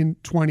Plus in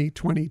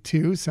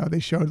 2022. So they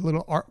showed a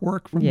little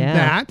artwork from Yeah.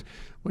 that,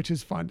 which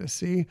is fun to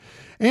see.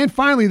 And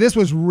finally, this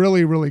was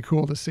really, really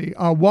cool to see.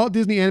 Walt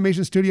Disney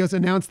Animation Studios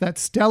announced that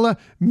Stella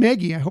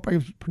Meggy, I hope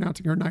I'm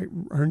pronouncing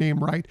her name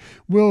right,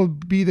 will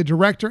be the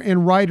director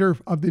and writer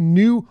of the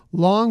new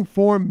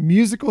long-form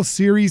musical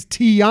series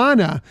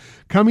Tiana,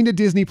 coming to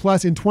Disney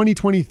Plus in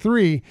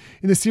 2023.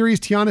 In the series,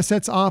 Tiana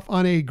sets off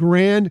on a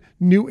grand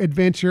new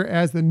adventure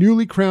as the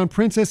newly crowned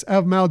Princess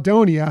of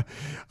Maldonia,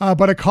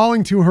 but a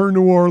calling to her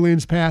New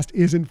Orleans past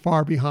isn't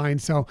far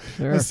behind. So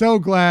Sure. I'm so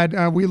glad.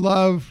 We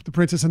love The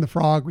Princess and the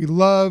Frog. We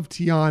love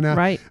Tiana.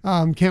 Right.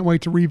 Can't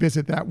wait to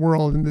revisit that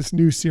world in this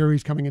new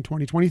series coming in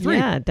 2023.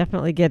 Yeah,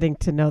 definitely getting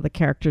to know the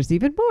characters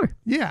even more.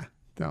 Yeah.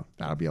 So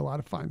that'll be a lot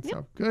of fun.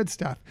 So good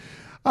stuff.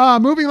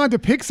 Moving on to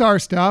Pixar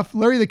stuff,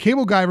 Larry the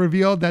Cable Guy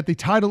revealed that the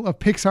title of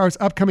Pixar's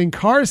upcoming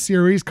Cars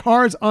series,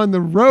 Cars on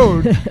the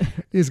Road,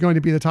 is going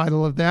to be the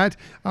title of that,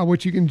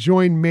 which you can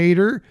join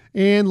Mater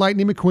and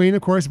Lightning McQueen,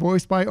 of course,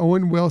 voiced by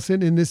Owen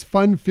Wilson, in this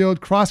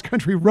fun-filled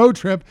cross-country road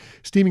trip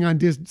streaming on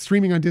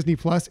Disney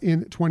Plus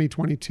in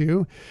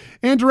 2022.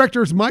 And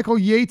directors Michael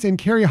Yates and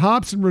Carrie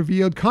Hobson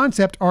revealed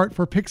concept art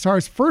for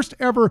Pixar's first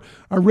ever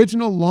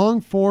original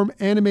long-form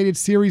animated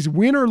series,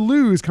 Win or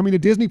Lose, coming to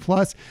Disney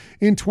Plus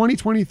in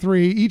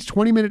 2023. each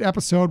 20-minute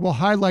episode will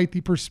highlight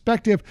the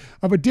perspective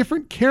of a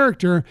different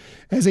character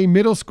as a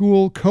middle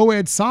school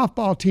co-ed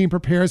softball team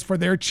prepares for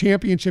their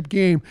championship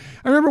game.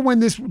 I remember when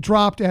this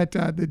dropped at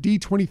the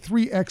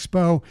D23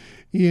 Expo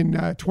in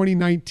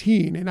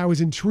 2019, and I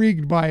was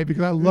intrigued by it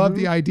because I love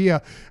the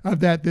idea of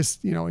that.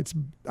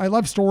 I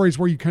love stories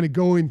where you kind of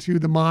go into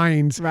the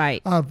minds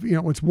of,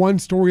 it's one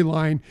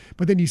storyline,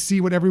 but then you see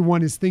what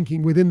everyone is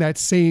thinking within that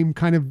same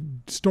kind of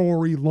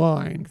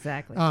storyline.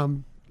 Exactly.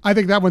 I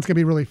think that one's going to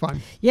be really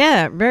fun.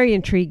 Yeah, very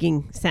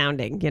intriguing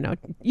sounding,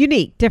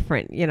 unique,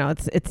 different.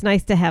 It's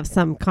nice to have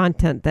some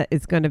content that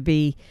is going to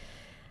be,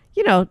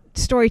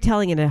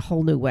 storytelling in a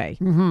whole new way.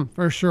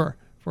 For sure.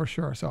 For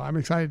sure. So I'm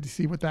excited to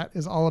see what that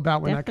is all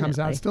about when that comes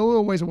out. Still a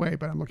little ways away,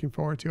 but I'm looking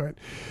forward to it.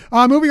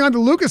 Moving on to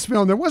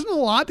Lucasfilm. There wasn't a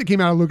lot that came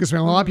out of Lucasfilm.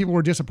 A lot of people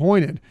were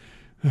disappointed.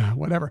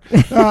 Whatever.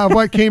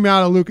 What came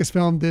out of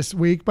Lucasfilm this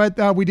week.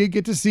 But we did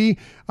get to see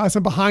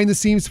some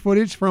behind-the-scenes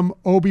footage from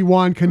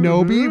Obi-Wan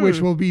Kenobi,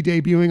 which will be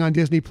debuting on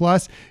Disney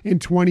Plus in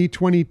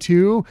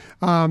 2022.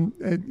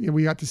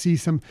 We got to see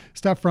some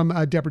stuff from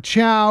Deborah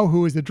Chow,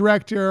 who is the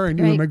director, and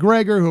Ewan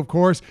McGregor, who, of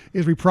course,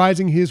 is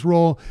reprising his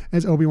role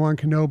as Obi-Wan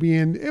Kenobi.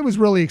 And it was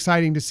really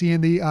exciting to see.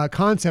 And the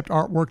concept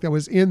artwork that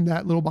was in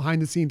that little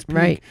behind-the-scenes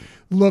peek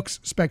looks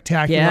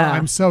spectacular. Yeah.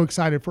 I'm so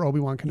excited for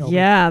Obi-Wan Kenobi.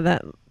 Yeah,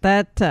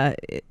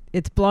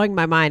 it's blowing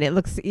my mind. It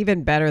looks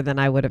even better than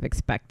I would have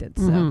expected.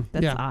 So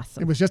that's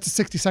awesome. It was just a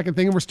 60-second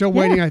thing, and we're still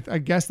waiting. I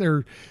guess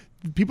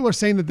people are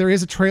saying that there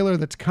is a trailer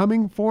that's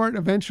coming for it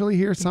eventually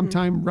here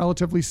sometime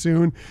relatively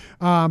soon.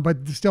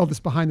 But still,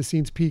 this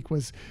behind-the-scenes peek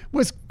was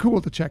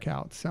cool to check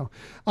out. So,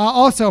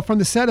 also from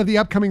the set of the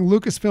upcoming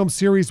Lucasfilm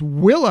series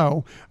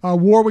Willow,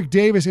 Warwick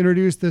Davis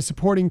introduced the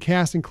supporting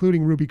cast,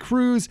 including Ruby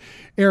Cruz,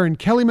 Aaron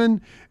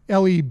Kellyman,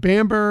 Ellie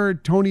Bamber,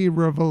 Tony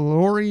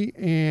Revolori,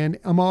 and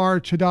Amar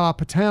Chadha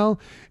Patel,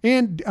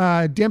 and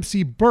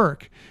Dempsey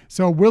Burke.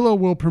 So Willow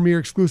will premiere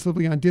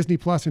exclusively on Disney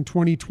Plus in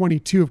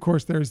 2022. Of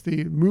course, there's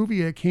the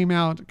movie that came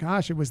out,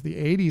 it was the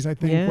 80s, I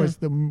think, was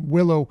the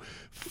Willow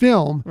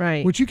film,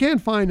 which you can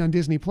find on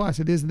Disney Plus.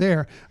 It is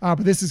there.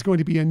 But this is going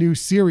to be a new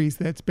series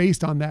that's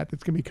based on that's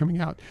going to be coming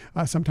out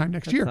sometime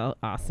next year. So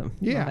awesome.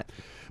 Yeah.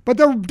 But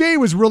the day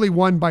was really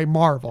won by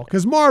Marvel,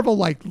 because Marvel,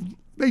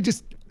 they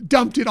just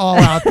dumped it all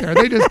out there.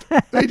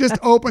 They just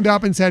opened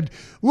up and said,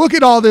 look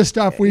at all this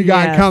stuff we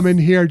got coming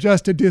here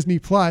just to Disney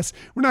Plus.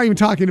 We're not even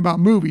talking about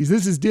movies.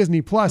 This is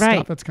Disney Plus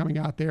stuff that's coming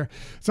out there.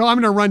 So I'm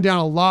going to run down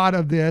a lot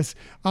of this.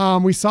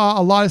 We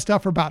saw a lot of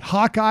stuff about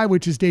Hawkeye,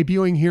 which is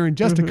debuting here in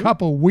just a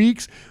couple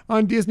weeks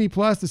on Disney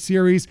Plus, the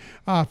series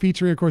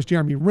featuring, of course,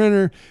 Jeremy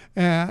Renner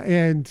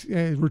and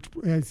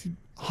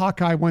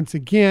Hawkeye once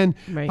again.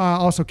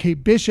 Also,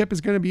 Kate Bishop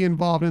is going to be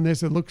involved in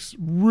this. It looks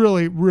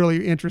really,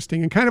 really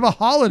interesting and kind of a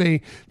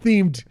holiday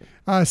themed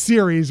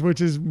series,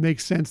 which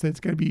makes sense that it's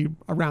going to be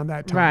around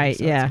that time. Right.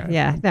 So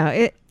yeah.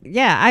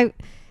 No,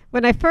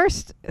 when I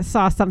first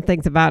saw some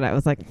things about it, I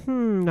was like,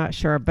 not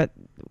sure. But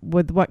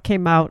with what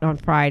came out on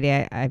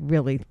Friday, I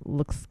really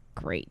looks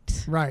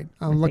great. Right.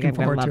 I'm looking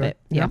forward to it.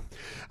 Yeah.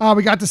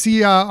 We got to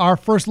see our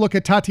first look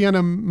at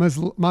Tatiana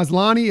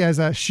Maslany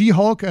as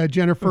She-Hulk,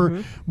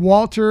 Jennifer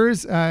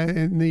Walters,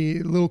 in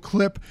the little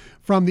clip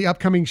from the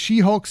upcoming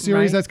She-Hulk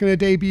series that's going to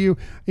debut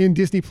in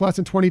Disney Plus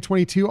in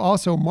 2022.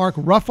 Also, Mark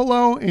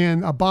Ruffalo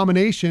and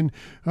Abomination,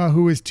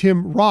 who is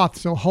Tim Roth.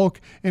 So Hulk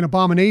and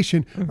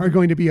Abomination are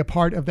going to be a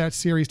part of that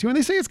series too. And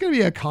they say it's going to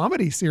be a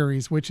comedy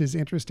series, which is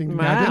interesting to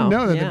me. I didn't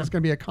know that it was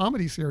going to be a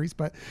comedy series,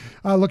 but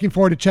looking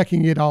forward to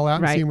checking it all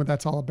out and seeing what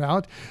that's all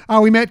about.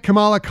 We met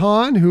Kamala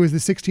Khan, who is the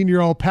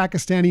 16-year-old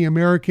Pakistani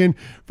American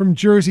from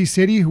Jersey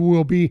City, who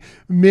will be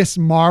Miss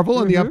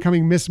Marvel in the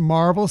upcoming Miss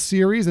Marvel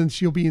series, and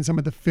she'll be in some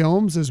of the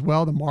films as well.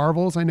 The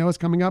Marvels, I know, is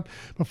coming up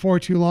before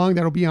too long.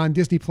 That'll be on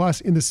Disney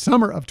Plus in the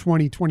summer of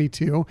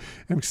 2022.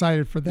 I'm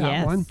excited for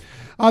that one.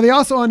 They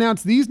also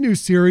announced these new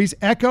series: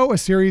 Echo, a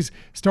series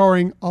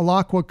starring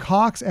Alaqua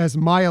Cox as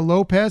Maya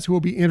Lopez, who will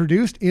be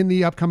introduced in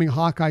the upcoming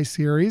Hawkeye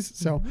series.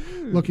 So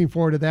looking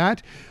forward to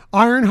that.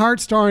 Ironheart,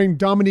 starring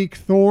Dominique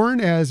Thorne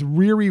as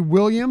Riri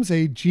Williams,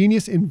 a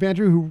genius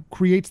inventor who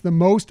creates the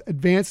most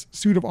advanced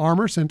suit of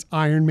armor since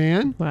Iron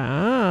Man.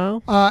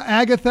 Wow.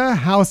 Agatha,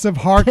 House of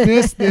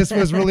Harkness. This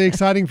was really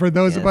exciting for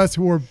those of us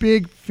who were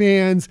big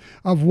fans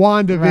of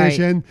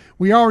WandaVision.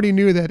 We already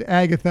knew that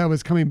Agatha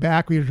was coming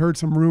back. We had heard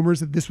some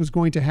rumors that this was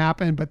going to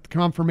happen, but the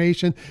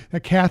confirmation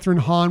that Catherine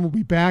Hahn will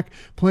be back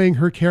playing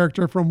her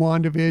character from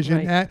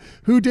WandaVision.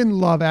 Who didn't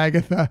love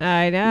Agatha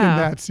I know. in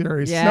that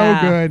series? So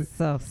good.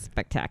 So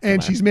spectacular.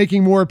 And she's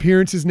making more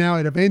appearances now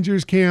at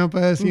Avengers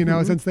Campus,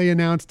 since they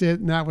announced it.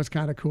 And that was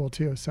kind of cool,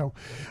 too. So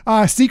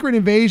Secret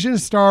Invasion,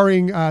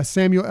 starring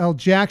Samuel L.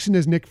 Jackson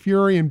as Nick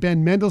Fury and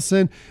Ben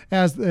Mendelsohn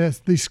as the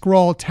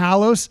Skrull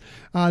Talos.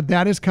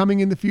 That is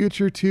coming in the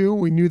future, too.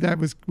 We knew that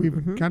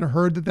we've kind of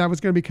heard that was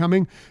going to be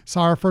coming.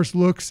 Saw our first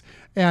looks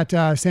at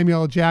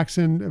Samuel L.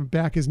 Jackson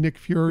back as Nick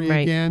Fury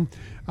again.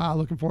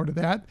 Looking forward to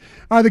that.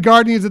 The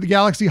Guardians of the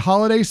Galaxy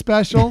Holiday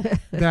Special.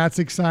 That's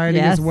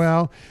exciting as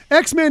well.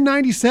 X-Men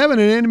 97,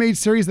 an animated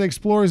series that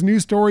explores new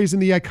stories in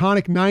the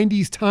iconic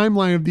 90s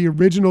timeline of the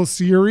original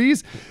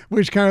series,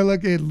 which kind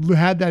of it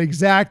had that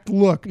exact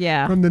look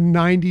from the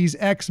 90s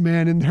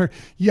X-Men in their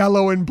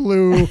yellow and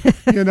blue,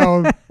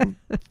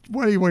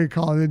 what do you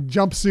call it?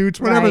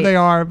 Jumpsuits, whatever they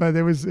are. But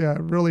it was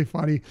really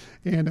funny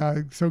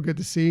and so good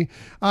to see.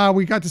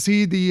 We got to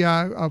see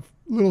the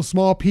little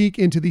small peek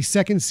into the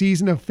second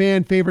season of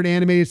fan favorite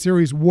animated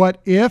series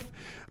What If,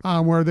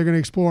 where they're going to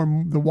explore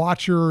the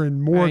Watcher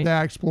and more of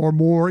that, explore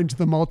more into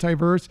the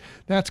multiverse.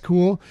 That's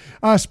cool.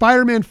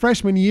 Spider-Man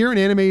Freshman Year, an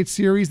animated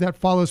series that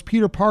follows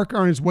Peter Parker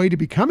on his way to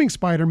becoming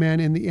Spider-Man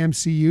in the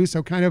MCU.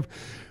 So kind of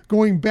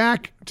going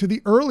back to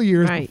the early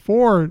years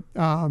before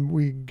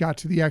we got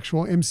to the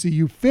actual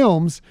MCU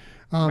films.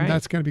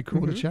 That's going to be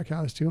cool to check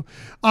out as too.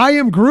 I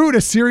Am Groot,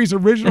 a series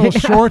of original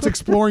shorts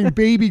exploring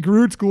baby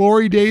Groot's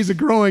glory days of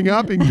growing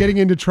up and getting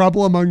into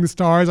trouble among the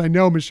stars. I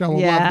know Michelle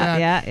will love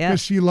that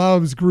because she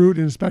loves Groot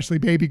and especially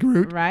baby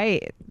Groot.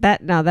 Right.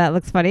 That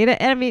looks funny.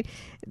 And I mean,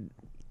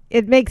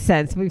 it makes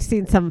sense. We've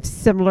seen some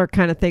similar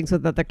kind of things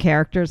with other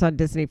characters on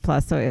Disney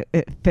Plus, so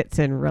it fits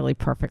in really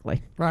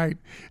perfectly. Right.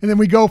 And then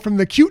we go from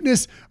the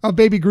cuteness of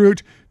Baby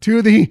Groot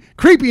to the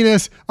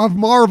creepiness of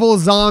Marvel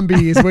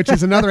Zombies, which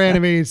is another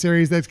animated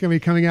series that's going to be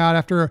coming out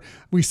after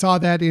we saw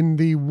that in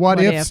the What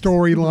If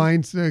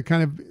storylines,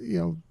 kind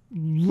of,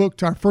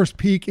 looked our first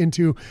peek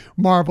into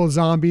Marvel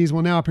Zombies.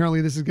 Well, now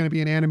apparently this is going to be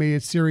an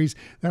animated series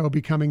that will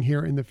be coming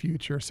here in the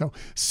future.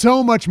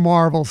 So much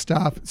Marvel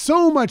stuff,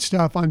 so much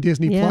stuff on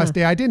Disney Plus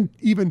Day.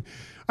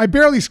 I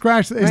barely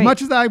scratched, as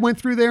much as I went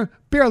through there,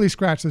 barely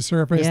scratched the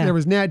surface. There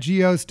was Nat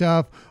Geo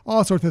stuff,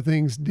 all sorts of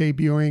things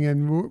debuting,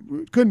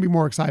 and couldn't be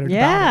more excited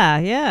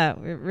about it. Yeah.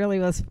 It really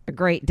was a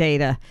great day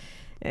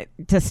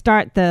to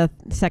start the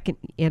second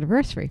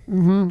anniversary.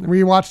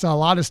 We watched a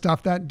lot of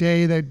stuff that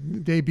day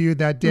that debuted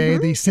that day.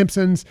 The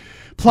Simpsons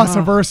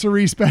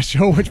Plus-iversary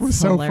special, which was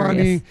so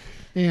funny.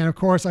 And of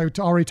course, I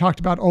already talked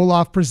about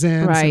Olaf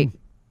Presents. And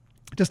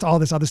just all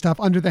this other stuff.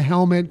 Under the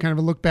Helmet, kind of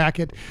a look back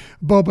at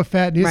Boba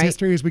Fett and his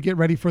history as we get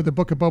ready for the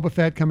Book of Boba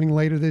Fett coming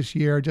later this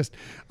year. Just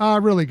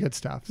really good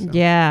stuff. So.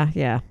 Yeah.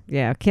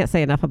 Can't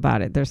say enough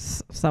about it.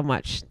 There's so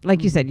much.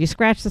 Like you said, you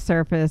scratch the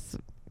surface.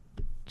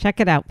 Check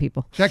it out,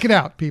 people. Check it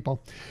out,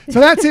 people. So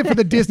that's it for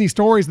the Disney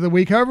stories of the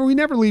week. However, we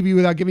never leave you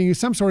without giving you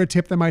some sort of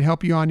tip that might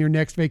help you on your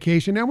next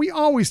vacation. And we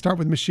always start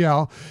with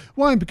Michelle.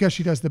 One, because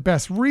she does the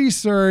best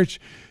research.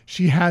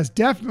 She has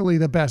definitely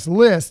the best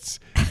lists.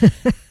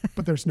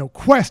 But there's no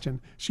question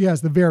she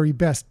has the very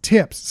best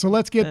tips. So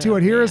let's get to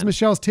it. Here is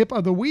Michelle's tip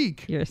of the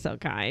week. You're so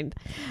kind.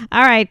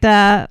 All right.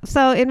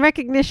 So in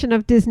recognition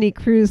of Disney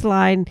Cruise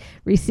Line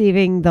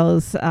receiving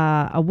those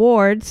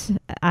awards,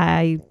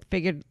 I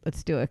figured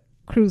let's do a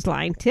cruise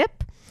line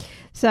tip.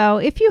 So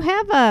if you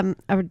have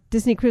a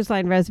Disney Cruise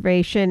Line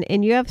reservation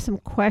and you have some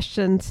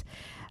questions,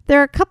 there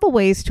are a couple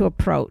ways to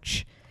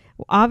approach.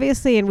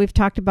 Obviously, and we've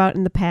talked about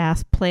in the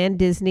past, Plan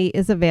Disney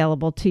is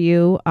available to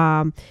you.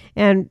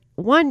 And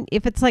one,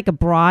 if it's like a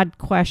broad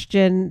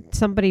question,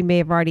 somebody may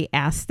have already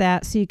asked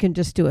that. So you can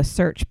just do a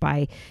search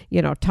by,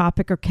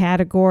 topic or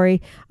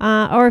category.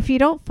 Or if you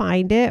don't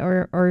find it,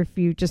 or if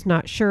you're just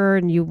not sure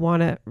and you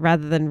want to,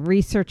 rather than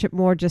research it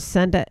more, just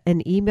send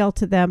an email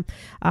to them.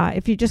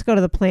 If you just go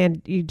to the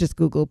plan, you just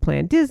Google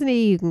Plan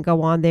Disney, you can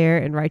go on there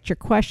and write your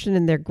question,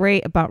 and they're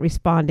great about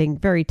responding,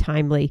 very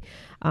timely.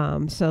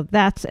 So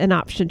that's an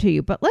option to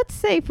you. But let's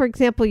say, for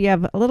example, you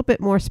have a little bit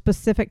more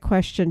specific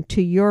question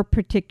to your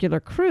particular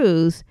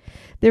cruise.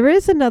 There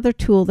is another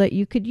tool that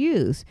you could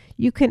use.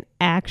 You can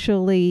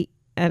actually,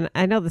 and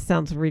I know this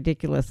sounds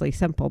ridiculously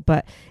simple,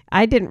 but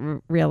I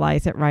didn't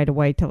realize it right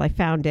away till I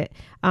found it.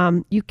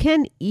 You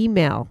can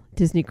email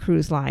Disney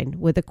Cruise Line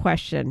with a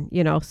question,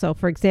 So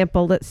for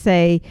example, let's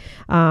say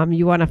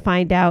you want to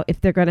find out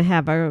if they're going to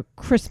have a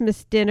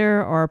Christmas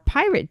dinner or a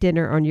pirate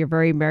dinner on your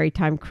very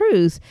maritime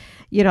cruise,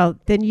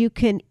 then you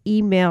can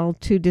email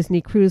to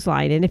Disney Cruise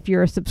Line. And if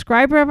you're a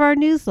subscriber of our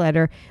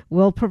newsletter,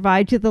 we'll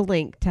provide you the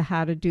link to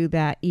how to do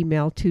that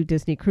email to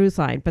Disney Cruise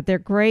Line. But they're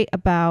great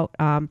about,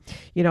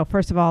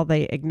 first of all,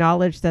 they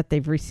acknowledge that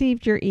they've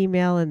received your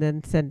email and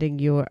then sending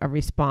you a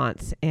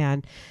response.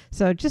 And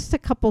so just a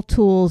couple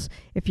tools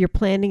if you're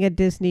planning a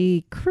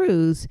Disney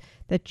cruise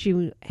that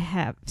you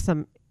have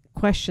some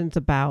questions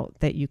about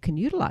that you can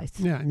utilize.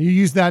 Yeah, and you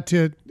use that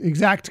to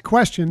exact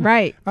question,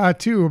 right?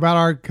 Too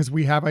about because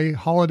we have a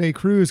holiday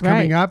cruise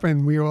coming up,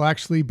 and we will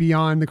actually be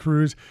on the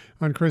cruise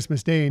on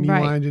Christmas Day, and you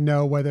wanted to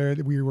know whether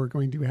we were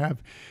going to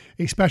have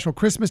a special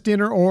Christmas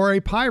dinner or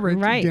a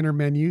pirate dinner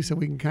menu, so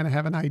we can kind of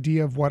have an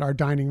idea of what our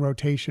dining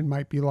rotation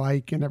might be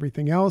like and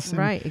everything else.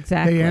 And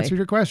exactly. They answered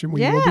your question.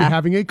 We will be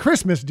having a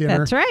Christmas dinner.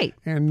 That's right.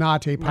 And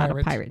not a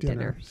pirate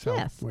dinner. So,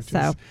 yes.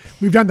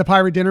 We've done the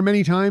pirate dinner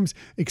many times.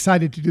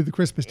 Excited to do the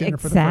Christmas dinner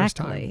for the first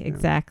time.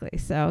 Exactly.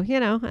 So,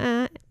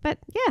 but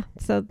yeah,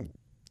 so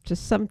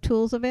just some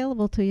tools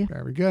available to you.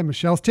 Very good.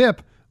 Michelle's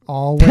tip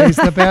Always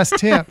the best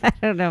tip. I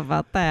don't know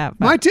about that.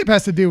 But My tip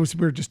has to do with,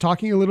 we were just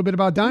talking a little bit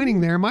about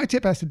dining there. My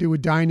tip has to do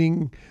with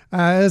dining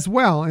as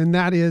well. And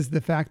that is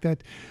the fact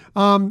that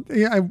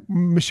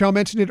Michelle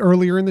mentioned it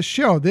earlier in the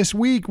show. This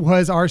week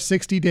was our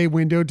 60-day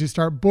window to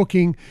start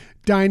booking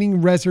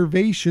dining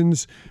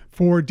reservations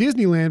for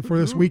Disneyland for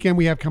this weekend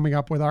we have coming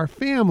up with our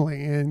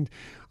family. And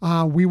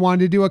we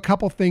wanted to do a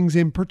couple things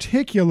in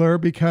particular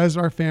because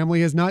our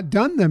family has not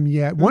done them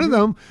yet. One of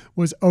them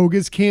was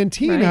Oga's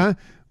Cantina. Right.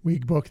 We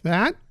booked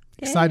that.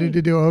 Excited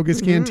to do Oga's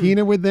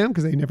Cantina with them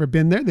because they've never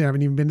been there. They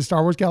haven't even been to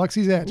Star Wars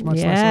Galaxy's Edge, much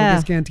less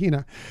Oga's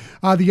Cantina.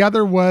 The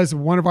other was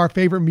one of our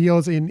favorite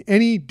meals in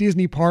any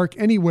Disney park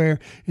anywhere,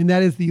 and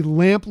that is the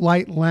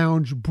Lamplight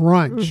Lounge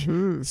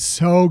brunch.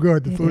 So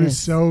good. The food is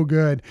so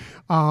good.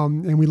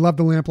 And we love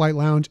the Lamplight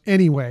Lounge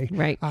anyway.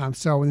 Right. And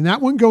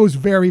that one goes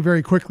very,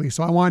 very quickly.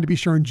 So I wanted to be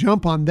sure and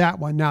jump on that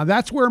one. Now,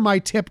 that's where my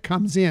tip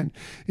comes in,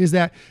 is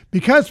that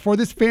because for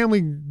this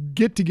family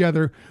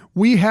get-together,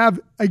 we have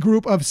a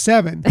group of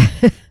 7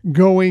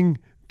 going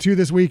to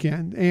this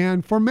weekend.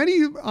 And for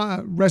many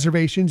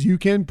reservations, you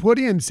can put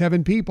in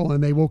 7 people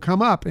and they will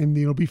come up and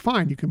it'll be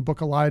fine. You can book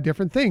a lot of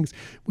different things.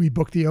 We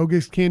booked the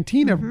Oga's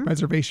Cantina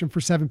reservation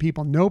for 7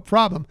 people. No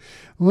problem.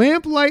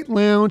 Lamplight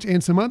Lounge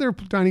and some other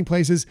dining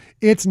places,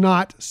 it's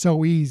not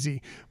so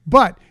easy.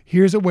 But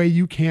here's a way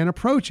you can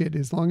approach it.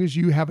 As long as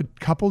you have a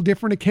couple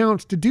different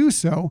accounts to do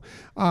so,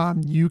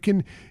 you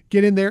can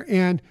get in there,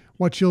 and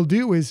what you'll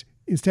do is,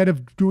 instead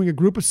of doing a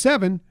group of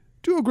 7,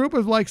 do a group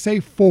of like, say,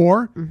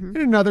 4 and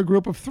another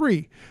group of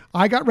 3.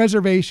 I got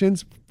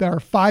reservations that are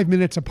 5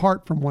 minutes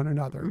apart from one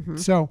another.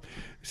 So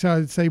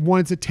I'd say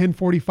one's at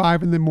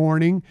 10:45 in the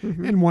morning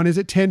and one is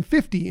at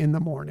 10:50 in the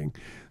morning.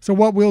 So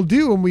what we'll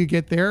do when we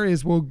get there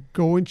is we'll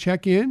go and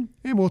check in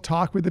and we'll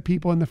talk with the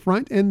people in the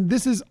front. And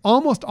this is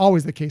almost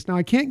always the case. Now,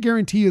 I can't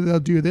guarantee you they'll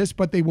do this,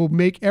 but they will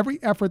make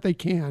every effort they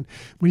can.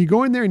 When you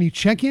go in there and you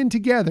check in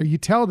together, you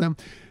tell them,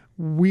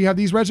 we have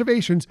these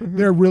reservations.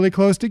 They're really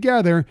close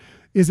together.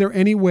 Is there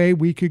any way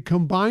we could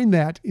combine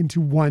that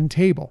into one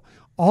table?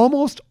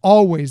 Almost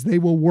always they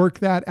will work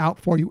that out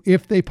for you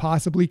if they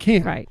possibly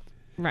can.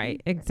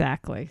 Right.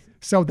 Exactly.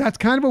 So that's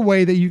kind of a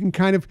way that you can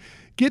kind of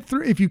get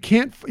through. If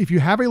you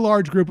have a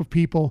large group of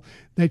people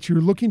that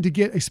you're looking to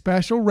get a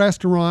special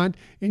restaurant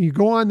and you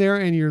go on there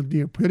and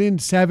you put in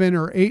 7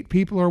 or 8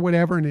 people or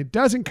whatever, and it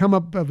doesn't come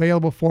up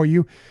available for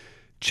you,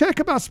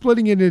 check about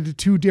splitting it into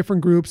 2 different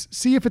groups.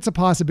 See if it's a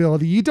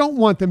possibility. You don't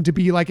want them to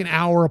be like an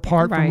hour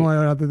apart from one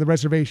another, the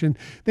reservation.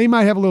 They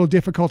might have a little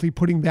difficulty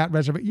putting that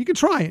reservation. You can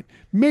try it,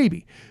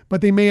 maybe,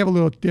 but they may have a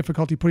little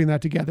difficulty putting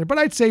that together. But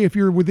I'd say if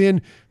you're within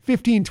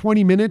 15,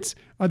 20 minutes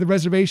of the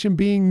reservation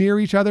being near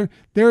each other,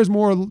 there's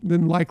more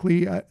than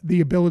likely the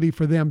ability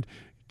for them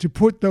to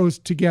put those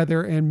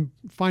together and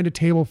find a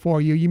table for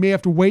you. You may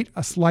have to wait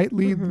a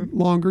slightly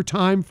longer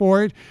time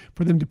for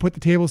them to put the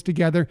tables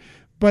together,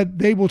 but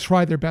they will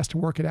try their best to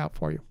work it out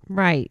for you.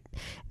 Right.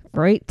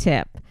 Great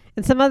tip.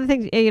 And some other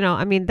things,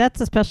 that's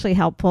especially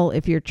helpful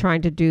if you're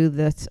trying to do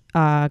this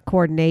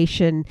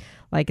coordination,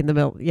 like in the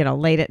middle,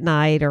 late at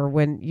night, or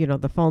when,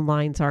 the phone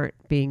lines aren't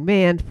being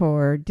manned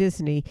for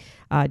Disney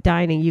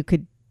dining. You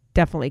could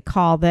definitely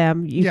call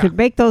them. You could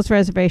make those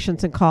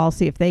reservations and call,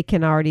 see if they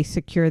can already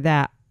secure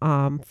that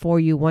for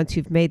you once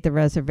you've made the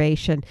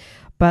reservation.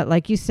 But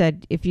like you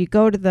said, if you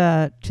go to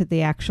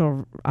the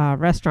actual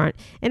restaurant,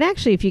 and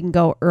actually if you can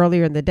go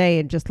earlier in the day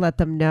and just let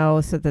them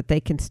know so that they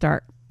can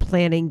start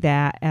planning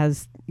that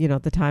as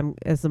the time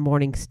as the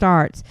morning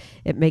starts,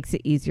 it makes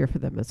it easier for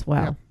them as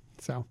well.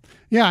 So,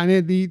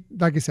 and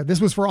like I said, this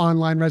was for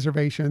online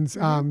reservations.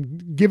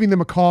 Giving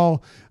them a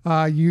call,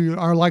 you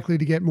are likely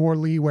to get more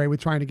leeway with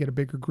trying to get a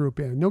bigger group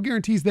in. No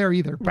guarantees there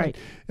either. But,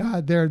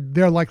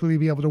 they're likely to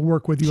be able to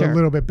work with you a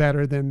little bit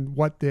better than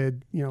what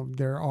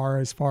there are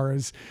as far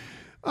as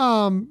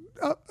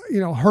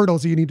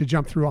hurdles that you need to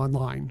jump through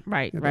online.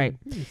 Right.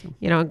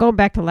 And going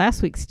back to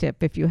last week's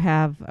tip, if you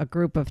have a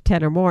group of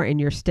 10 or more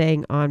and you're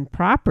staying on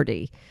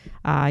property,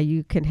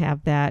 you can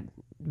have that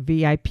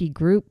VIP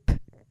group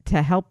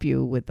to help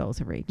you with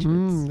those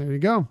arrangements. There you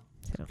go.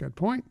 Good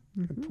point.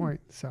 Good point.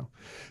 So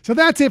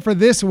that's it for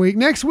this week.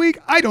 Next week,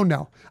 I don't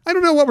know. I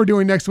don't know what we're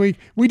doing next week.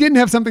 We didn't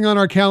have something on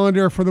our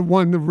calendar for the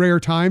rare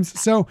times.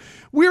 So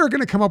we are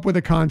going to come up with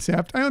a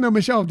concept. I don't know,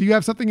 Michelle, do you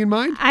have something in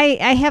mind?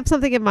 I have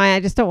something in mind.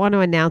 I just don't want to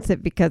announce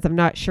it because I'm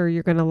not sure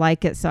you're going to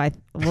like it. So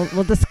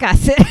we'll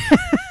discuss it.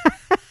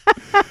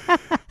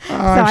 So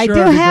I do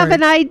have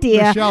an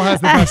idea. Michelle has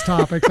the best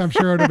topics. I'm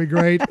sure it'll be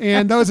great.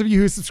 And those of you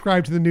who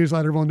subscribe to the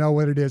newsletter will know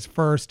what it is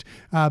first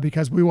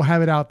because we will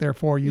have it out there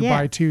for you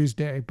by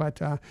Tuesday.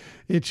 But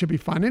it should be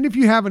fun. And if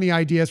you have any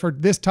ideas for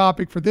this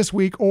topic for this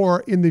week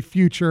or in the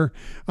future,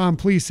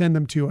 please send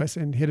them to us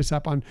and hit us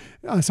up on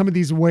some of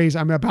these ways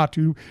I'm about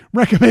to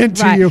recommend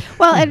to you.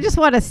 Well, I just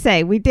want to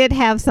say we did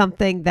have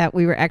something that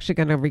we were actually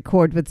going to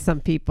record with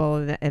some people.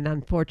 And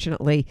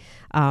unfortunately,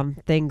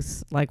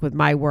 things like with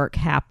my work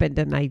happened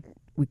and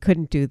we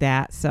couldn't do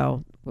that.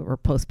 So we're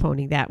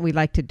postponing that. We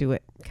like to do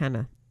it kind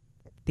of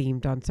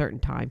themed on certain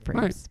time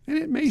frames. Right. And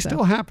it may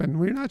still happen.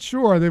 We're not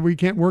sure that we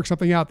can't work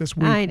something out this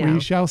week. I know. We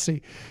shall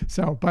see.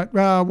 So, but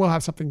we'll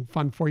have something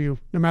fun for you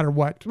no matter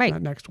what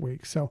next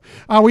week. So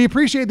we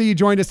appreciate that you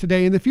joined us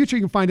today. In the future,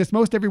 you can find us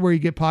most everywhere you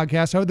get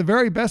podcasts. However, the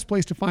very best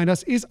place to find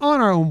us is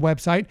on our own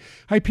website,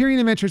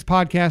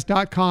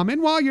 HyperionAdventurespodcast.com.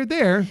 And while you're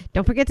there,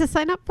 don't forget to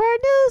sign up for our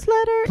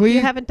newsletter please, if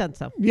you haven't done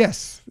so.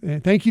 Yes.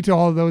 Thank you to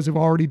all of those who've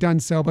already done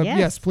so. But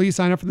yes, please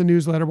sign up for the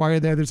newsletter while you're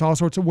there. There's all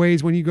sorts of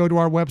ways when you go to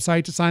our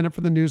website to sign up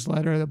for the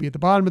newsletter. They'll be at the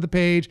bottom of the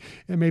page,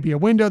 and maybe a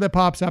window that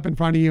pops up in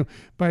front of you.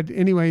 But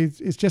anyway,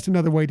 it's just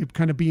another way to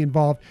kind of be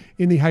involved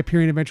in the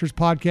Hyperion Adventures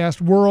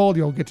podcast world.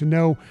 You'll get to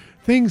know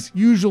things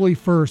usually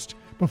first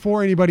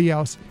before anybody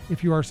else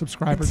if you are a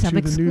subscriber to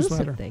the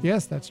newsletter.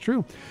 Yes, that's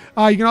true.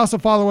 You can also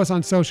follow us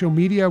on social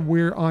media.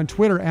 We're on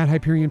Twitter at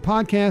Hyperion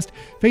Podcast,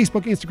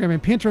 Facebook, Instagram,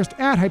 and Pinterest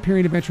at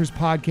Hyperion Adventures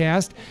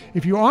Podcast.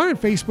 If you are on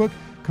Facebook,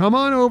 come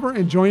on over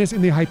and join us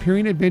in the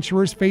Hyperion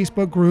Adventurers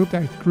Facebook group.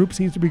 That group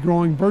seems to be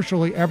growing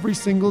virtually every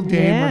single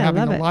day. Yeah, we're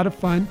having a it. lot of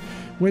fun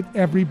with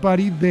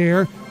everybody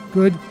there.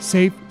 Good,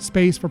 safe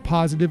space for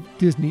positive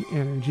Disney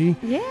energy.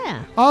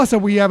 Yeah. Also,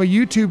 we have a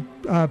YouTube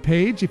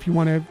page. If you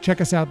want to check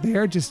us out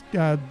there, just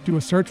do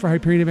a search for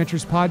Hyperion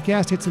Adventures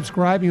Podcast. Hit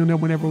subscribe. You'll know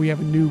whenever we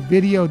have a new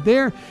video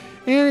there.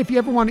 And if you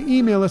ever want to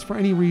email us for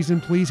any reason,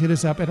 please hit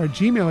us up at our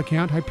Gmail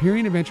account,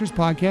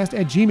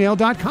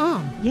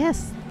 HyperionAdventurespodcast@gmail.com.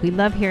 Yes, we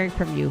love hearing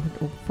from you,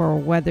 for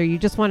whether you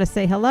just want to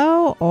say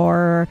hello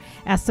or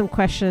ask some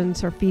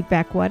questions or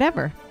feedback,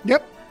 whatever.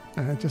 Yep.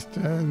 Just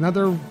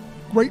another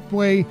great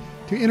way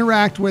to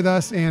interact with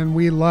us, and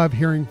we love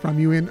hearing from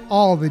you in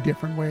all the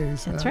different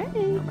ways. That's right.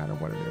 No matter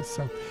what it is.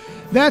 So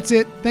that's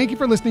it. Thank you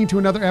for listening to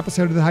another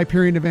episode of the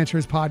Hyperion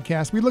Adventures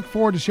podcast. We look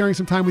forward to sharing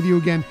some time with you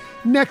again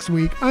next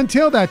week.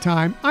 Until that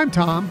time, I'm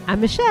Tom.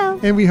 I'm Michelle.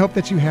 And we hope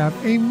that you have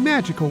a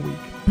magical week.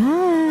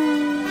 Bye.